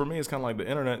 Because for me, it's kind of like the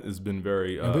internet has been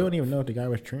very. And we don't even know if the guy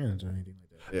was trans or anything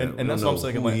like that. Yeah, and that's what I'm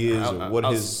saying. Who Like, he is or what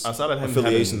his outside of him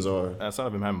affiliations are. Outside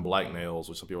of him having black nails,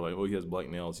 which some people are like, oh, he has black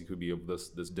nails, he could be of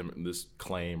this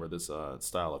claim or this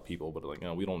style of people. But like,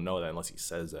 we don't know that unless he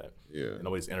says that. Yeah. And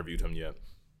nobody's interviewed him yet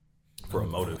for a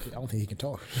motive. I don't think he can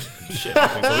talk. Shit,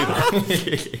 I don't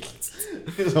think so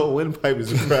either. His whole windpipe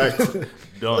is cracked.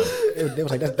 Done. They was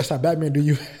like, that's how Batman do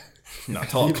you. Not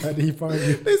talk. He find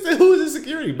you. They said, who is this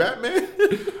security? Batman?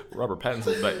 Robert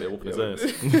Pattinson's back there whooping his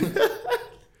ass.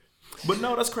 But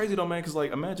no, that's crazy though, man. Because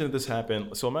like, imagine if this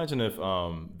happened. So imagine if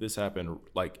this happened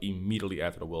like immediately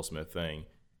after the Will Smith thing,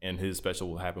 and his special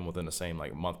will happen within the same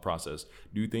like month process.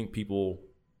 Do you think people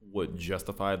would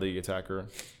justify the attacker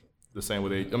the same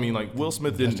way they? I mean, like Will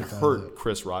Smith didn't hurt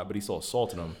Chris Rock, but he still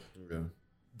assaulted him. Yeah.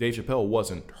 Dave Chappelle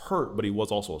wasn't hurt, but he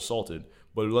was also assaulted.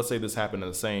 But let's say this happened in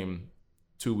the same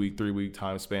 2-week, 3-week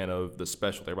time span of the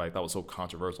special. Everybody thought was so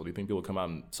controversial. Do you think people would come out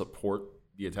and support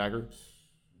the attacker?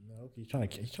 No, he's trying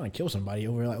to kill somebody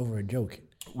over a joke.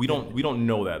 We don't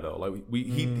know that though. Like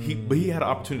but he had an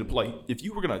opportunity to play. If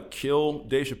you were gonna kill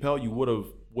Dave Chappelle, you would have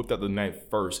whipped out the knife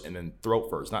first and then throat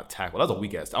first, not tackle. That was a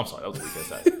weak ass. I'm sorry, that was a weak ass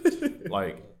tackle.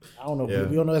 Like, I don't know. Yeah.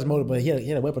 We don't know his motive, but he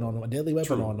had a weapon on him, a deadly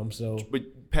weapon on him. So,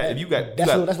 but Pat, if you got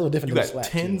that's a little different. You got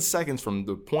 10 seconds from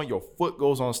the point your foot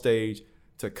goes on stage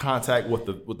to contact with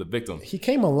the victim. He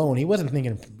came alone. He wasn't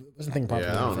thinking properly.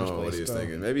 Yeah, I don't know what he was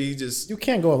thinking. Maybe he just you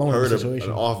can't go alone heard in a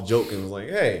situation. An off joke and was like,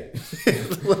 "Hey,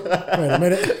 wait a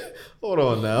minute, hold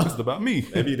on now. It's about me."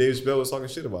 Maybe Dave Chappelle was talking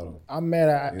shit about him. I'm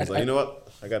mad. He's like, you know what?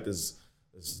 I got this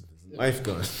knife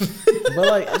gun. But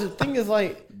like the thing is,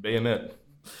 like bayonet.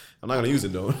 I'm not gonna use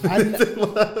it though. I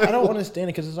don't understand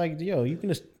it because it's like, yo, you can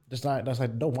just decide. That's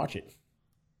like, don't watch it.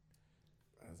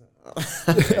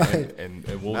 and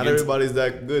we'll not everybody's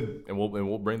that good, and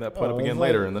we'll bring that point up again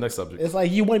later in the next subject. It's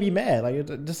like you want to be mad, like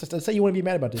just say you want to be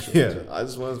mad about this shit. Yeah, I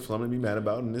just want something to be mad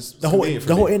about, and this the whole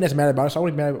internet's mad about it. So I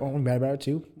want to be mad about it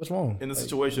too. What's wrong? In the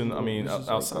situation, I mean,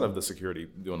 outside of the security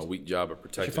doing a weak job of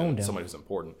protecting somebody who's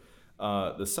important.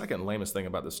 The second lamest thing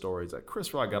about this story is that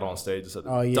Chris Rock got on stage and said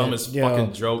the dumbest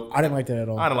fucking joke. I didn't like that at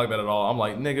all. I didn't like that at all. I'm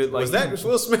like, nigga, like, was that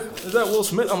Will Smith? Is that Will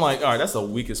Smith? I'm like, all right, that's the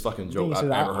weakest fucking joke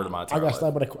I've ever heard in my entire life. I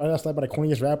got slapped by the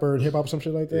corniest rapper in hip hop or some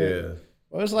shit like that. Yeah.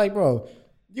 Well, it's like, bro,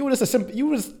 you was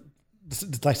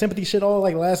like sympathy shit all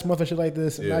like last month and shit like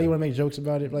this, and now you want to make jokes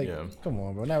about it. Like, come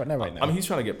on, bro, not right now. I mean, he's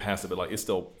trying to get past it, but like, it's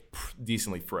still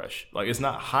decently fresh. Like, it's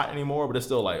not hot anymore, but it's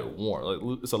still like warm. Like,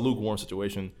 it's a lukewarm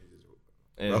situation.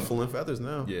 And, ruffling feathers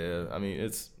now. Yeah, I mean,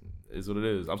 it's what it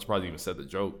is. I'm surprised he even said the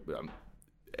joke, but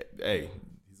hey,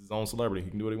 he's his own celebrity. He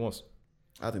can do what he wants.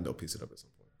 I think they'll piece it up at some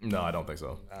point. No, I don't think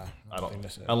so. I don't. Think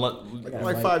that's it. Unless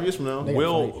like 5 years from now,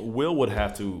 Will would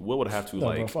have to. No,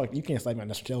 like, bro, fuck, you can't slap me on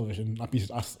national television. I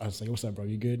say, what's up, bro?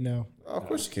 You good now? Oh, of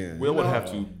course you can. Will would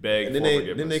have to beg and for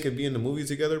forgiveness. Then they could be in the movie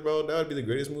together, bro. That would be the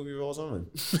greatest movie of all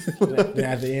time. Then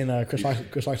at the end, Chris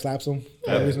Rock slaps him.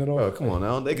 Reason at all. Bro, come on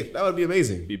now. That would be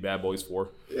amazing. Be Bad Boys 4.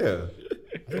 Yeah.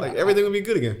 Like everything would be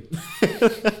good again.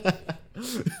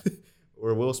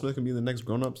 Or Will Smith could be the next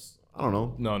Grown Ups. I don't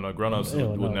know. No, Grown Ups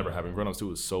would never happen. Grown Ups 2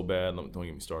 was so bad. Don't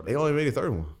get me started. They only made a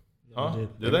third one. Huh?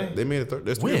 Did they? They made a third.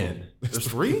 There's three. When? There's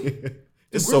 3?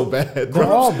 It's so bad. They're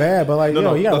all bad, but like, you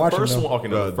gotta watch first them. One, okay,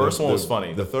 no, the first one was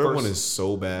funny. The third one is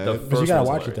so bad. But you gotta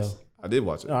watch it though. I did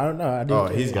watch it. No, I don't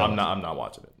know. I'm not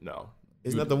watching it. No.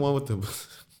 Isn't that the one with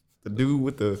the dude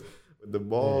with the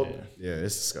ball? Yeah,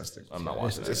 it's disgusting. I'm not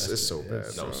watching it. It's so bad.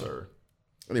 No, sir.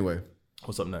 Anyway,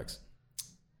 what's up next?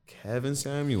 Kevin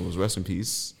Samuels, rest in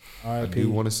peace. I do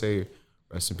want to say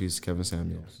rest in peace, Kevin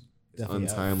Samuels.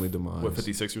 Untimely demise. What,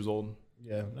 56 years old?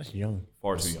 Yeah, that's young.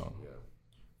 Far too young. Yeah.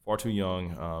 Far too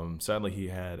young. Sadly, he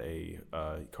had a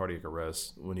cardiac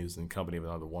arrest when he was in company of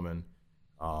another woman.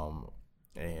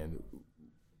 And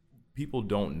people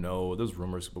don't know. There's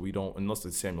rumors, but we don't, unless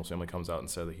the Samuels family comes out and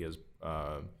says that he has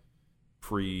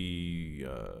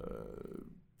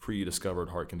pre-discovered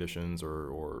heart conditions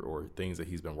or things that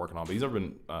he's been working on. But he's never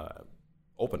been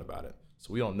open about it.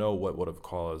 So we don't know what would have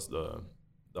caused the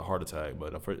heart attack.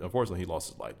 But unfortunately, he lost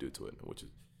his life due to it, which is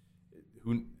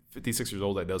 56 years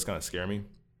old. That does kind of scare me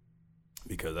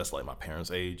because that's like my parents'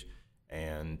 age.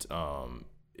 And I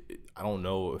don't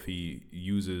know if he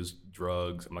uses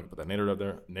drugs. I'm not gonna put that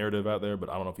narrative out there, but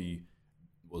I don't know if he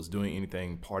was doing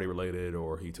anything party related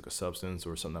or he took a substance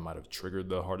or something that might have triggered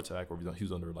the heart attack, or if he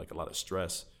was under like a lot of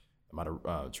stress that might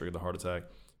have triggered the heart attack.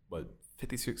 But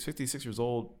 56 years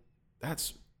old,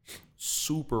 that's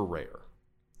super rare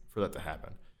for that to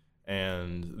happen.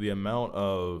 And the amount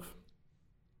of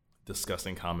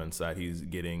disgusting comments that he's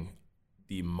getting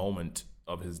the moment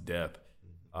of his death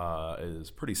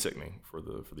is pretty sickening for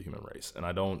the human race. And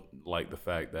I don't like the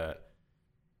fact that,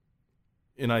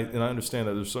 and I understand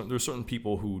that there's certain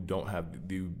people who don't have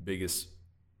the biggest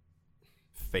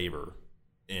favor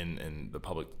in the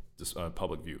public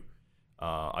view.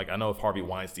 Like I know if Harvey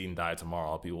Weinstein died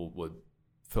tomorrow, people would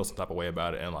feel some type of way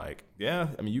about it. And like, yeah,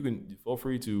 I mean, you can feel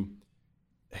free to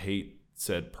hate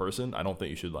said person. I don't think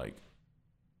you should like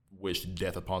wish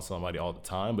death upon somebody all the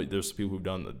time, but there's people who've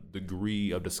done the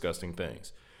degree of disgusting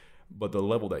things. But the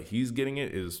level that he's getting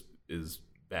it is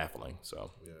baffling.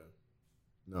 So yeah,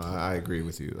 no, I agree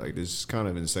with you. Like, this is kind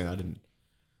of insane.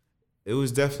 It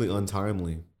was definitely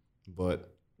untimely,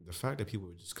 but the fact that people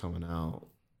were just coming out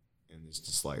and it's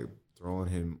just like throwing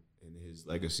him and his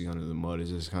legacy under the mud is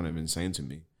just kind of insane to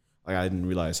me. Like, I didn't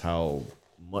realize how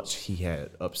much he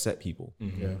had upset people.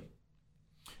 Mm-hmm. Yeah.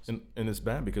 And it's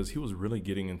bad because he was really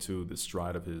getting into the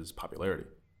stride of his popularity.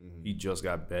 Mm-hmm. He just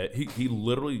got big. He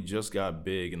literally just got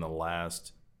big in the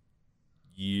last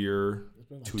year,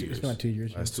 2 years. It's been like 2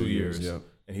 years. Last 2 years. Yeah.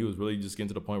 And he was really just getting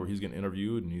to the point where he's getting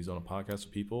interviewed and he's on a podcast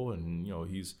with people. And, you know,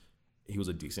 he was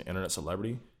a decent internet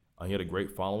celebrity. He had a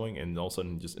great following. And all of a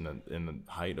sudden, just in the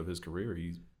height of his career,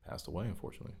 he passed away,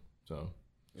 unfortunately. So,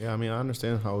 yeah, I mean, I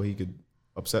understand how he could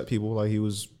upset people. Like, he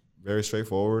was very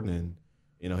straightforward and,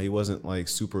 you know, he wasn't like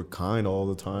super kind all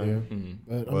the time. Yeah.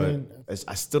 Mm-hmm. But I mean,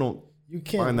 I still don't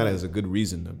find that as a good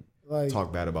reason to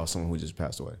talk bad about someone who just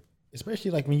passed away. Especially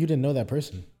like when you didn't know that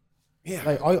person. Yeah.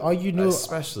 Like all you knew,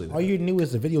 especially all you knew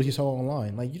is the videos you saw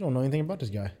online. Like, you don't know anything about this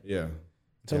guy. Yeah.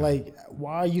 So like,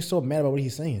 why are you so mad about what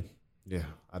he's saying? Yeah,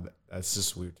 that's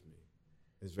just weird to me.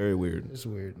 It's very weird. It's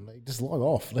weird. Like, just log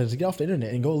off. Let's get off the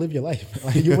internet and go live your life.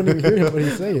 Like, you wouldn't even hear what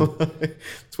he's saying.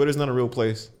 Twitter's not a real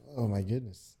place. Oh my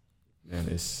goodness. Man,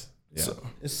 it's it's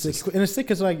sick. And it's sick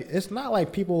because like it's not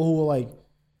like people who are like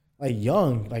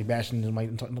young, like bashing them,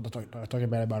 like talking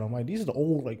bad about them. Like, these are the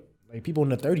old like people in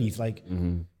their 30s. Like,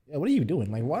 yeah, what are you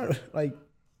doing? Like, why? Like,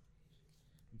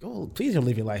 please don't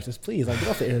live your life. Just please, like, get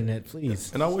off the internet,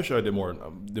 please. And I wish I did more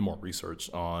research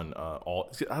on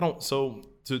all. I don't. So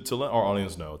to let our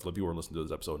audience know, to let people who are listening to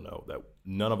this episode know that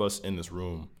none of us in this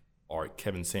room are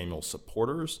Kevin Samuels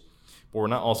supporters, but we're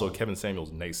not also Kevin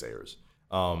Samuels naysayers.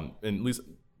 And at least,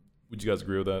 would you guys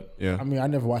agree with that? Yeah. I mean, I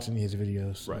never watched any of his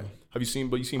videos. So. Right. Have you seen?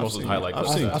 But you've seen most of the highlight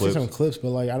clips. I've seen some clips,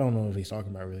 but like, I don't know what he's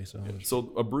talking about really. So,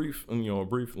 so a brief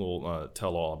little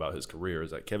tell all about his career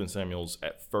is that Kevin Samuels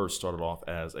at first started off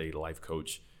as a life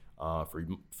coach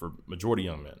for majority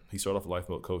young men. He started off a life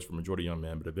coach for majority young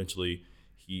men, but eventually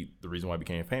the reason why he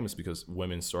became famous because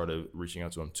women started reaching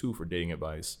out to him too for dating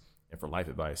advice and for life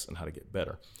advice on how to get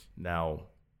better. Now,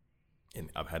 and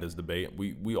I've had this debate.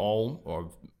 We all are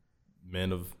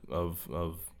men of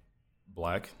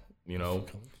black, you know.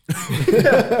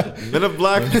 Men of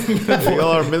black. We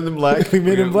all are men in black.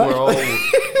 Men in black.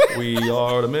 We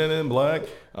are the men in black.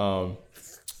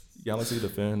 Galaxy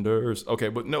Defenders. Okay,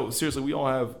 but no, seriously, we all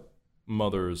have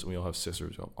mothers, we all have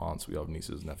sisters, we have aunts, we have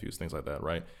nieces, nephews, things like that,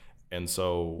 right? And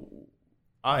so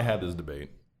I had this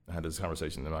debate. I had this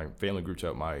conversation in my family group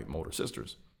chat with my older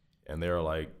sisters. And they're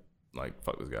like,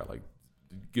 fuck this guy. Like,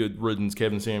 good riddance,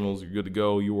 Kevin Samuels, you're good to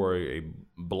go. You are a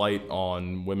blight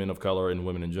on women of color and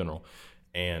women in general.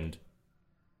 And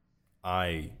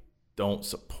I don't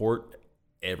support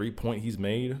every point he's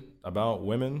made about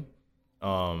women.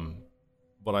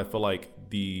 But I feel like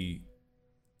it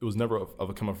was never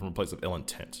coming from a place of ill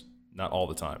intent. Not all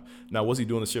the time. Now, was he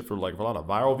doing this shit for a lot of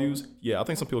viral views? Yeah, I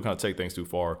think some people kind of take things too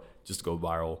far just to go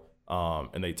viral.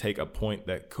 And they take a point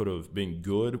that could have been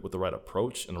good with the right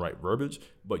approach and the right verbiage,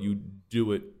 but you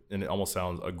do it and it almost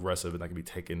sounds aggressive and that can be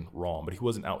taken wrong. But he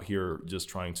wasn't out here just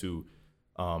trying to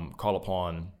call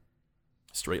upon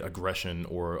straight aggression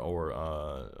or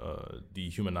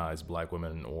dehumanize black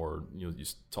women or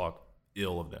just talk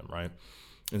ill of them, right?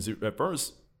 And so at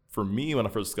first, for me, when I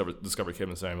first discovered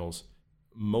Kevin Samuels,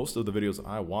 most of the videos that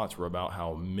I watched were about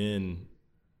how men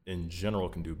in general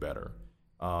can do better.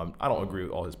 I don't agree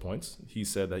with all his points. He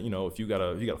said that, if you got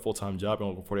a full-time job, you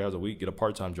work 40 hours a week, get a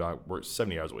part-time job, work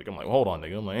 70 hours a week. I'm like, hold on,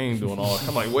 nigga. I'm like, I ain't doing all that.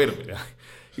 I'm like, wait a minute.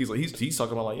 He's like, he's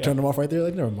talking about yeah. Turn them off right there.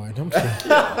 Like, never mind. I'm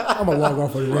gonna log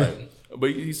off for the day. Right.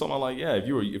 But he's talking about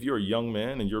if you're a young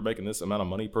man and you're making this amount of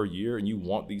money per year and you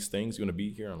want these things, you're gonna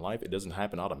be here in life. It doesn't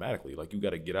happen automatically. Like, you got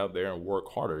to get out there and work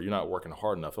harder. You're not working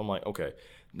hard enough. I'm like, okay,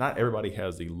 not everybody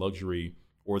has the luxury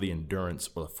or the endurance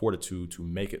or the fortitude to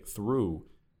make it through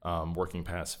working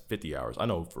past 50 hours. I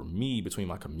know for me, between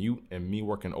my commute and me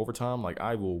working overtime, like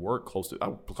I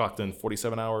clocked in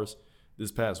 47 hours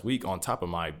this past week on top of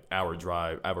my hour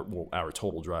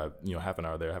total drive, half an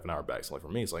hour there, half an hour back. So like for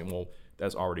me, it's like, well,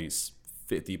 that's already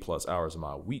 50 plus hours of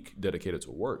my week dedicated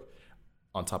to work.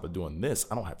 On top of doing this,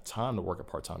 I don't have time to work a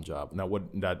part-time job. Now,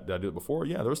 did I do it before?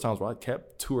 Yeah, there was times where I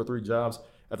kept 2 or 3 jobs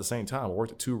at the same time. I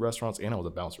worked at 2 restaurants and I was a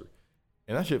bouncer.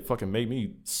 And that shit fucking made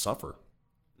me suffer,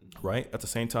 right? At the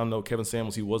same time, though, Kevin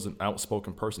Samuels, he was an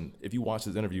outspoken person. If you watch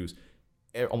his interviews,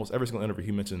 almost every single interview,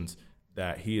 he mentions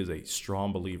that he is a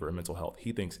strong believer in mental health.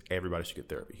 He thinks everybody should get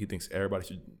therapy. He thinks everybody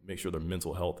should make sure their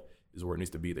mental health is where it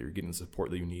needs to be, that you're getting the support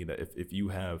that you need, that if you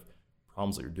have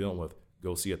problems that you're dealing with,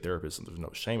 go see a therapist, and there's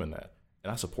no shame in that.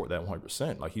 And I support that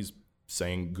 100%. Like, he's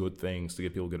saying good things to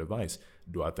give people good advice.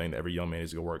 Do I think that every young man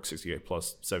needs to go work 68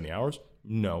 plus 70 hours?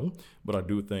 No. But I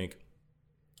do think,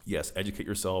 yes, educate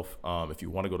yourself. If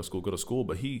you want to go to school, go to school.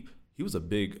 But he was a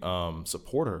big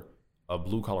supporter of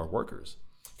blue-collar workers.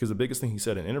 Because the biggest thing he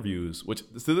said in interviews, which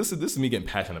so this is me getting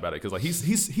passionate about it, because like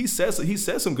he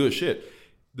says some good shit.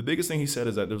 The biggest thing he said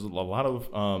is that there's a lot of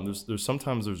there's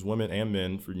sometimes there's women and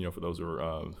men for those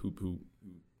who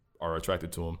are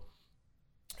attracted to him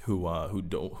who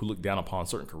look down upon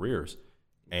certain careers.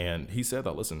 And he said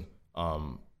that, listen,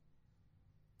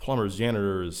 plumbers,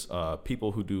 janitors,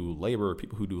 people who do labor,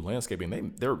 people who do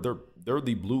landscaping, they're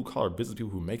the blue collar business people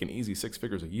who make an easy 6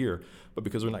 figures a year, but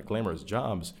because they're not glamorous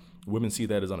jobs, women see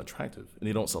that as unattractive and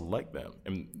they don't select them.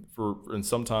 And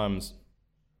sometimes,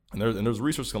 and there's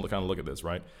research going to kind of look at this,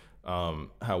 right?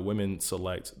 How women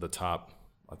select the top,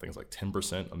 I think it's like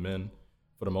 10% of men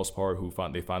for the most part, who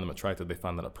find them attractive, they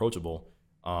find that approachable.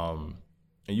 And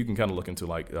you can kind of look into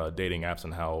like dating apps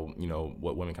and how,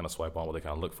 what women kind of swipe on, what they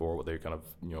kind of look for, what they're kind of,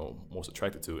 most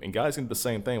attracted to. And guys can do the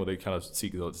same thing, where they kind of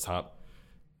seek the top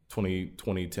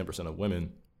 10% of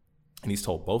women. And he's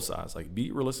told both sides, like,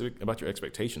 be realistic about your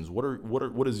expectations. Here's where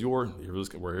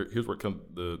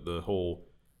the whole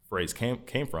phrase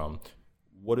came from.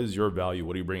 What is your value?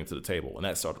 What are you bringing to the table? And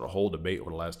that started a whole debate over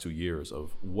the last 2 years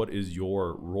of what is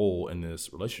your role in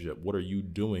this relationship? What are you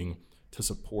doing to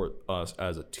support us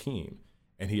as a team?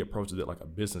 And he approaches it like a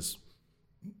business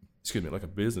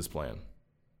plan.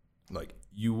 Like,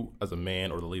 you as a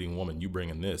man or the leading woman, you bring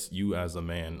in this. You as a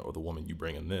man or the woman, you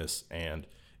bring in this. And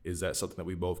is that something that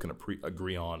we both can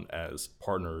agree on as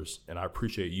partners? And I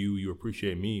appreciate you, you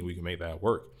appreciate me, and we can make that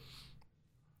work.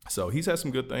 So he's had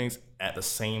some good things. At the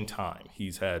same time,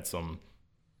 he's had some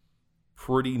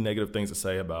pretty negative things to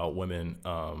say about women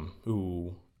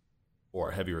who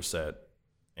are heavier set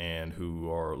and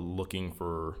who are looking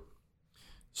for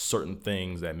certain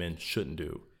things that men shouldn't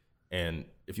do. And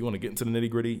if you want to get into the nitty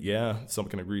gritty, yeah, some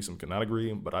can agree, some cannot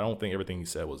agree, but I don't think everything he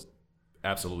said was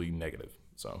absolutely negative.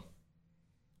 So,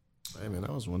 hey man,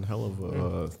 that was one hell of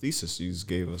a thesis you just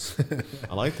gave us.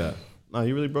 I like that. No,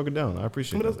 you really broke it down. I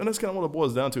appreciate it. And that's kind of what it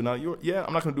boils down to. Now,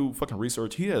 I'm not going to do fucking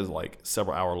research. He has like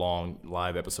several hour-long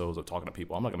live episodes of talking to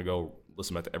people. I'm not going to go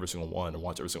listen back to every single one and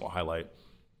watch every single highlight,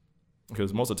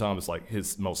 because most of the time it's like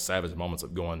his most savage moments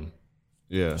of going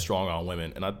strong on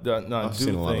women. And I've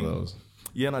seen a lot of those.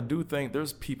 Yeah, and I do think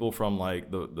there's people from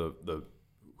like the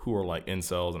who are like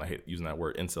incels, and I hate using that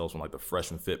word, incels, from like the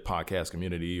Fresh and Fit podcast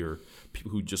community, or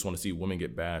people who just want to see women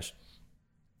get bashed.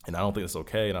 And I don't think it's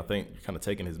okay, and I think you're kind of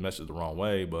taking his message the wrong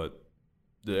way. But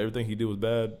did everything he did was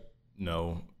bad?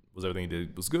 No. Was everything he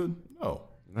did was good? No.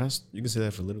 You can say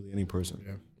that for literally any person.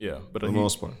 Yeah, but for the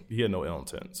most part, he had no ill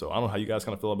intent. So I don't know how you guys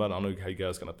kind of feel about it. I don't know how you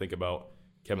guys kind of think about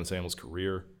Kevin Samuels'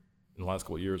 career in the last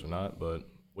couple of years or not. But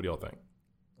what do y'all think?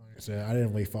 Like I said, I didn't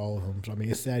really follow him. So I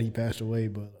mean, it's sad he passed away.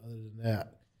 But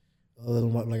other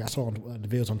than what, like I saw the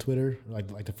videos on Twitter,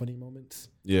 like the funny moments.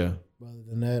 Yeah. But other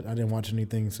than that, I didn't watch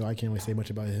anything, so I can't really say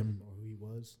much about him or who he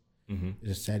was. Mm-hmm. It's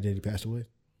just sad that he passed away.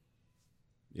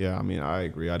 Yeah, I mean, I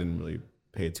agree. I didn't really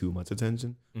pay too much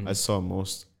attention. Mm-hmm. I saw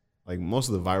most of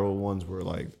the viral ones were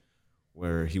like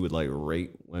where he would like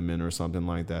rate women or something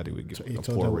like that. He would give like a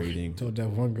 4 rating. Told that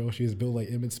one girl she was built like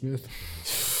Emmitt Smith.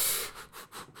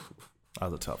 That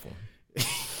was a tough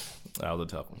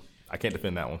one. I can't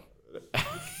defend that one.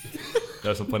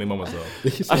 There's some funny moments though.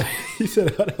 He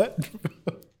said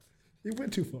he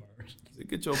went too far.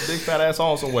 Get your big fat ass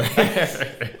on somewhere.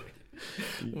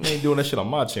 You ain't doing that shit on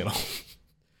my channel.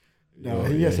 No,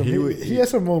 he had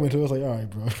some moments where I was like, all right,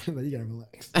 bro, you gotta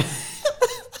relax.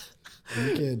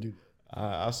 You can't do that.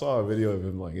 I saw a video of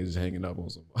him like just hanging up on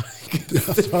somebody.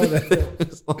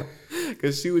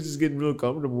 Because she was just getting real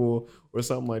comfortable or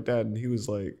something like that, and he was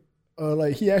like,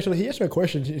 he asked her a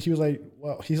question, and she was like,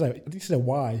 well, he's like, I think she said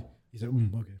why. He said,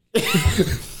 okay.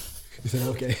 He said,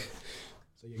 okay.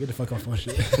 So yeah, get the fuck off my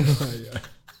shit. Yeah.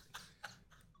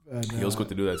 He was quick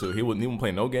to do that too. He wouldn't even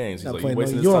play no games. He's like, you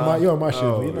wasting his you're time. You're on my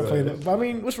show. You're not playing that. But I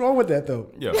mean, what's wrong with that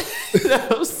though? Yeah.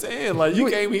 I'm saying, like, you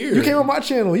came here. You came on my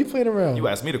channel. You playing around. You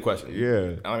asked me the question.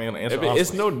 Yeah. I mean, answer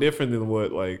it's no different than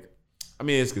what, like, I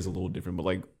mean, it's a little different, but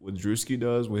like what Drewski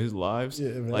does with his lives,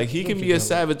 like he can be a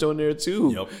savage on there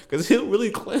too, because he'll really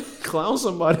clown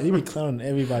somebody. He be clowning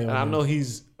everybody. And I know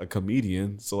he's a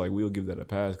comedian, so like we'll give that a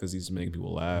pass because he's making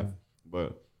people laugh.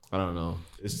 But I don't know.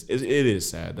 It is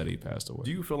sad that he passed away.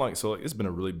 Do you feel like it's been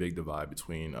a really big divide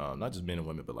between not just men and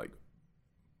women, but like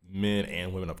men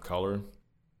and women of color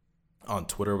on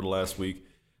Twitter over the last week?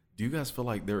 Do you guys feel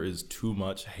like there is too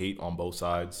much hate on both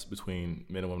sides between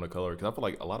men and women of color? Because I feel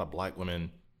like a lot of black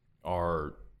women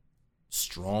are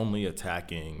strongly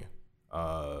attacking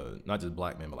not just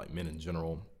black men, but like men in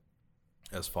general,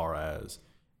 as far as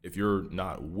if you're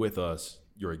not with us,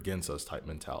 you're against us type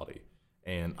mentality.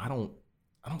 And I don't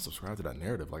subscribe to that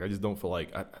narrative. Like I just don't feel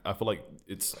like I feel like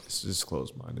it's just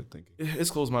closed-minded thinking. It's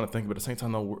closed-minded thinking, but at the same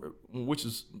time, though,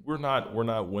 we're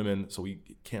not women, so we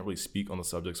can't really speak on the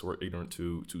subjects. We're ignorant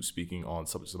to speaking on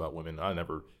subjects about women. I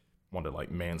never wanted to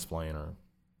like mansplain or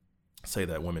say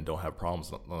that women don't have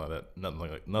problems,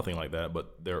 nothing like that.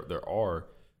 But there are,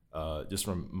 just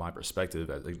from my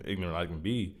perspective, as ignorant I can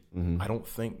be, I don't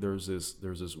think there's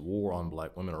this war on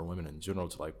black women or women in general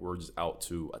to like we're just out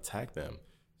to attack them.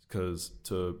 Because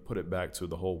to put it back to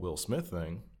the whole Will Smith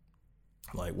thing,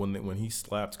 like when he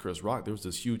slapped Chris Rock, there was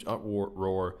this huge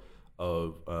uproar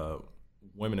of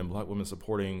women and black women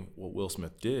supporting what Will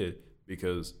Smith did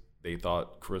because they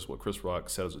thought what Chris Rock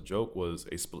said as a joke was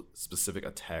a specific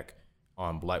attack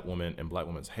on black women and black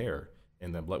women's hair,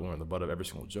 and that black women are the butt of every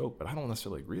single joke. But I don't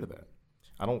necessarily agree to that.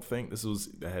 I don't think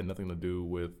that had nothing to do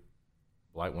with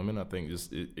black women. I think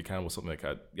just it kind of was something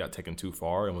that got taken too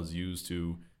far and was used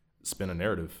to spin a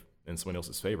narrative in somebody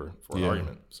else's favor for an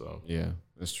argument. So yeah,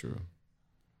 that's true.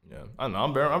 Yeah, I don't know.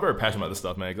 I'm very passionate about this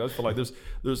stuff, man. Because I feel like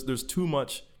there's too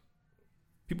much.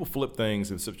 People flip things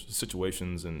in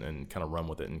situations and kind of run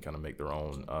with it and kind of make their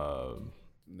own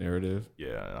narrative.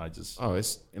 Yeah, and I just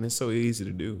it's so easy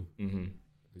to do. Mm-hmm.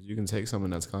 You can take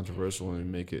something that's controversial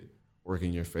and make it work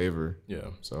in your favor. Yeah.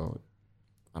 So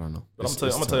I don't know. But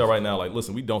I'm gonna tell y'all right now, like,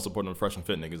 listen, we don't support them fresh and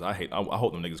fit niggas. I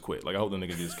hope them niggas quit. Like, I hope them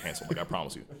niggas get canceled. Like, I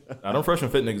promise you. Now, them fresh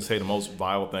and fit niggas say the most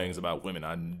vile things about women.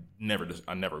 I never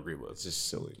agree with. It's just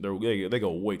silly. They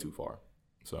go way too far.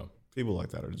 So people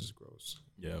like that are just gross.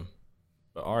 Yeah.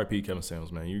 But R.I.P. Kevin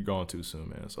Samuels, man. You're gone too soon,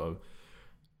 man. So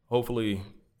hopefully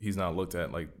he's not looked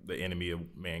at like the enemy of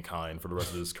mankind for the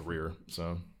rest of his career.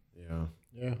 So yeah.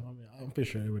 I mean, I'm pretty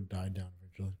sure it would die down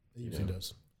eventually. It usually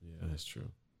does. Yeah, that's true.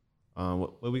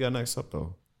 What we got next up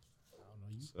though? I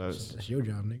don't know. That's your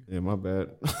job, nigga. Yeah, my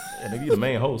bad. Yeah, nigga, you the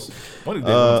main host. We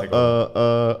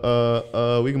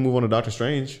can move on to Doctor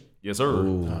Strange. Yes, sir.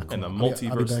 And the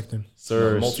multiverse. I'll be back then.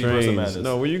 Sir, multiverse of madness.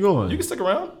 No, where you going? You can stick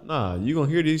around. Nah, you gonna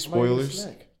hear these spoilers.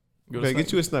 Okay,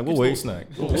 get you a snack. We'll wait. Snack.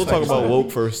 We'll talk about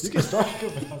woke first. You can start.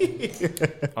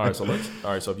 All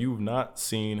right, so if you've not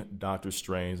seen Doctor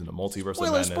Strange and the multiverse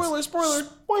of madness,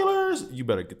 spoilers, you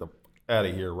better get the out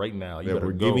of here right now. You better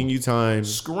we're giving you time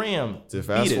to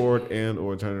fast forward and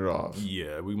or turn it off.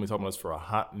 Yeah, we've been talking about this for a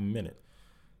hot minute.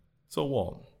 So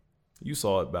Walt, you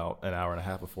saw it about an hour and a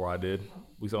half before I did.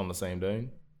 We saw it on the same day,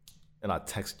 and I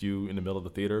texted you in the middle of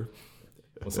the theater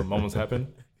when some moments happened.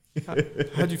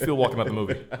 How'd you feel walking out the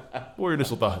movie? What were your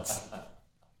initial thoughts?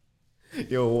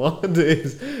 Yo, Wanda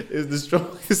is the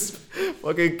strongest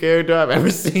fucking character I've ever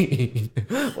seen.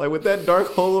 Like with that dark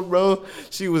hold, bro,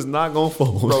 she was not gonna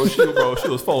fold. Bro, she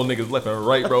was folding niggas left and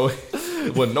right, bro.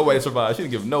 When nobody survived, she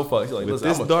didn't give no fuck. She's like, with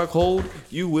this dark hold,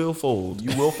 you will fold.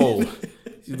 You will fold.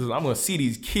 She's like, I'm gonna see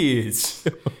these kids,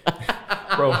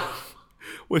 bro.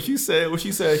 What she said,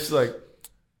 she's like,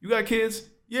 you got kids?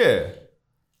 Yeah.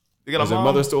 They got Is their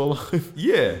mother still alive?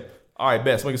 Yeah. All right,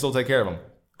 best. We can still take care of them.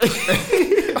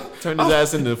 Turned his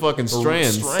ass into fucking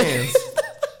strands.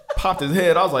 Popped his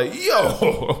head. I was like,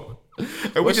 yo.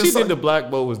 And what she did to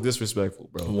Black Bolt was disrespectful,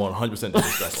 bro. 100%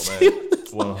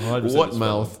 disrespectful, man. 100%. What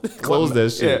mouth? Close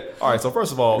that shit. Yeah. All right, so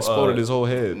first of all, exploded his whole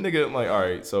head. Nigga, I'm like, all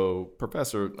right, so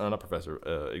Xavier,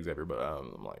 but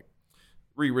I'm like,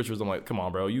 Reed Richards, I'm like, come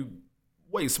on, bro. You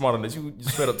way smarter than this. You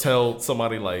just straight up tell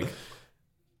somebody, like,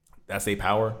 that's a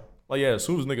power. Like, yeah, as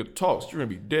soon as nigga talks, you're gonna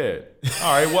be dead.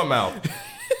 All right, what mouth?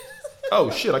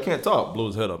 Oh shit, I can't talk. Blew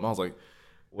his head up. And I was like,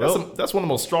 well, that's one of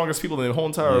the most strongest people in the whole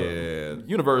entire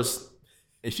universe.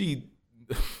 And she,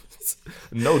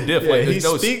 no diff. Yeah, like he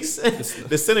speaks,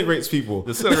 disintegrates people.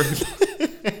 He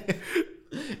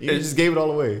just gave it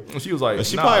all away. And she was like,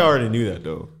 she probably already knew that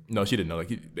though. No, she didn't know. Like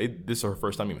this is her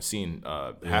first time even seeing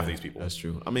half of these people. That's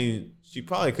true. I mean, she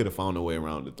probably could have found a way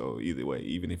around it though. Either way,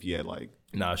 even if he had like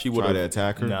she would tried to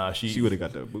attack her. She would have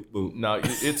got the boop boop. No,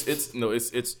 it's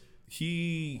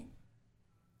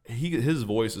his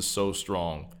voice is so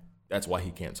strong. That's why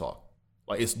he can't talk.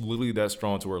 Like it's literally that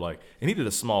strong to where like, and he did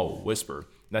a small whisper.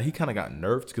 Now he kind of got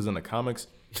nerfed because in the comics,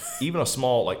 even a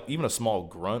small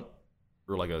grunt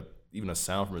or like even a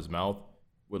sound from his mouth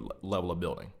would level a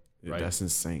building. Yeah, right? That's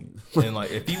insane. And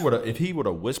like if he were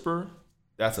to whisper,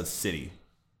 that's a city.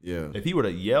 Yeah. If he were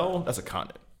to yell, that's a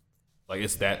continent. Like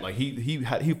it's that. Like he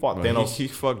fought Thanos. He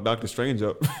fucked Doctor Strange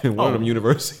up in one of them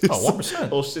universes. 100%.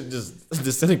 Whole shit just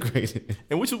disintegrated.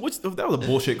 And which that was a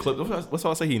bullshit clip. That's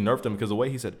why I say he nerfed him because the way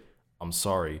he said, "I'm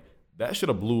sorry," that should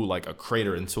have blew like a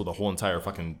crater into the whole entire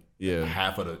fucking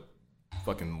half of the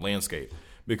fucking landscape.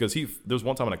 Because there's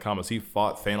one time in the comics he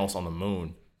fought Thanos on the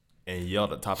moon and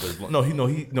yelled at the top of his lungs.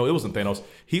 No, it wasn't Thanos.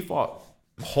 He fought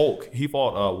Hulk. He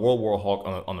fought World War Hulk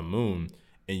on the moon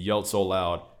and yelled so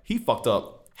loud he fucked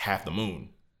up half the moon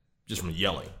just from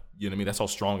yelling. You know what I mean? That's how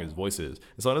strong his voice is.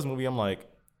 And so in this movie, I'm like,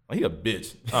 oh, he a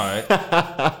bitch. All right.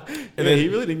 And then he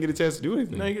really didn't get a chance to do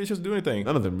anything. No, he didn't get a chance to do anything.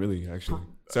 None of them really, actually,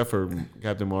 except for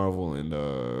Captain Marvel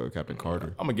and Captain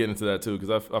Carter. I'm gonna get into that too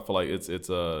because I feel like it's there's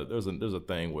a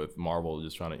thing with Marvel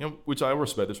just trying to, which I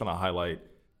respect. They're trying to highlight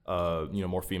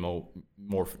more female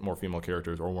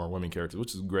characters or more women characters,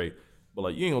 which is great. But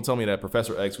like, you ain't gonna tell me that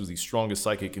Professor X, who's the strongest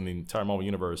psychic in the entire Marvel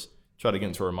universe, tried to get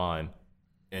into her mind,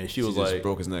 and she was just like,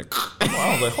 broke his neck.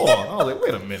 I was like, hold on. I was like,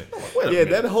 wait a minute.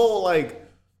 That whole like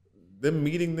them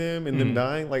meeting them and them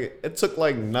dying, like it took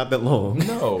like not that long.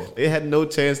 No, they had no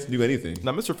chance to do anything.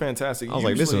 Now, Mr. Fantastic, I was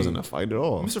like, this wasn't a fight at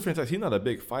all. Mr. Fantastic, he's not a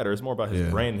big fighter. It's more about his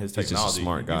brain and his technology. He's just a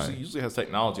smart guy. He usually has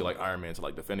technology like Iron Man to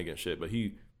like defend against shit, but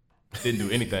he didn't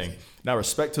do anything. Now,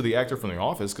 respect to the actor from The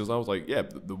Office, because I was like, yeah,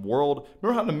 the world.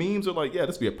 Remember how the memes are like, yeah,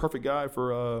 this would be a perfect guy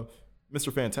for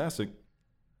Mr. Fantastic,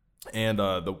 and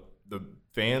the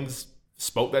fans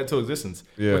spoke that into existence.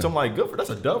 Yeah. Which I'm like, that's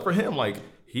a dub for him. Like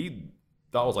he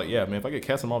thought, I was like, yeah, man, if I get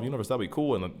cast in Marvel Universe, that'd be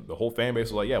cool. And the whole fan base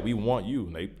was like, yeah, we want you.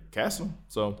 And they cast him.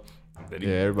 So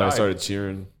everybody started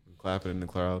cheering and clapping in the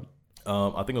crowd.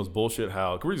 I think it was bullshit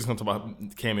how, we're just going to talk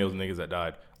about cameos and niggas that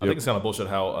died. I think it's kind of bullshit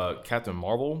how Captain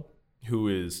Marvel, who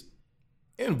is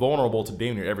invulnerable to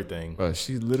damn near everything. But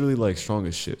she's literally like strong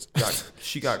as shit.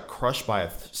 She got crushed by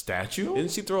a statue?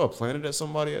 Didn't she throw a planet at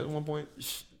somebody at one point?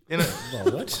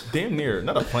 What? Damn near.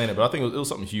 Not a planet, but I think it was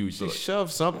something huge. She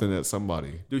shoved something at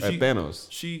somebody. Dude, at Thanos.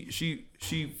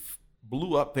 She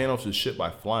blew up Thanos' shit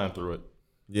by flying through it.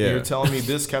 Yeah. And you're telling me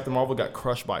this Captain Marvel got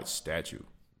crushed by a statue.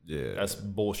 Yeah. That's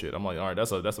bullshit. I'm like, all right,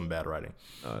 that's some bad writing.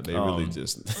 They really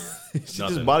just she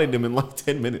just bodied them in like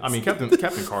 10 minutes. I mean, Captain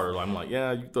Carter, I'm like,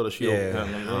 yeah, you throw the shield. Yeah,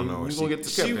 I don't know.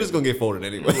 She was gonna get folded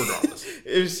anyway. Regardless.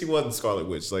 If she wasn't Scarlet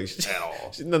Witch, like at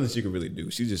all. Nothing she could really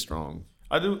do. She's just strong.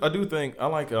 I do think I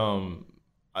like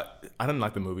I didn't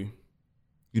like the movie.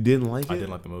 You didn't like it? I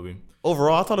didn't like the movie.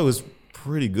 Overall, I thought it was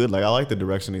pretty good. Like I liked the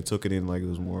direction they took it in. Like it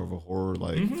was more of a horror,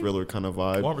 like thriller kind of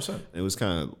vibe. 100%. It was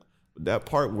kind of that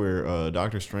part where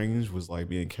Doctor Strange was like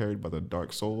being carried by the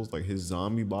Dark Souls, like his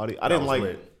zombie body. I didn't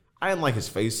like his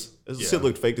face. His shit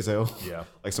looked fake as hell. Yeah,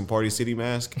 like some Party City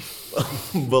mask.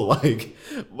 but like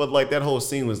that whole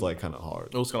scene was like kind of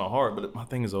hard. It was kind of hard. But my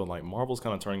thing is though, like Marvel's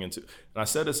kind of turning into. And I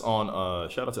said this on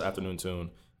shout out to Afternoon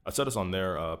Tune. I said this on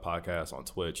their podcast on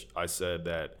Twitch. I said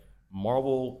that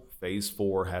Marvel Phase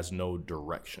 4 has no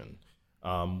direction.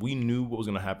 We knew what was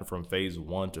going to happen from Phase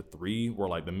 1 to 3, where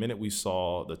like the minute we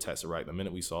saw the Tesseract, the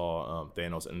minute we saw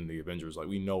Thanos and the Avengers, like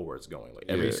we know where it's going. Like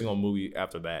every single movie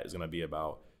after that is going to be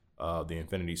about the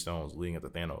Infinity Stones leading up to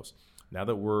Thanos. Now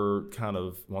that we're kind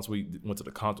of, once we went to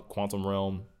the quantum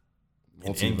realm,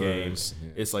 in Endgame,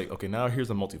 it's like, okay, now here's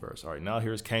the multiverse. All right, now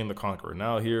here's Kang the Conqueror.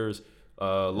 Now here's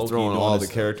Loki throwing all the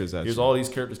characters at you. Here's all these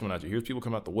characters coming at you. Here's people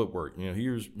coming out the woodwork.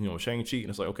 Here's Shang-Chi, and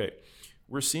it's like, okay,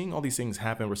 we're seeing all these things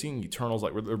happen. We're seeing Eternals.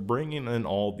 Like they're bringing in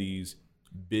all these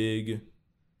big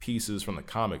pieces from the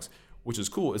comics, which is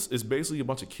cool. It's basically a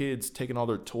bunch of kids taking all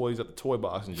their toys at the toy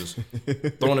box and just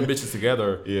throwing them bitches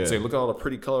together. Yeah. And say, look at all the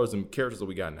pretty colors and characters that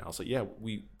we got now. So yeah,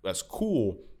 that's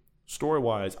cool. Story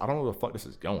wise, I don't know where the fuck this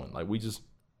is going. Like we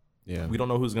don't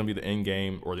know who's gonna be the end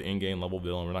game or the end game level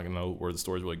villain. We're not gonna know where the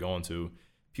story's really going to.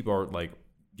 People are like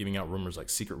giving out rumors like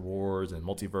Secret Wars and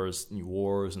Multiverse New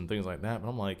Wars and things like that. But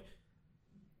I'm like,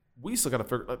 we still gotta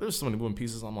figure. Like, there's so many moving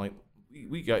pieces. I'm like,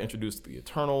 we got introduced to the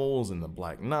Eternals and the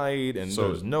Black Knight, and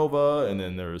there's Nova, and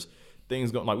then there's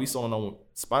things going. Like we still don't know.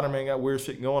 Spider-Man got weird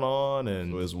shit going on,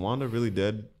 and so is Wanda really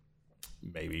dead?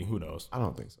 Maybe. Who knows? I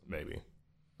don't think so. Maybe.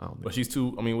 I don't think. But she's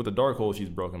too. I mean, with the Darkhold, she's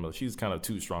broken, but she's kind of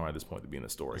too strong at this point to be in the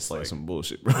story. It's like some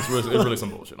bullshit, bro. It's really some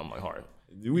bullshit. I'm like, all right.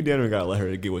 We damn near gotta let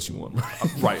her get what she want, bro.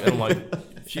 Right. And I'm like,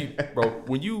 she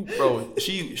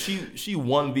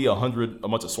won via 100 a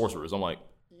bunch of sorcerers. I'm like,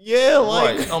 yeah,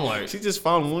 like right. I'm like, she just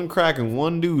found one crack in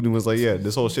one dude and was like, yeah,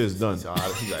 this whole shit is done.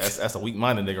 That's a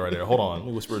weak-minded nigga right there. Hold on, let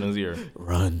me whisper in his ear.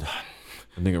 Run,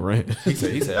 the nigga ran.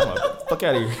 He said, I'm like, fuck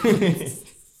out of here.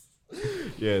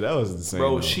 Yeah, that was insane.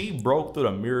 Bro, though. she broke through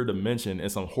the mirror dimension in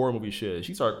some horror movie shit.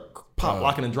 She started pop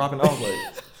locking and dropping. I was like,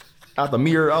 out the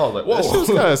mirror. I was like, whoa. That shit was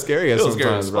kind of scary at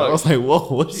sometimes, bro. I was like,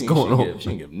 whoa, what's going on? She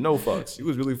didn't give no fucks. She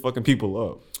was really fucking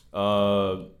people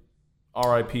up.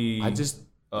 R.I.P.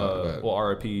 Well,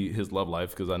 R.I.P. his love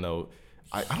life, because I know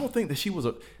I don't think that she was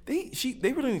they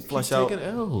really didn't flesh out taking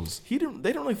L's. They didn't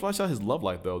really flesh out his love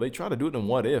life though. They tried to do it in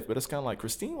What If, but it's kind of like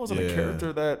Christine wasn't a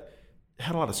character that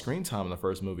had a lot of screen time in the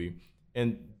first movie,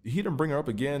 and he didn't bring her up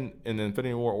again in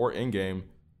Infinity War or Endgame.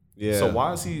 Yeah. So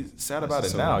why is he sad about it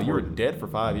so now? important. You were dead for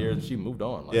 5 years and she moved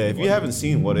on. Like, Yeah, if you haven't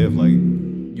seen What If, like,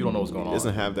 you don't know what's going on. It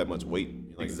doesn't have that much weight.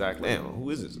 Like, exactly. Damn, who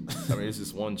is this? I mean, it's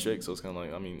just one chick, so it's kind of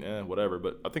like, I mean, whatever.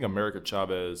 But I think America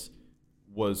Chavez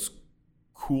was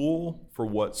cool for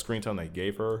what screen time they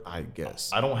gave her. I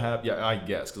guess. I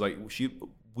guess. Because, like,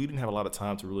 we didn't have a lot of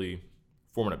time to really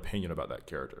form an opinion about that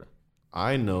character.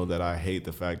 I know that I hate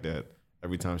the fact that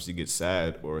every time she gets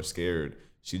sad or scared,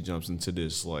 she jumps into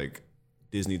this, like,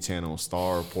 Disney Channel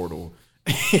star portal.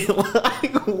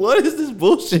 Like, what is this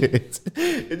bullshit?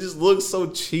 It just looks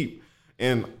so cheap.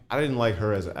 And I didn't like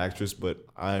her as an actress, but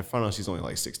I found out she's only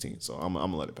like 16, so I'm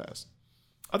gonna let it pass.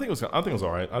 I think it was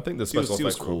all right. I think the special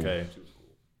effects were okay.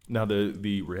 Now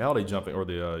the reality jumping or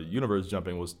the universe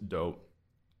jumping was dope,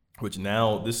 which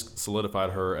now this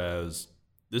solidified her as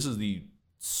this is the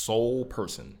sole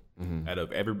person out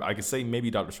of every. I could say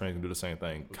maybe Doctor Strange can do the same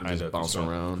thing, kind of bounce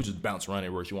around, who just bounce around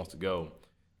everywhere she wants to go.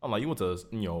 I'm like, you went to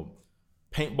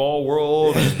paintball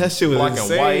world, and that shit was black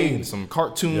insane. and white, and some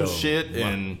cartoon shit,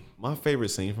 and my favorite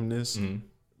scene from this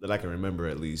that I can remember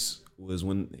at least was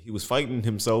when he was fighting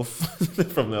himself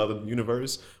from the other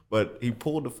universe, but he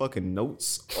pulled the fucking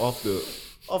notes off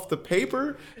the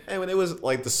paper, and when it was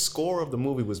like the score of the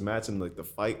movie was matching like the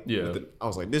fight. Yeah, I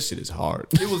was like, this shit is hard.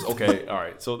 It was okay. All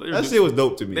right, so that shit was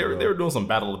dope to me. They were doing some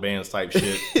Battle of the Bands type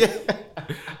shit,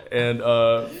 and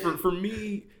for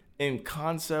me, in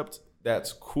concept,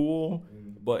 that's cool,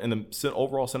 but in the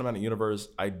overall cinematic universe,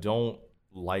 I don't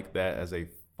like that as a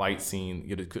fight scene.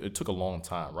 It took a long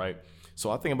time, right?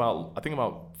 So I think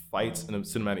about fights in the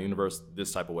cinematic universe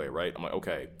this type of way, right? I'm like,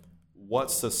 okay,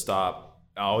 what's to stop?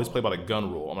 I always play by the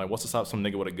gun rule. I'm like, what's to stop some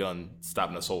nigga with a gun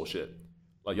stopping this whole shit?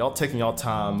 Like, y'all taking y'all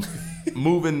time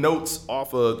moving notes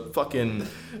off a fucking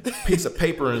piece of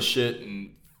paper and shit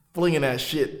and flinging that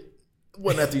shit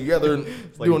one after the other and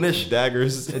like doing this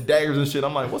daggers and shit.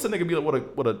 I'm like, what's a nigga be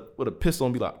like with a pistol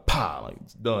and be like, "Pow!" Like,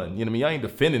 it's done. You know what I mean? I ain't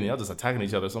defending it. Y'all just attacking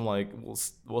each other. So I'm like,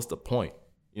 what's the point?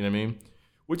 You know what I mean?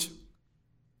 Which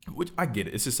I get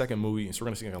it. It's his second movie, and so we're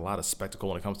gonna see like a lot of spectacle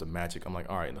when it comes to magic. I'm like,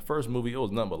 all right. In the first movie, it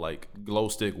was nothing but like glow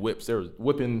stick whips. They were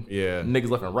whipping niggas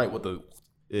left and right with the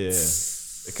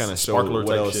It kind of showed what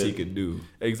else he could do.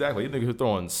 Exactly. Niggas were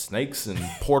throwing snakes and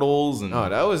portals and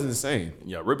that was insane.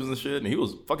 Yeah, ribbons and shit. And he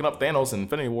was fucking up Thanos in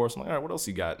Infinity War. So I'm like, all right, what else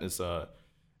he got in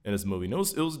this movie? And it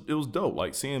was dope.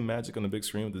 Like seeing magic on the big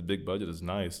screen with this big budget is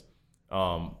nice.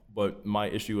 But my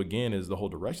issue again is the whole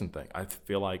direction thing. I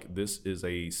feel like this is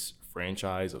a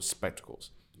franchise of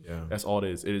spectacles. Yeah, that's all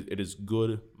it is. It is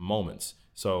good moments.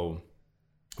 So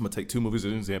I'm gonna take two movies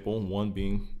as an example. One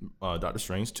being Doctor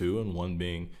Strange 2, and one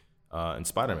being and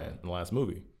Spider-Man in the last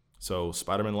movie. So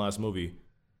Spider-Man in the last movie,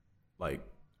 like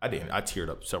I teared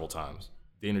up several times.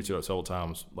 Dana teared up several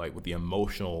times, like with the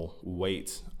emotional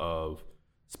weight of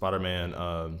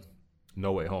Spider-Man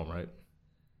No Way Home, right?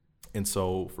 And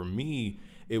so for me,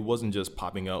 it wasn't just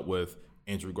popping up with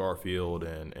Andrew Garfield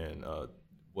and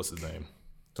what's his name?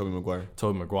 Tobey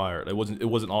Maguire. It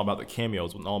wasn't all about the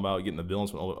cameos. It wasn't all about getting the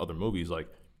villains from all the other movies. Like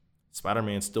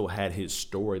Spider-Man still had his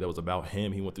story that was about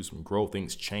him. He went through some growth.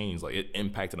 Things changed. Like it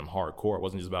impacted him hardcore. It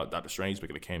wasn't just about Doctor Strange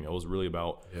making a cameo. It was really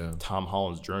about Tom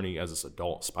Holland's journey as this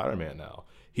adult Spider-Man. Now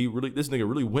this nigga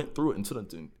really went through it into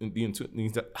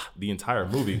the entire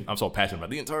movie. I'm so passionate about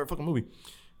the entire fucking movie.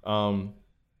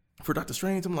 For Doctor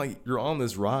Strange, I'm like, you're on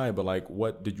this ride, but like,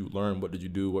 what did you learn? What did you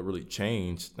do? What really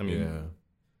changed? I mean,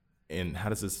 and how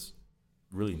does this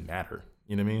really matter?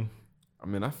 You know what I mean? I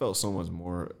mean, I felt so much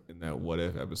more in that What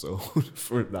If episode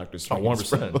for Doctor Strange.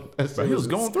 100%. But he was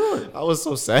going through it. I was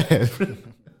so sad.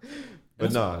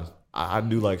 But no, I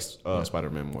do like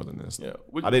Spider-Man more than this. Yeah,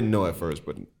 I didn't know at first,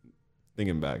 but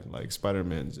thinking back, like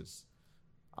Spider-Man just,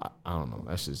 I don't know.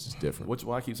 That's just different. Which is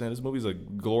why I keep saying this movie's a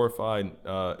glorified.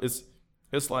 It's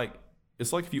like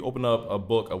if you open up a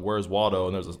book of Where's Waldo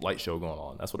and there's a light show going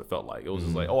on. That's what it felt like. It was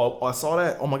just like, oh, I saw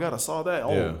that. Oh my god, I saw that.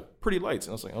 Oh, pretty lights.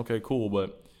 And I was like, okay, cool.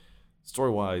 But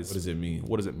story wise, what does it mean?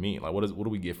 What does it mean? Like, what do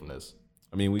we get from this?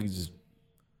 I mean,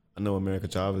 I know America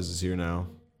Chavez is here now,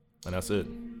 and that's it.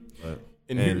 But,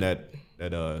 and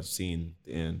that scene,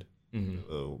 the end,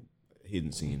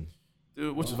 hidden scene,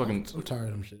 dude, which is fucking. I'm tired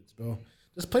of them shits, bro.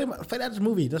 Just play that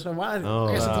movie. That's why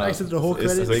I guess the whole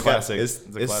credits. It's a classic. It's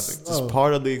a classic. It's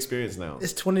part of the experience now.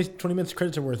 It's 20 minutes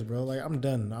credits are worth it, bro. Like, I'm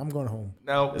done. I'm going home.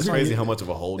 Now it's crazy how much of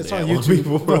a hold it's on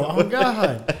YouTube, bro. Oh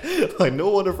god. Like, no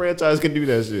wonder franchise can do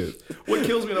that shit. What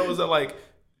kills me though is that, like,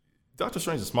 Doctor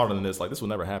Strange is smarter than this. Like, this will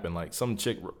never happen. Like, some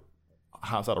chick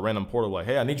hops out a random portal, like,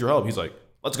 hey, I need your help. He's like,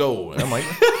 let's go. And I'm like,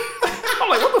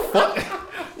 what the fuck?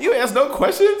 You ask no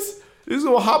questions. He's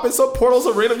gonna hop in some portal,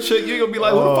 some random chick. You're gonna be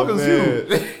like, "Who the fuck is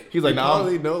you?" He's like, "Nah."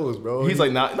 He knows, bro. He's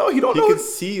like, "Nah." No, he don't know. He can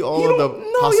see all of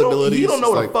the possibilities. He don't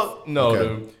know what the fuck. No,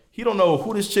 dude. He don't know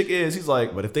who this chick is. He's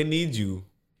like, but if they need you,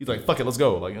 he's like, "Fuck it, let's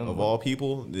go." Like, of all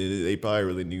people, they probably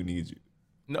really do need you.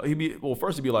 No,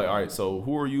 first he'd be like, "All right, so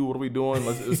who are you? What are we doing?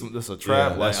 This is a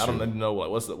trap. Like, I don't know. Like,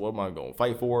 what am I gonna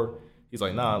fight for?" He's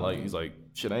like, "Nah." Like, he's like,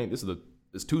 "Shit,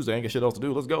 it's Tuesday. Ain't got shit else to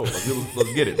do. Let's go.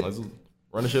 Let's get it. Let's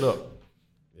run the shit up."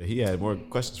 Yeah, he had more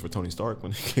questions for Tony Stark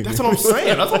when he came. That's what I'm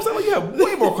saying. Like, you have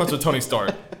way more questions for Tony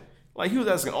Stark. Like, he was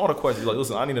asking all the questions. Like,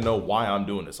 listen, I need to know why I'm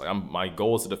doing this. Like, my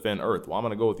goal is to defend Earth. Well, I'm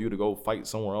gonna go with you to go fight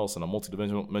somewhere else in a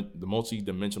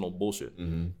multi-dimensional bullshit.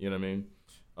 Mm-hmm. You know what I mean?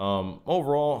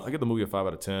 Overall, I give the movie a 5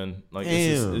 out of 10. Like,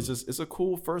 it's a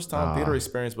cool first time theater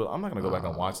experience. But I'm not gonna go back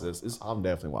and watch this. I'm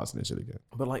definitely watching this shit again.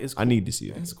 But like, it's cool. I need to see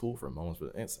it. It's cool for moments,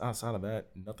 but outside of that,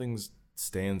 nothing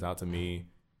stands out to me.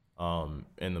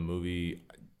 In the movie.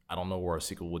 I don't know where a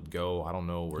sequel would go. I don't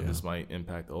know where this might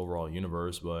impact the overall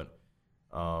universe, but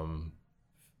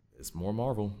it's more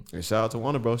Marvel. Hey, shout out to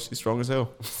Wanda, bro. She's strong as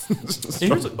hell.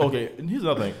 And here's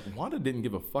another thing. Wanda didn't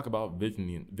give a fuck about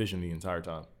Vision the entire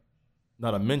time.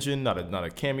 Not a mention, not a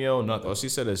cameo, nothing. Well, she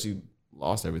said that she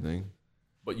lost everything.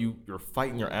 But you're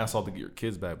fighting your ass off to get your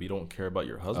kids back, but you don't care about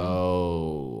your husband.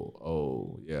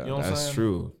 Oh, yeah. You know that's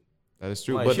true. That is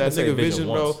true. Like, but that nigga Vision,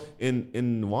 bro, in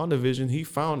WandaVision, he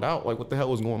found out like what the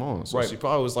hell was going on. So she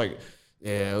probably was like,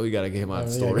 yeah, we gotta get him out of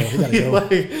the story. Yeah,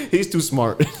 like, he's too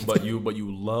smart. but you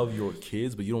love your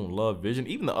kids, but you don't love Vision.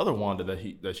 Even the other Wanda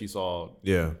that she saw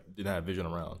didn't have Vision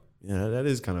around. Yeah, that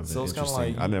is kind of interesting.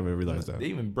 Like, I never realized that. They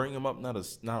even bring him up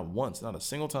not once, not a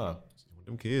single time.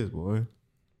 Them kids, boy.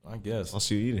 I guess. I'll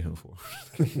see you eating him for.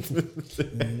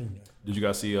 Did you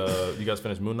guys see you guys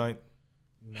finish Moon Knight?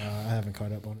 No, I haven't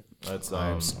caught up on it. That's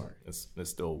I'm sorry. It's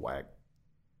still whack.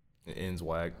 It ends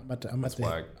whack. I'm at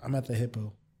the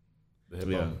hippo. The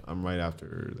hippo. Yeah, I'm right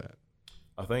after that.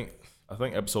 I think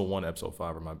episode 1, episode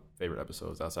 5 are my favorite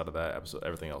episodes. Outside of that episode,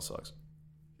 everything else sucks.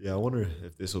 Yeah, I wonder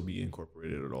if this will be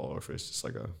incorporated at all, or if it's just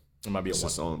like it might be a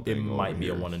one. It might be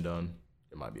a one and done.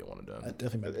 It might be a one and done.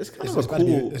 Definitely. It's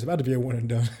about to be a one and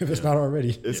done if it's not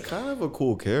already. It's kind of a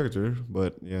cool character,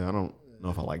 but yeah, I don't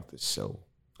know if I like this show.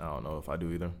 I don't know if I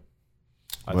do either.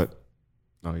 Go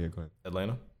ahead.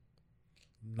 Atlanta?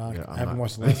 I haven't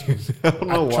watched the last one. I don't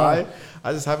know why.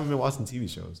 I just haven't been watching TV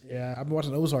shows. Yeah, I've been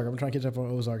watching Ozark. I'm trying to catch up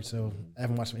on Ozark, so I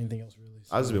haven't watched anything else really.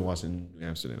 So. I've just been watching New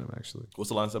Amsterdam, actually. What's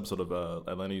the last episode of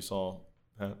Atlanta you saw,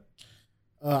 Pat?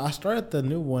 I started the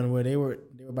new one where they were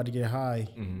about to get high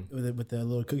with the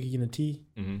little cookie and the tea,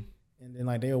 and then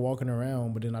like they were walking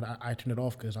around, but then I turned it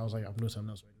off because I was like, I'm doing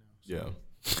something else right now.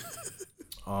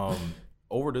 So. Yeah.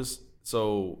 Over this,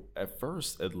 so at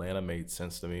first Atlanta made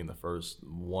sense to me in the first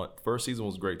season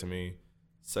was great to me.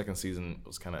 Second season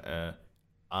was kind of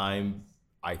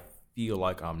I feel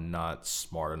like I'm not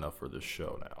smart enough for this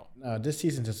show now. No, this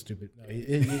season's just stupid.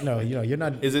 No, you're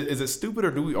not. Is it stupid or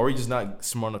are we just not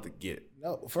smart enough to get it?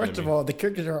 No, first of all, the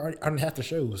characters are on half the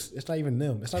shows. It's not even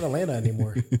them. It's not Atlanta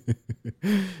anymore.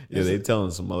 Yeah, they're telling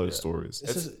some other stories.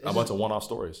 It's a bunch of one-off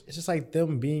stories. It's just like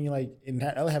them being like in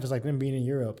that other half is like them being in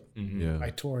Europe, yeah,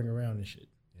 like touring around and shit.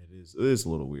 It is a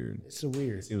little weird. It's so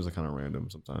weird. It seems like kind of random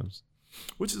sometimes,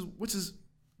 which is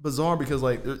bizarre because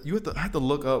like I have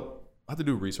to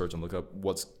do research and look up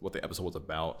what the episode was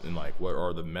about and like what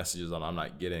are the messages that I'm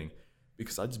not getting.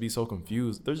 Because I'd just be so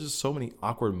confused. There's just so many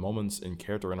awkward moments in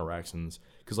character interactions.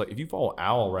 Because like if you follow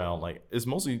Al around, like it's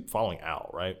mostly following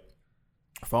Al, right?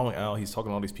 Following Al, he's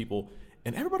talking to all these people,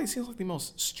 and everybody seems like the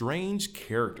most strange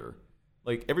character.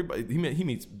 Like everybody, he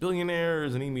meets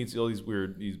billionaires, and he meets all these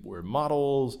weird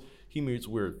models. He meets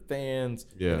weird fans.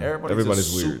 Yeah, and everybody's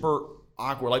super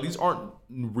awkward. Like these aren't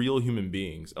real human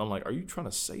beings. And I'm like, are you trying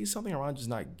to say something, or am I just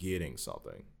not getting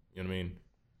something? You know what I mean?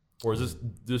 Or is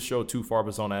this show too far up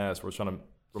its own ass? Where it's trying to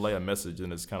relay a message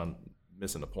and it's kind of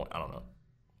missing the point. I don't know.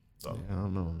 So I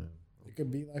don't know, man. It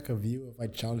could be like a view of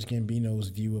like Childish Gambino's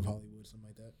view of Hollywood, something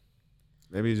like that.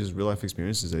 Maybe just real life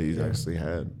experiences that he's actually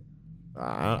had.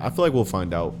 I feel like we'll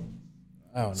find out.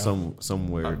 I don't know.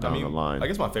 Somewhere down the line. I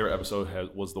guess my favorite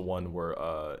episode was the one where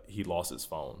he lost his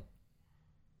phone.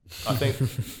 I think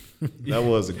that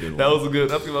was a good one.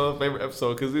 That's my favorite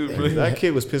episode because really, that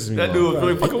kid was pissing me off. That dude was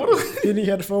really fucking with him. He didn't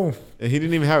have the phone. And he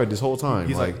didn't even have it this whole time.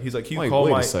 He's like, you call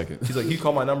wait my a second. He's like, you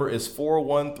call my number is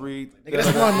 413.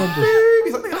 That's my number.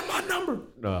 He's like, that's my number.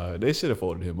 Nah, they should have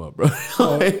folded him up, bro.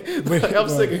 I'm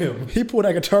sick of him. He pulled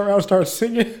that guitar out and started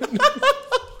singing.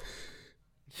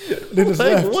 Then just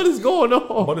like, left. what is going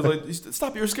on? But it's like,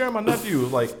 stop! You're scaring my nephew.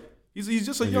 Like he's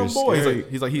just a young boy.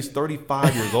 He's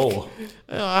 35 years old.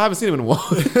 I haven't seen him in a while.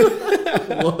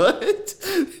 What?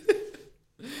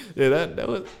 Yeah, that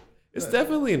was. It's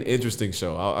definitely an interesting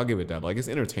show. I'll give it that. Like it's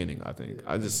entertaining. I think.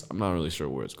 I'm not really sure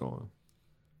where it's going.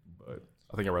 But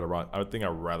I think I'd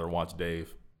rather watch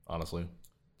Dave. Honestly,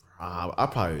 I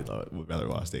probably would rather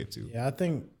watch Dave too. Yeah, I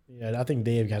think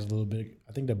Dave has a little bit.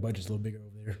 I think the budget's a little bigger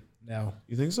over there now.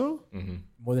 You think so? Mm-hmm.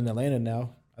 More than Atlanta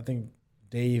now. I think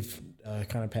Dave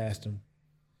kind of passed him.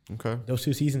 Okay. Those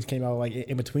 2 seasons came out like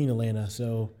in between Atlanta,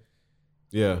 so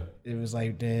yeah, it was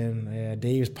like, damn, yeah,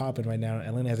 Dave's popping right now.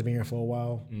 Atlanta hasn't been here for a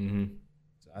while,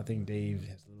 so I think Dave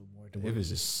has a little more to work. Dave is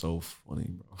just so funny,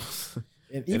 bro.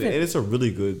 And it's a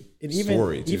really good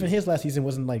story too. Even his last season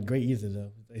wasn't like great either,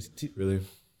 though. Really.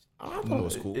 I thought it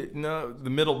was cool. The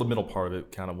middle part of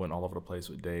it kind of went all over the place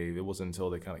with Dave. It wasn't until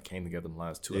they kind of came together in the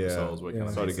last 2 episodes where it kind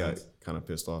of started got kind of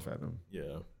pissed off at him.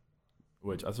 Yeah,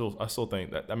 which I still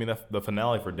think that the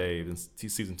finale for Dave in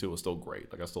season 2 was still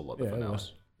great. Like I still love the finale.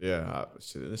 Yeah,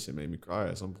 this shit made me cry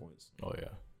at some points. Oh yeah,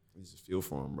 you just feel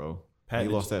for him, bro. Pat, he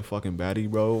lost that fucking baddie,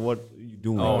 bro. What are you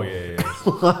doing? Oh yeah.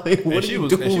 Like, what are you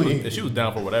doing? And she was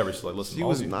down for whatever. She's like, listen, she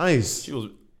was nice. She was,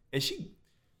 and she.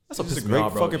 That's a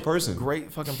great fucking person.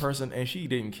 Great fucking person, and she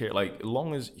didn't care. Like as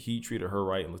long as he treated her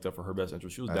right and looked up for her best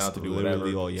interest, she was down to do whatever,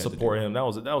 support him. That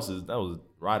was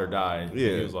ride or die.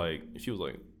 Yeah. She was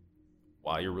like,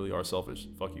 wow, you really are selfish.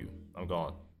 Fuck you. I'm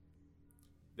gone.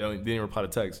 They didn't reply to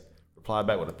text. Replied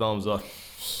back with a thumbs up.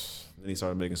 Then he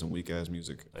started making some weak ass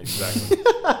music. Exactly.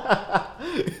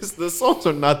 The songs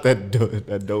are not that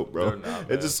dope, bro. Not,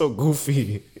 it's just so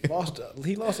goofy.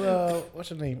 He lost. What's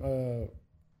her name?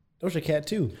 Doja Cat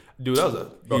too. Dude,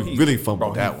 that was he really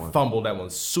fumbled that one. Fumbled that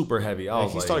one super heavy.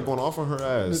 He started going off on her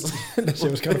ass. That shit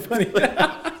was kind of funny.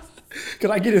 Cause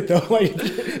I get it though. Like,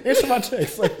 answer my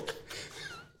text. Like,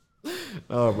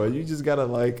 no, bro, you just gotta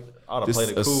like. I'd have played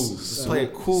it cool. Just play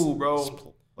it cool,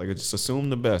 bro. Like just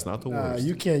assume the best, not the worst.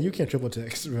 You can't triple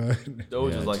text, bro.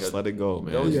 Doja's like just let it go,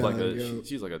 man. Doja's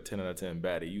she's like a 10 out of 10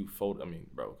 baddie. You fold. I mean,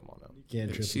 bro, come on now. You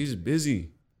can't triple. She's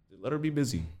busy. Let her be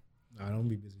busy. Nah, don't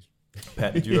be busy.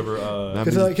 Pat, did you ever?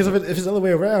 Because if it's the other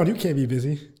way around, you can't be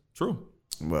busy. True.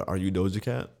 But are you Doja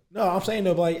Cat? No, I'm saying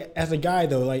though, like as a guy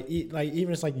though, like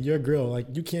even it's like your girl, like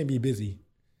you can't be busy.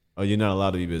 Oh, you're not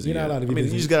allowed to be busy. You're not allowed to be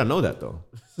busy. You just gotta know that though.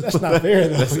 That's not fair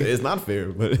though. It's not fair,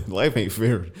 but life ain't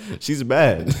fair. She's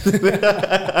bad.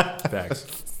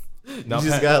 Facts. Now, you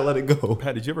just gotta let it go.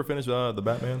 Pat, did you ever finish the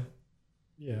Batman?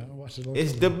 Yeah, I watched it.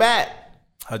 It's the Bat.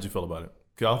 How'd you feel about it?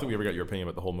 Cause I don't think we ever got your opinion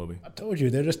about the whole movie. I told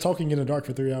you they're just talking in the dark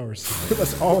for 3 hours.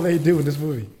 That's all they do in this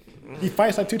movie. He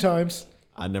fights like 2 times.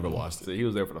 I never watched it. So he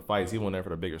was there for the fights. He wasn't there for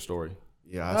the bigger story.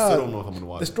 Yeah, I still don't know if I'm gonna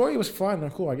watch it. The story was fun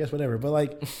and cool, I guess, whatever. But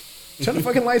like, turn the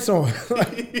fucking lights on.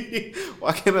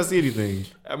 Why can't I see anything?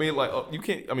 I mean, like, you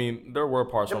can't. I mean, there were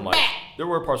parts where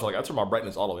I turned my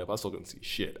brightness all the way up. I still couldn't see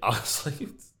shit. Honestly,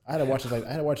 I had to watch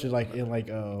it like in like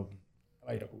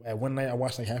at one night. I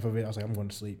watched like half of it. I was like, I'm going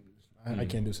to sleep. I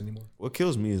can't do this anymore. What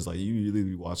kills me is like you really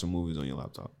be watching movies on your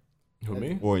laptop. Who,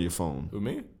 me? Or your phone. Who,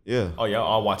 me? Yeah. Oh yeah,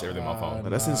 I'll watch everything on my phone.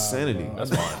 That's insanity.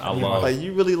 That's fine. I love. Like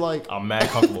you really like. I'm mad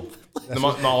comfortable.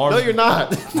 my arms, no, you're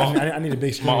not. I need a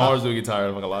big screen. My arms do get tired.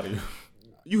 I'm not gonna lie to you.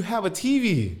 You have a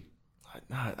TV.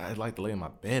 I'd like to lay in my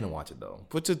bed and watch it though.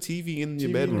 Put your TV in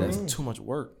your bedroom. That's too much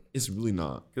work. It's really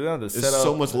not. It's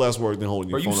so much less work than holding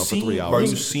your phone up for 3 hours. Bro,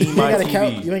 you seen my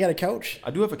TV? You ain't got a couch?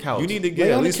 I do have a couch. You need to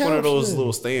get at least one of those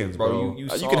little stands, bro. You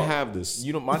can have this.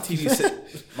 You know, my TV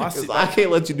sit. I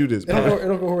can't let you do this. It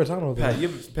don't go horizontal. Pat, you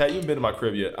haven't been to my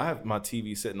crib yet. I have my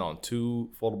TV sitting on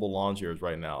 2 foldable lawn chairs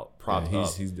right now, propped up.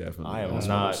 He's definitely. I am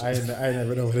not. I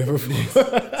never know whatever before.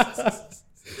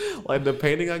 Like the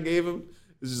painting I gave him.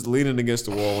 It's just leaning against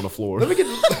the wall on the floor. Let me get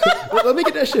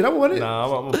that shit. I want it. Nah,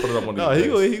 I'm gonna put it up on the. No, he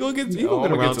gonna get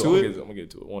around to it. I'm gonna get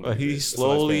to it. He's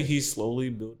slowly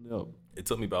building up. It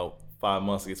took me about 5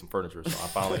 months to get some furniture. So I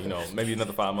finally, maybe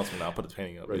another 5 months from now, I'll put the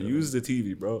painting up. Bro, use the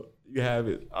TV, bro. You have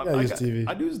it. use TV.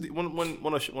 I do use when a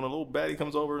little baddie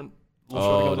comes over.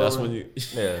 That's when you.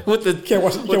 Yeah. With the can't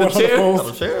watch the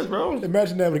the chairs, bro.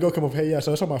 Imagine that when they go come up. Hey, yeah.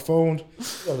 So it's on my phone.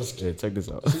 Yeah, check this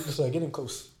out. Just get in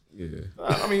close. Yeah.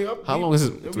 I mean, how long is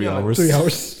it? 3 hours. 3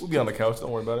 hours. We'll be on the couch.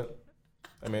 Don't worry about it.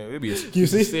 I mean, it'd be. You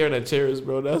see, staring at chairs,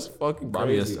 bro. That's fucking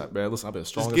crazy. Man, listen, I've been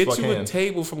strong. Just get you a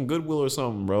table from Goodwill or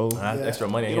something, bro. Extra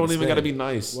money. You don't even got to be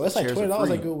nice. Well, it's like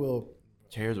 $20 at Goodwill.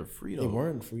 Chairs are free though. They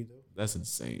weren't free though. That's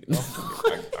insane.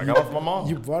 I got one from my mom.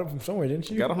 You bought them from somewhere, didn't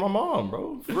you? Got it from my mom,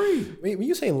 bro. Free. Wait, when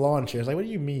you say lawn chairs, like what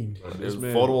do you mean? There's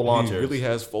foldable lawn chairs. He really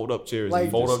has fold-up chairs. Like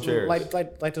fold-up chairs. Like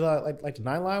the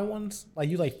nylon ones. Like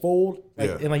you fold,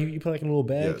 and like you put like in a little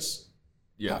bag. Yes.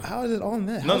 Yeah. How is it on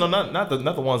that? No, not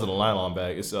the ones in the nylon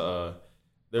bag. It's you got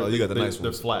the nice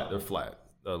They're ones. flat. They're flat.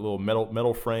 A little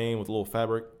metal frame with a little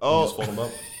fabric. Oh. You just fold them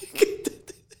up.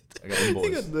 I got them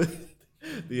boys.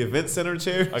 The event center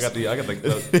chair. I got the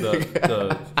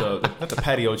not the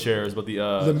patio chairs, but the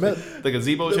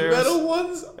gazebo chairs. The metal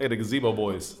ones. I got the gazebo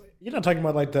boys. You're not talking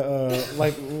about like the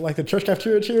like the church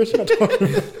cafeteria chairs. You're not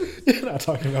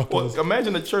talking about those. Well,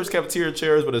 imagine the church cafeteria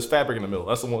chairs, but there's fabric in the middle.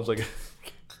 That's the ones like.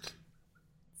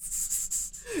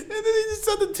 And then he just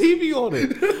set the TV on it.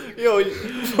 Yo,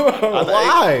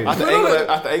 why? Put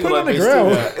it on the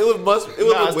ground. It would look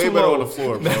way better on the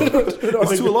floor, bro.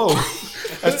 It's too low.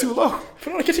 That's too low.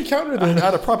 Put it on a kitchen counter then. I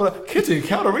had a proper kitchen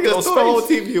counter. We got Just throw the whole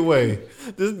TV away.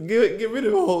 Just get rid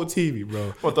of the whole TV,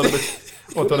 bro. Want to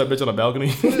throw that bitch on the balcony?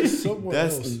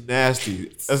 That's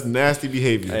nasty. That's nasty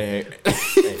behavior.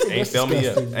 Ain't felt me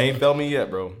yet. Ain't felt me yet,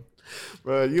 bro.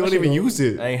 Bro, you don't even use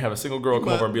it. I ain't have a single girl come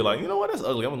over and be like, you know what, that's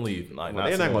ugly. I'm gonna leave. Like,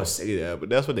 they're not gonna say that, but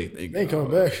that's what they think. They ain't coming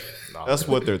back. That's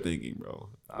what they're thinking, bro.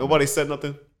 Nobody said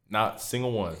nothing. Not a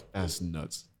single one. That's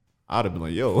nuts. I'd have been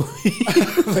like, yo,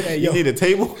 Hey, you need a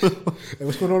table? Hey,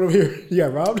 what's going on over here? You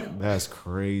got robbed? That's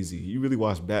crazy. You really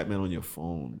watch Batman on your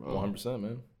phone, bro. 100%,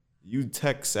 man. You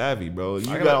tech savvy, bro. You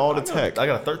got all the tech. I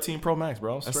got a 13 Pro Max,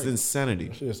 bro. That's insanity.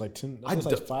 That shit is like 10. That's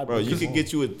like $5. Bro, you can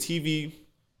get you a TV,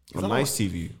 a nice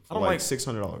TV, for like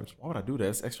 $600. Why would I do that?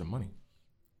 It's extra money.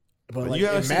 But like, you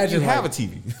have a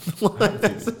TV.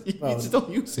 You just don't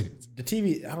use it. The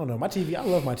TV, I don't know. My TV, I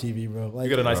love my TV, bro. Like, you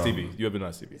got a nice TV. You have a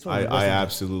nice TV. I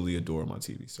absolutely adore my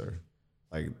TV, sir.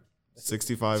 Like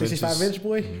 65 inch,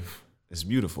 boy. It's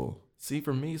beautiful. See,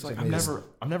 for me, it's like I'm never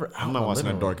out. I'm not watching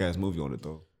a dark ass movie on it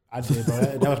though. I did, bro.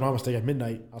 That was my mistake at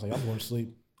midnight. I was like, I'm going to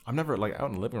sleep. I'm never like out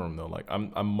in the living room though. Like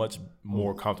I'm much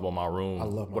more comfortable in my room. I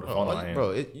love my with a phone in my hand.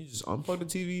 Bro, you just unplug the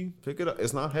TV, pick it up.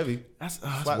 It's not heavy. That's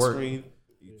flat work. screen.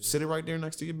 You sit it right there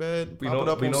next to your bed. But Prop it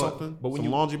up on something. But when you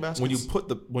laundry baskets.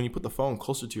 when you put the phone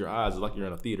closer to your eyes, it's like you're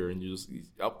in a theater and you're just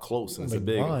up close and it's like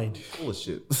big. blind. Full of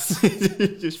shit.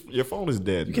 Your phone is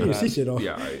dead. You can't even see shit off.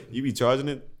 Yeah, right. You be charging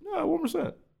it? Yeah,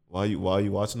 1%. While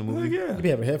you watching the movie? Yeah. You be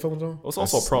having headphones on? Well, it's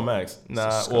also a Pro Max.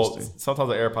 Nah, well, sometimes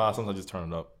the AirPods, sometimes I just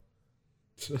turn it up.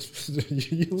 Like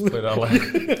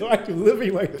you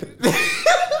living like that.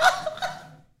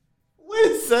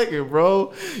 Wait a second,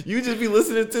 bro. You just be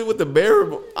listening to it with the bare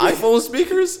iPhone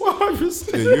speakers?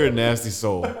 100%. Dude, you're a nasty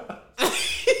soul.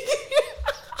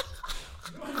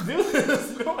 We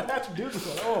don't have to do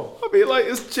this at all. I mean, like,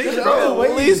 it's cheap, bro.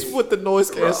 At least put the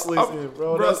noise canceling in,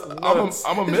 bro. That's nuts.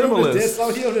 I'm a minimalist. This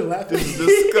is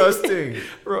disgusting.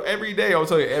 Bro, every day, I'll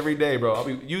tell you, every day, bro. I'll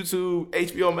be YouTube,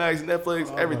 HBO Max,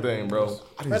 Netflix, everything, bro.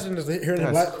 Imagine just hearing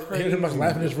him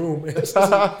laugh in his room. It's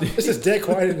just dead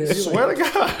quiet in there. Swear to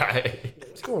God.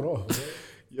 What's going on, man?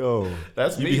 Yo,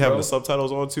 that's you me, be having bro. the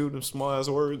subtitles on too, them small ass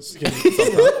words.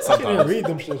 Sometimes. I can't even read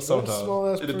them shit.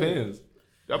 Sometimes. It depends.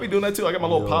 I'll be doing that too. I got my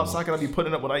little pop socket. I'll be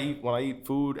putting up when I eat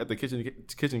food at the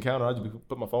kitchen counter. I just be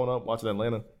put my phone up, watching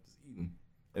Atlanta, just eating.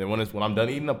 And then when I'm done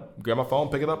eating, I grab my phone,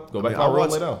 pick it up, go back to my room,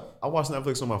 lay down. I watch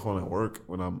Netflix on my phone at work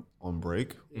when I'm on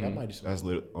break. Yeah, I might do That's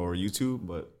lit, or YouTube.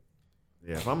 But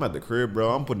yeah, if I'm at the crib,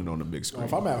 bro, I'm putting it on the big screen.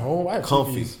 If I'm at home, I have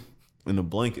comfy TVs. in a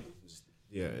blanket.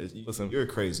 Yeah, listen, you're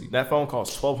crazy. That phone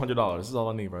costs $1,200. This is all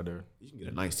I need right there. You can get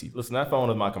a nice TV. Listen, that phone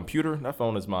is my computer. That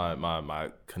phone is my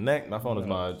connect. My phone is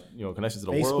my connection to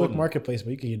the world. Facebook Marketplace,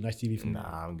 but you can get a nice TV from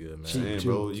Nah, I'm good, man. Cheap,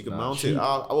 bro. You can mount it.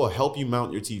 I will help you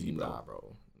mount your TV, bro. Nah, bro.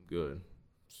 I'm good.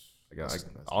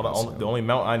 The only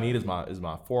mount I need is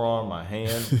my forearm, my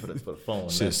hand for the phone.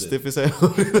 Shit, stiff as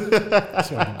hell. It's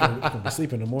gonna be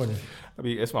sleep in the morning. I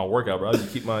mean, it's my workout, bro. I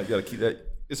just gotta keep that.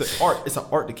 It's an art. It's an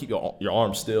art to keep your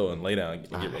arms still and lay down and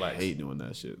get relaxed. I hate doing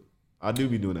that shit. I do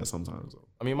be doing that sometimes though.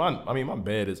 I mean, my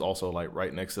bed is also like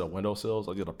right next to the windowsill,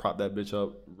 so I gotta prop that bitch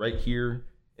up right here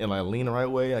and like lean the right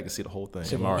way. I can see the whole thing.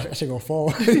 I'm all right. That shit gonna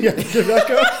fall. You gotta get back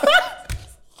up.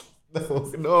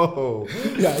 No.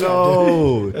 Yeah,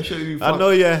 No. That shouldn't be I know,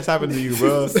 yeah, it's happened to you,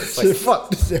 bro. Shit, fuck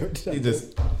this. He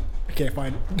just, I can't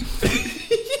find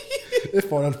it. It's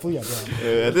falling on the floor.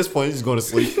 at this point, he's just going to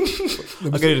sleep.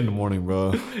 I'll get it in the morning,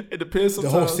 bro. It depends. The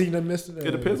Sometimes. whole scene I missed.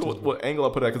 It depends on what angle I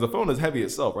put it at, because the phone is heavy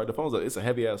itself, right? The phone's it's a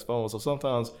heavy ass phone, so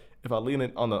sometimes if I lean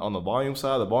it on the volume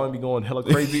side, the volume be going hella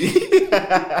crazy. If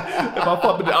I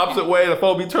pop it the opposite way, the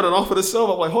phone be turning off of itself.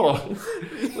 I'm like, hold on.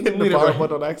 Hit the power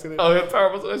button on accident. Oh, yeah,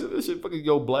 power button. That shit fucking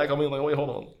go black. I mean, like, wait, hold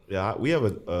on. Yeah, we have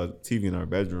a TV in our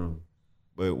bedroom,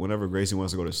 but whenever Gracie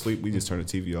wants to go to sleep, we just turn the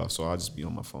TV off. So I'll just be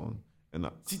on my phone. And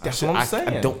that's what I'm saying.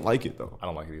 I don't like it though. I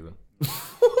don't like it either.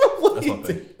 That's my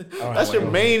thing. That's your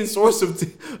main source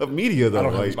of media though.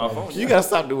 Like, my phone. You gotta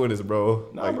stop doing this, bro.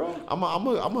 Nah, like, bro. I'm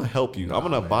gonna help you. I'm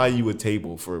gonna buy you a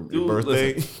table for your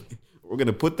birthday. We're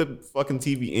gonna put the fucking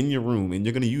TV in your room and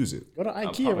you're gonna use it. Go to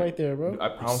IKEA right there, bro. I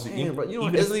promise you. Bro, you know,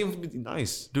 it doesn't even be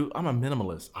nice. Dude, I'm a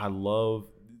minimalist. I love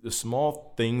the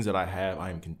small things that I have. I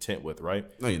am content with, right?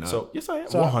 No, you're not. So yes, I am.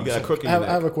 So, 100%. You got a crook in I your neck.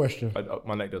 have a question.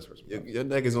 My neck does hurt. Your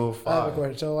neck is on I have a fire.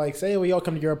 question. So, like, say we all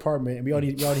come to your apartment and we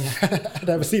already had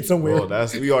to have a seat somewhere. Bro,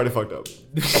 we already fucked up.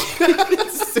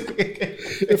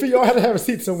 If we all had to have a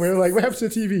seat somewhere, like, what happens to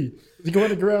the TV? Does it go on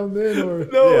the ground then, or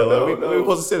No, we're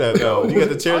supposed to sit at. No, you got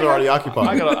the chairs already occupied.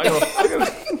 I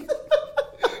gotta.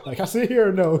 like I sit here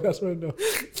or no? That's what I know.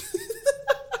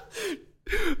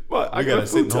 But I gotta got a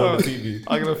sit and hold the futon. TV.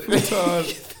 I got a futon.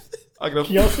 I got a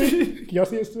Can y'all see? Can y'all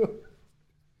see it still?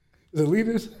 Is it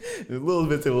leaders? A little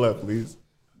bit to the left, please.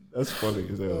 That's funny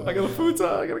as hell. I got a futon.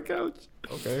 I got a couch.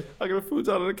 Okay. I got a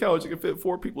futon on the couch. You can fit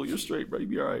 4 people. You're straight, bro. You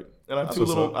be all right. And I have That's two what's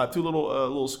little. up. I have two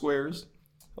little squares.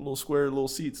 A little square, little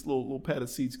seats, little padded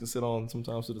seats you can sit on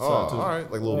sometimes to the Oh, side too. all right.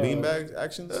 Like little beanbag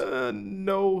actions?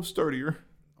 No, sturdier.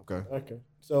 Okay. Okay.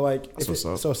 So like, That's what's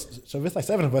up. so if it's like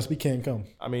 7 of us, we can't come.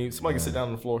 I mean, somebody can sit down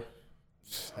on the floor.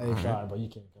 I ain't trying, but you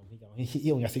can't come.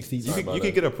 He only got 6 seats. You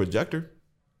could get a projector.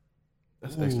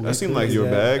 That's Ooh, extra. That seemed like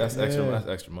your bag. That's extra. Yeah. That's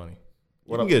extra money.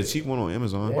 You can get a cheap one on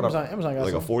Amazon. Yeah, Amazon got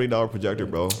Like a some. $40 projector,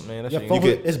 bro. Man, that Yeah, shit phone,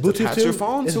 ain't it's Bluetooth attach too. your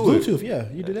phone it's to Bluetooth. it.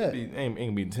 Yeah, you do that. ain't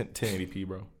gonna be 1080p,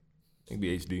 bro. It can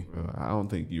be HD. I don't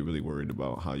think you're really worried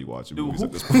about how you watch your Dude, movies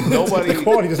at this point. nobody. The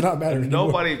quality does not matter anymore.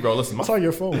 Nobody, bro. Listen, It's on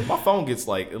your phone. my phone gets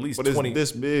like at least But it's 20.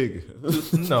 this big.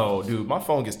 No, dude, my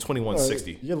phone gets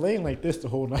 2160. You're laying like this the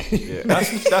whole night. Yeah.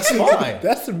 That's fine.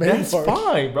 That's the main That's part.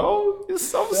 fine, bro. It's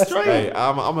so straight. Hey,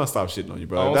 I'm gonna stop shitting on you,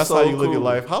 bro. Oh, That's so how you live your cool.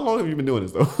 life. How long have you been doing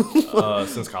this, though?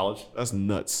 Since college. That's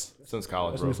nuts. Since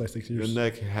college, That's bro. it's like 6 Your years.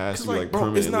 neck has to be Like, like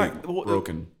bro, it's permanently not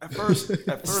broken. At first,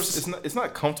 it's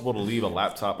not comfortable to leave a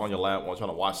laptop on your lap while trying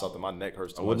to watch something. My neck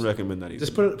hurts too I wouldn't much. recommend that either.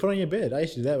 Just put it on your bed. I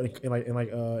used to do that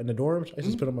in the dorms. I used to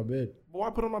just put it on my bed. Why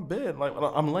put it on my bed? Like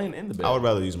I'm laying in the bed. I would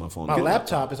rather use my phone. My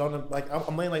laptop is on the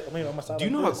I'm laying on my side. Do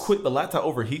you like know how this. quick the laptop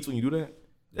overheats when you do that?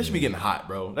 That should be getting hot,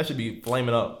 bro. That should be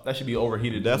flaming up. That should be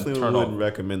overheated. Definitely and turned wouldn't off.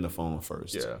 recommend the phone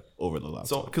first. Yeah. Over the laptop.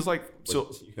 So, cause like,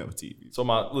 so you have a TV. So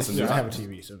listen, Yeah, dude, I have a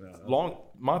TV. So no.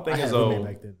 My thing I is had a roommate though,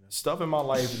 back then. stuff in my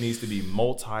life needs to be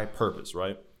multi-purpose,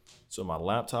 right? So my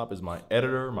laptop is my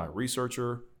editor, my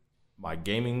researcher, my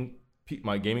gaming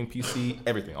PC,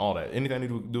 everything, all that. Anything I need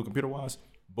to do computer-wise,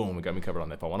 boom, it got me covered on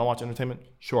that phone. When I watch entertainment,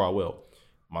 sure I will.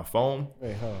 My phone,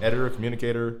 Wait, hold on. editor,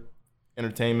 communicator,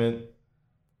 entertainment,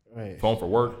 Wait. phone for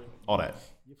work, all that.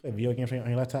 You play video games on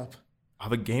your laptop? I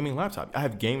have a gaming laptop. I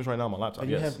have games right now on my laptop.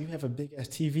 You Yes, have a big ass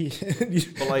TV.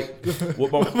 but like,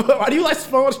 Why do you like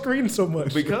small screens so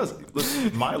much? because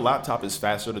listen, my laptop is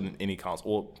faster than any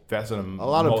console. Well, faster than A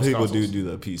lot of most people consoles. do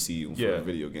the PC for a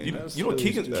video game. You know,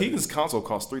 Keegan's console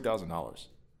costs $3,000.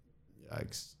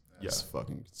 Yikes. That's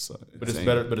fucking But it's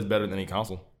better. But it's better than any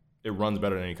console. It runs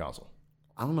better than any console.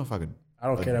 I don't know if I could I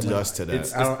don't care that much. adjust to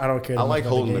that. I don't care. I that like much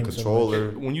about holding the game so controller.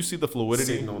 When you see the fluidity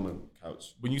Sitting on the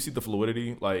couch. when you see the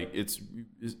fluidity, like it's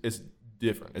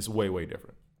different. It's way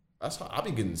different. That's how I've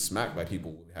been getting smacked by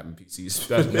people having PCs.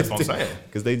 That's what I'm saying.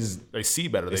 Because they see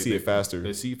better. They see it faster.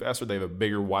 They see faster. They have a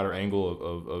bigger, wider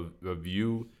angle of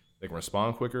view. They can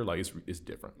respond quicker. Like it's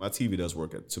different. My TV does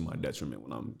work to my detriment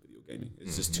when I'm video gaming.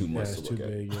 It's just too much it's to too look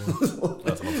big. at. Yeah.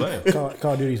 That's what I'm saying.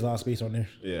 Call of Duty's a lot of space on there.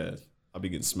 Yeah, I'll be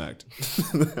getting smacked.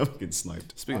 I'll be getting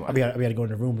sniped. Speaking I got to go in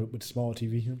the room with the small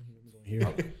TV. Here.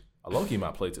 I low-key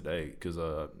might play today because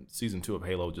season 2 of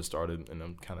Halo just started, and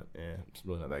I'm kind of it's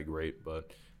really not that great.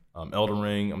 But Elden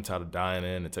Ring, I'm tired of dying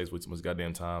in. It takes way too much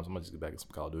goddamn time, so I might just get back in some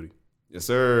Call of Duty. Yes,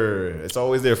 sir. It's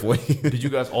always there for you. Did you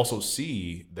guys also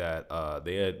see that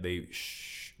they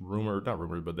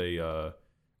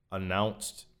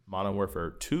announced Modern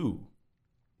Warfare 2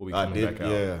 will be coming back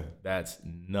out? Yeah. That's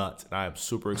nuts, and I am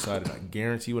super excited. I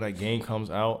guarantee when that game comes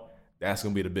out, that's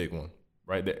gonna be the big one.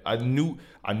 right? I knew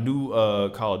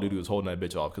Call of Duty was holding that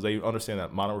bitch off because they understand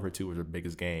that Modern Warfare 2 was their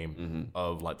biggest game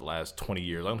of like the last 20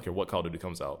 years. I don't care what Call of Duty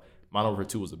comes out. Modern Warfare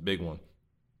 2 was a big one.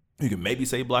 You can maybe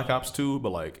say Black Ops 2,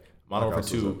 but like Modern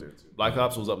Warfare 2, Black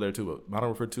Ops was up there too, but Modern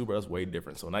Warfare 2, bro, that's way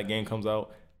different. So when that game comes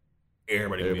out,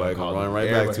 everybody gonna run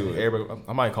right back to it.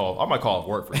 I might call off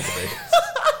work for a couple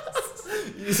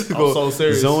days. I'm so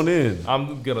serious. Zone in.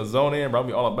 I'm gonna zone in, bro. I'll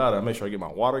be all about it. I make sure I get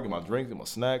my water, get my drink, get my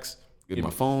snacks, get my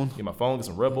phone, get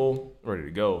some Red Bull, ready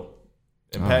to go.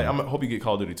 And Pat, I hope you get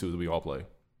Call of Duty 2 that we all play.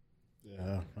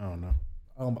 Yeah, I don't know.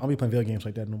 I'll be playing video games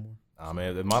like that no more. Nah,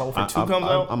 man, if Modern Warfare 2 comes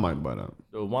out, I might buy that.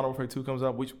 If Modern Warfare 2 comes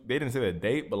out, which they didn't say that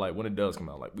date, but like when it does come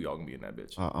out, like we all gonna be in that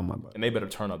bitch. I might buy it. And they better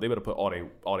turn up. They better put all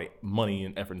they money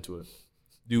and effort into it.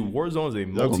 Dude, Warzone is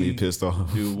Y'all gonna be pissed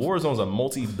off. Dude, Warzone's a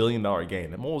multi-billion-dollar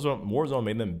game. And Warzone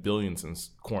made them billions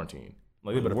since quarantine.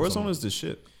 Like they better Warzone is the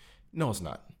shit. No, it's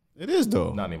not. It is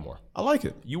though. Not anymore. I like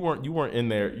it. You weren't in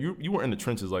there. You weren't in the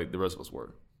trenches like the rest of us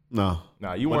were. No.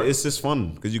 Nah, you But weren't. it's just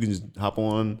fun because you can just hop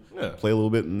on, play a little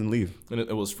bit, and then leave. And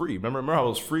it was free. Remember how it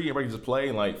was free? Everybody could just play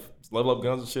and like level up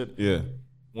guns and shit. Yeah.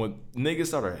 When niggas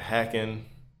started hacking,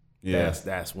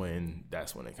 that's when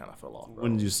it kind of fell off. Bro.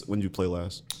 When did you play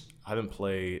last? I haven't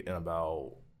played in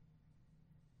about.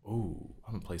 I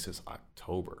haven't played since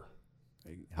October.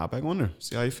 Hey, hop back on there.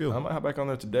 See how you feel. I might hop back on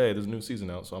there today. There's a new season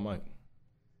out, so I might.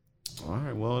 All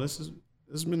right. Well, this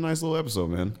has been a nice little episode,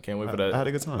 man. Can't wait for that. I had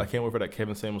a good time. I can't wait for that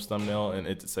Kevin Samuels thumbnail and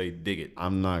it to say "dig it."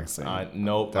 I'm not saying.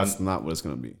 Nope. That's not what it's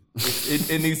gonna be.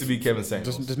 It needs to be Kevin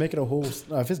Samuels. Just make it a whole.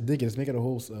 No, if it's dig it, just make it a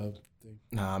whole thing.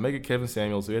 Nah, make it Kevin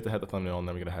Samuels. We have to have the thumbnail, and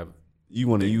then we're gonna have. You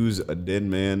want to use a dead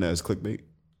man as clickbait?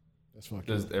 That's fucked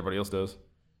up. Everybody else does.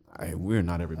 We're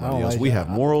not everybody else. We have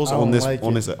morals on this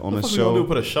what this the show. We do?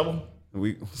 Put a shovel.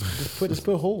 We just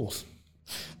put holes.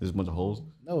 There's a bunch of holes.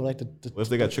 No, like what if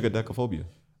they got trichodecaphobia?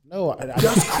 No,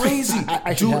 that's crazy,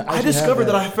 dude. I discovered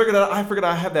that. I figured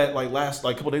I had that like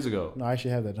couple days ago. No, I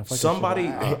actually have that. No, somebody,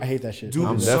 I hate that shit. Dude,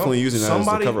 I'm definitely using that as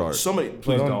the cover art. Somebody,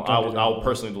 please don't. I'll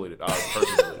personally delete it.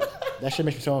 That shit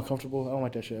makes me so uncomfortable. I don't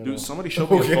like that shit. Dude, somebody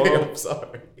showed me a photo. I'm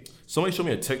sorry. Somebody showed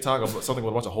me a TikTok of something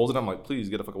with a bunch of holes in it. I'm like, please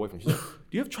get the fuck away from me. She's like,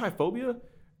 do you have triphobia?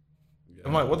 Yeah.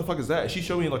 I'm like, what the fuck is that? She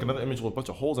showed me like another image with a bunch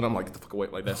of holes, and I'm like, get the fuck away!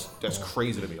 Like that's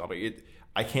crazy to me. I mean,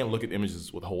 I can't look at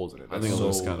images with holes in it. I think it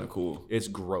looks kind of cool. It's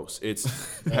gross. It's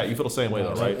Pat, you feel the same way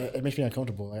though, right? It makes me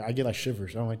uncomfortable. Like, I get like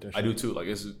shivers. I don't like that shit. I do too. Like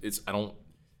it's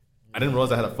I didn't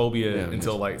realize I had a phobia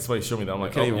until like somebody showed me that. I'm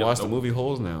like, I can't even watch the movie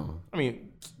Holes now. I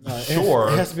mean, sure.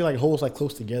 It has to be like holes like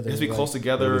close together. It has to be like, close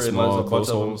together and small, there's a bunch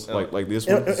holes of them. like this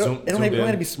one. It don't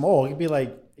have to be small. It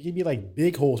could be like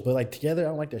big holes, but like together. I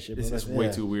don't like that shit. It's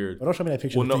way too weird. But don't show me that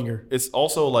picture of the finger. It's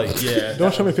also like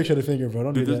don't show me a picture of the finger, bro.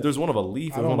 Don't do that. There's one of a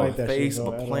leaf, there's one like of a face, shit,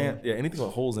 of a plant. Yeah, anything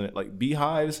with holes in it, like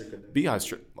beehives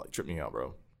trip me out,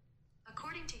 bro.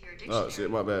 According to your dictionary. Oh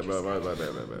shit, my bad.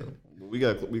 We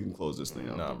can close this thing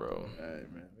out. Nah, bro. All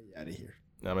right, man. We out of here.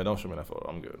 Nah, man, don't show me that photo.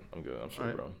 I'm good. I'm sure,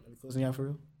 right, bro. Are we closing out for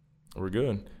real? We're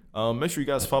good. Make sure you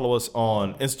guys follow us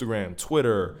on Instagram,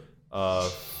 Twitter.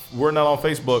 We're not on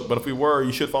Facebook, but if we were,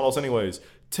 you should follow us anyways.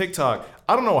 TikTok.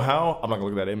 I don't know how. I'm not gonna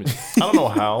look at that image. I don't know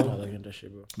how.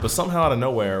 But somehow out of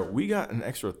nowhere, we got an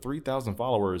extra 3,000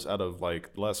 followers out of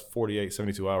like the last 48,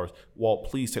 72 hours. Walt,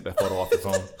 please take that photo off your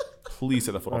phone. Please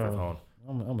take that photo off your phone.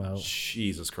 I'm out.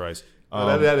 Jesus Christ.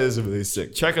 That is really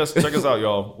sick. Check us out,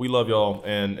 y'all. We love y'all,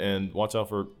 and watch out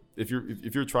for if you're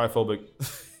triphobic.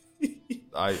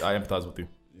 I empathize with you.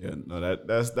 Yeah, no,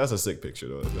 that's a sick picture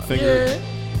though. The finger. Yeah.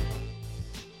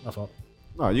 My fault.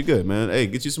 No, you good, man. Hey,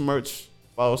 get you some merch.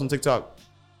 Follow us on TikTok.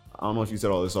 I don't know if you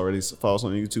said all this already. So follow us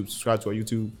on YouTube. Subscribe to our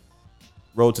YouTube.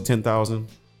 Road to 10,000.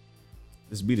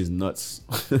 This beat is nuts.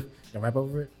 You rap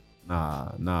over it?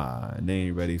 Nah. They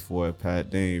ain't ready for it,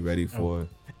 Pat. They ain't ready for it.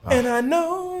 And I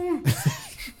know.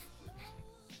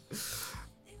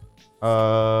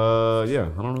 Yeah,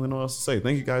 I don't really know what else to say.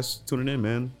 Thank you guys for tuning in,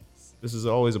 man. This is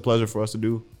always a pleasure for us to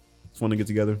do. It's fun to get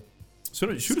together.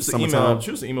 Shoot us an email.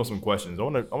 Shoot us an email some questions. I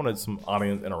want some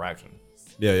audience interaction.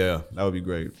 Yeah. That would be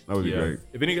great. Great.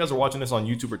 If any of you guys are watching this on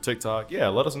YouTube or TikTok,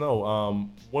 let us know.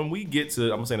 When we get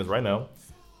to, I'm saying this right now,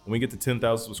 when we get to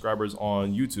 10,000 subscribers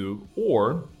on YouTube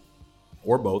or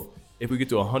both, if we get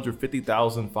to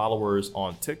 150,000 followers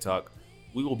on TikTok,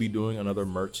 we will be doing another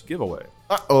merch giveaway.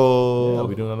 Uh-oh. Yeah, we'll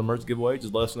be doing another merch giveaway.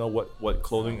 Just let us know what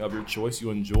clothing of your choice you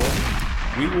enjoy.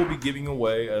 We will be giving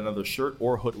away another shirt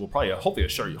or hoodie. Well, probably hopefully a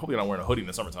shirt. Hopefully you're not wearing a hoodie in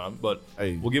the summertime, but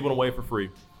we'll give one away for free.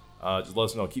 Just let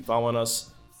us know. Keep following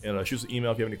us and shoot us an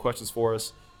email if you have any questions for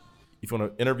us. If you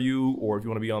want to interview or if you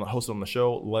want to be hosted on the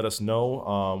show, let us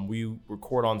know. We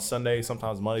record on Sunday,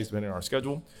 sometimes Mondays, depending on our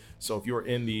schedule. So if you're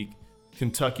in the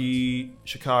Kentucky,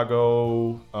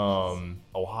 Chicago,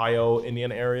 Ohio,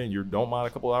 Indiana area, and you don't mind a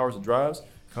couple hours of drives,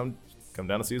 come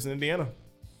down to see us in Indiana.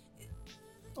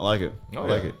 I like it. I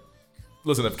like it.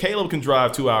 Listen, if Caleb can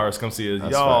drive 2 hours, come see us.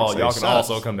 That's Y'all facts. can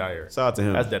also come down here. Shout out to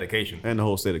him. That's dedication. And the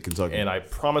whole state of Kentucky. And I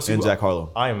promise you, and Jack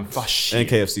Harlow. I am and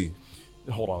KFC.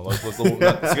 Hold on, let's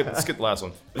skip the last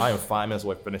one. I am 5 minutes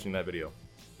away from finishing that video.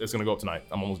 It's gonna go up tonight.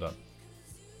 I'm almost done.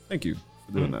 Thank you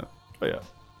for doing that. Oh yeah.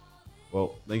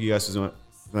 Well, thank you guys for doing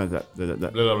Thank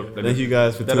you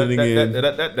guys for tuning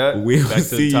in. We will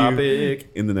see you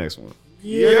in the next one.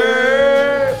 Yeah.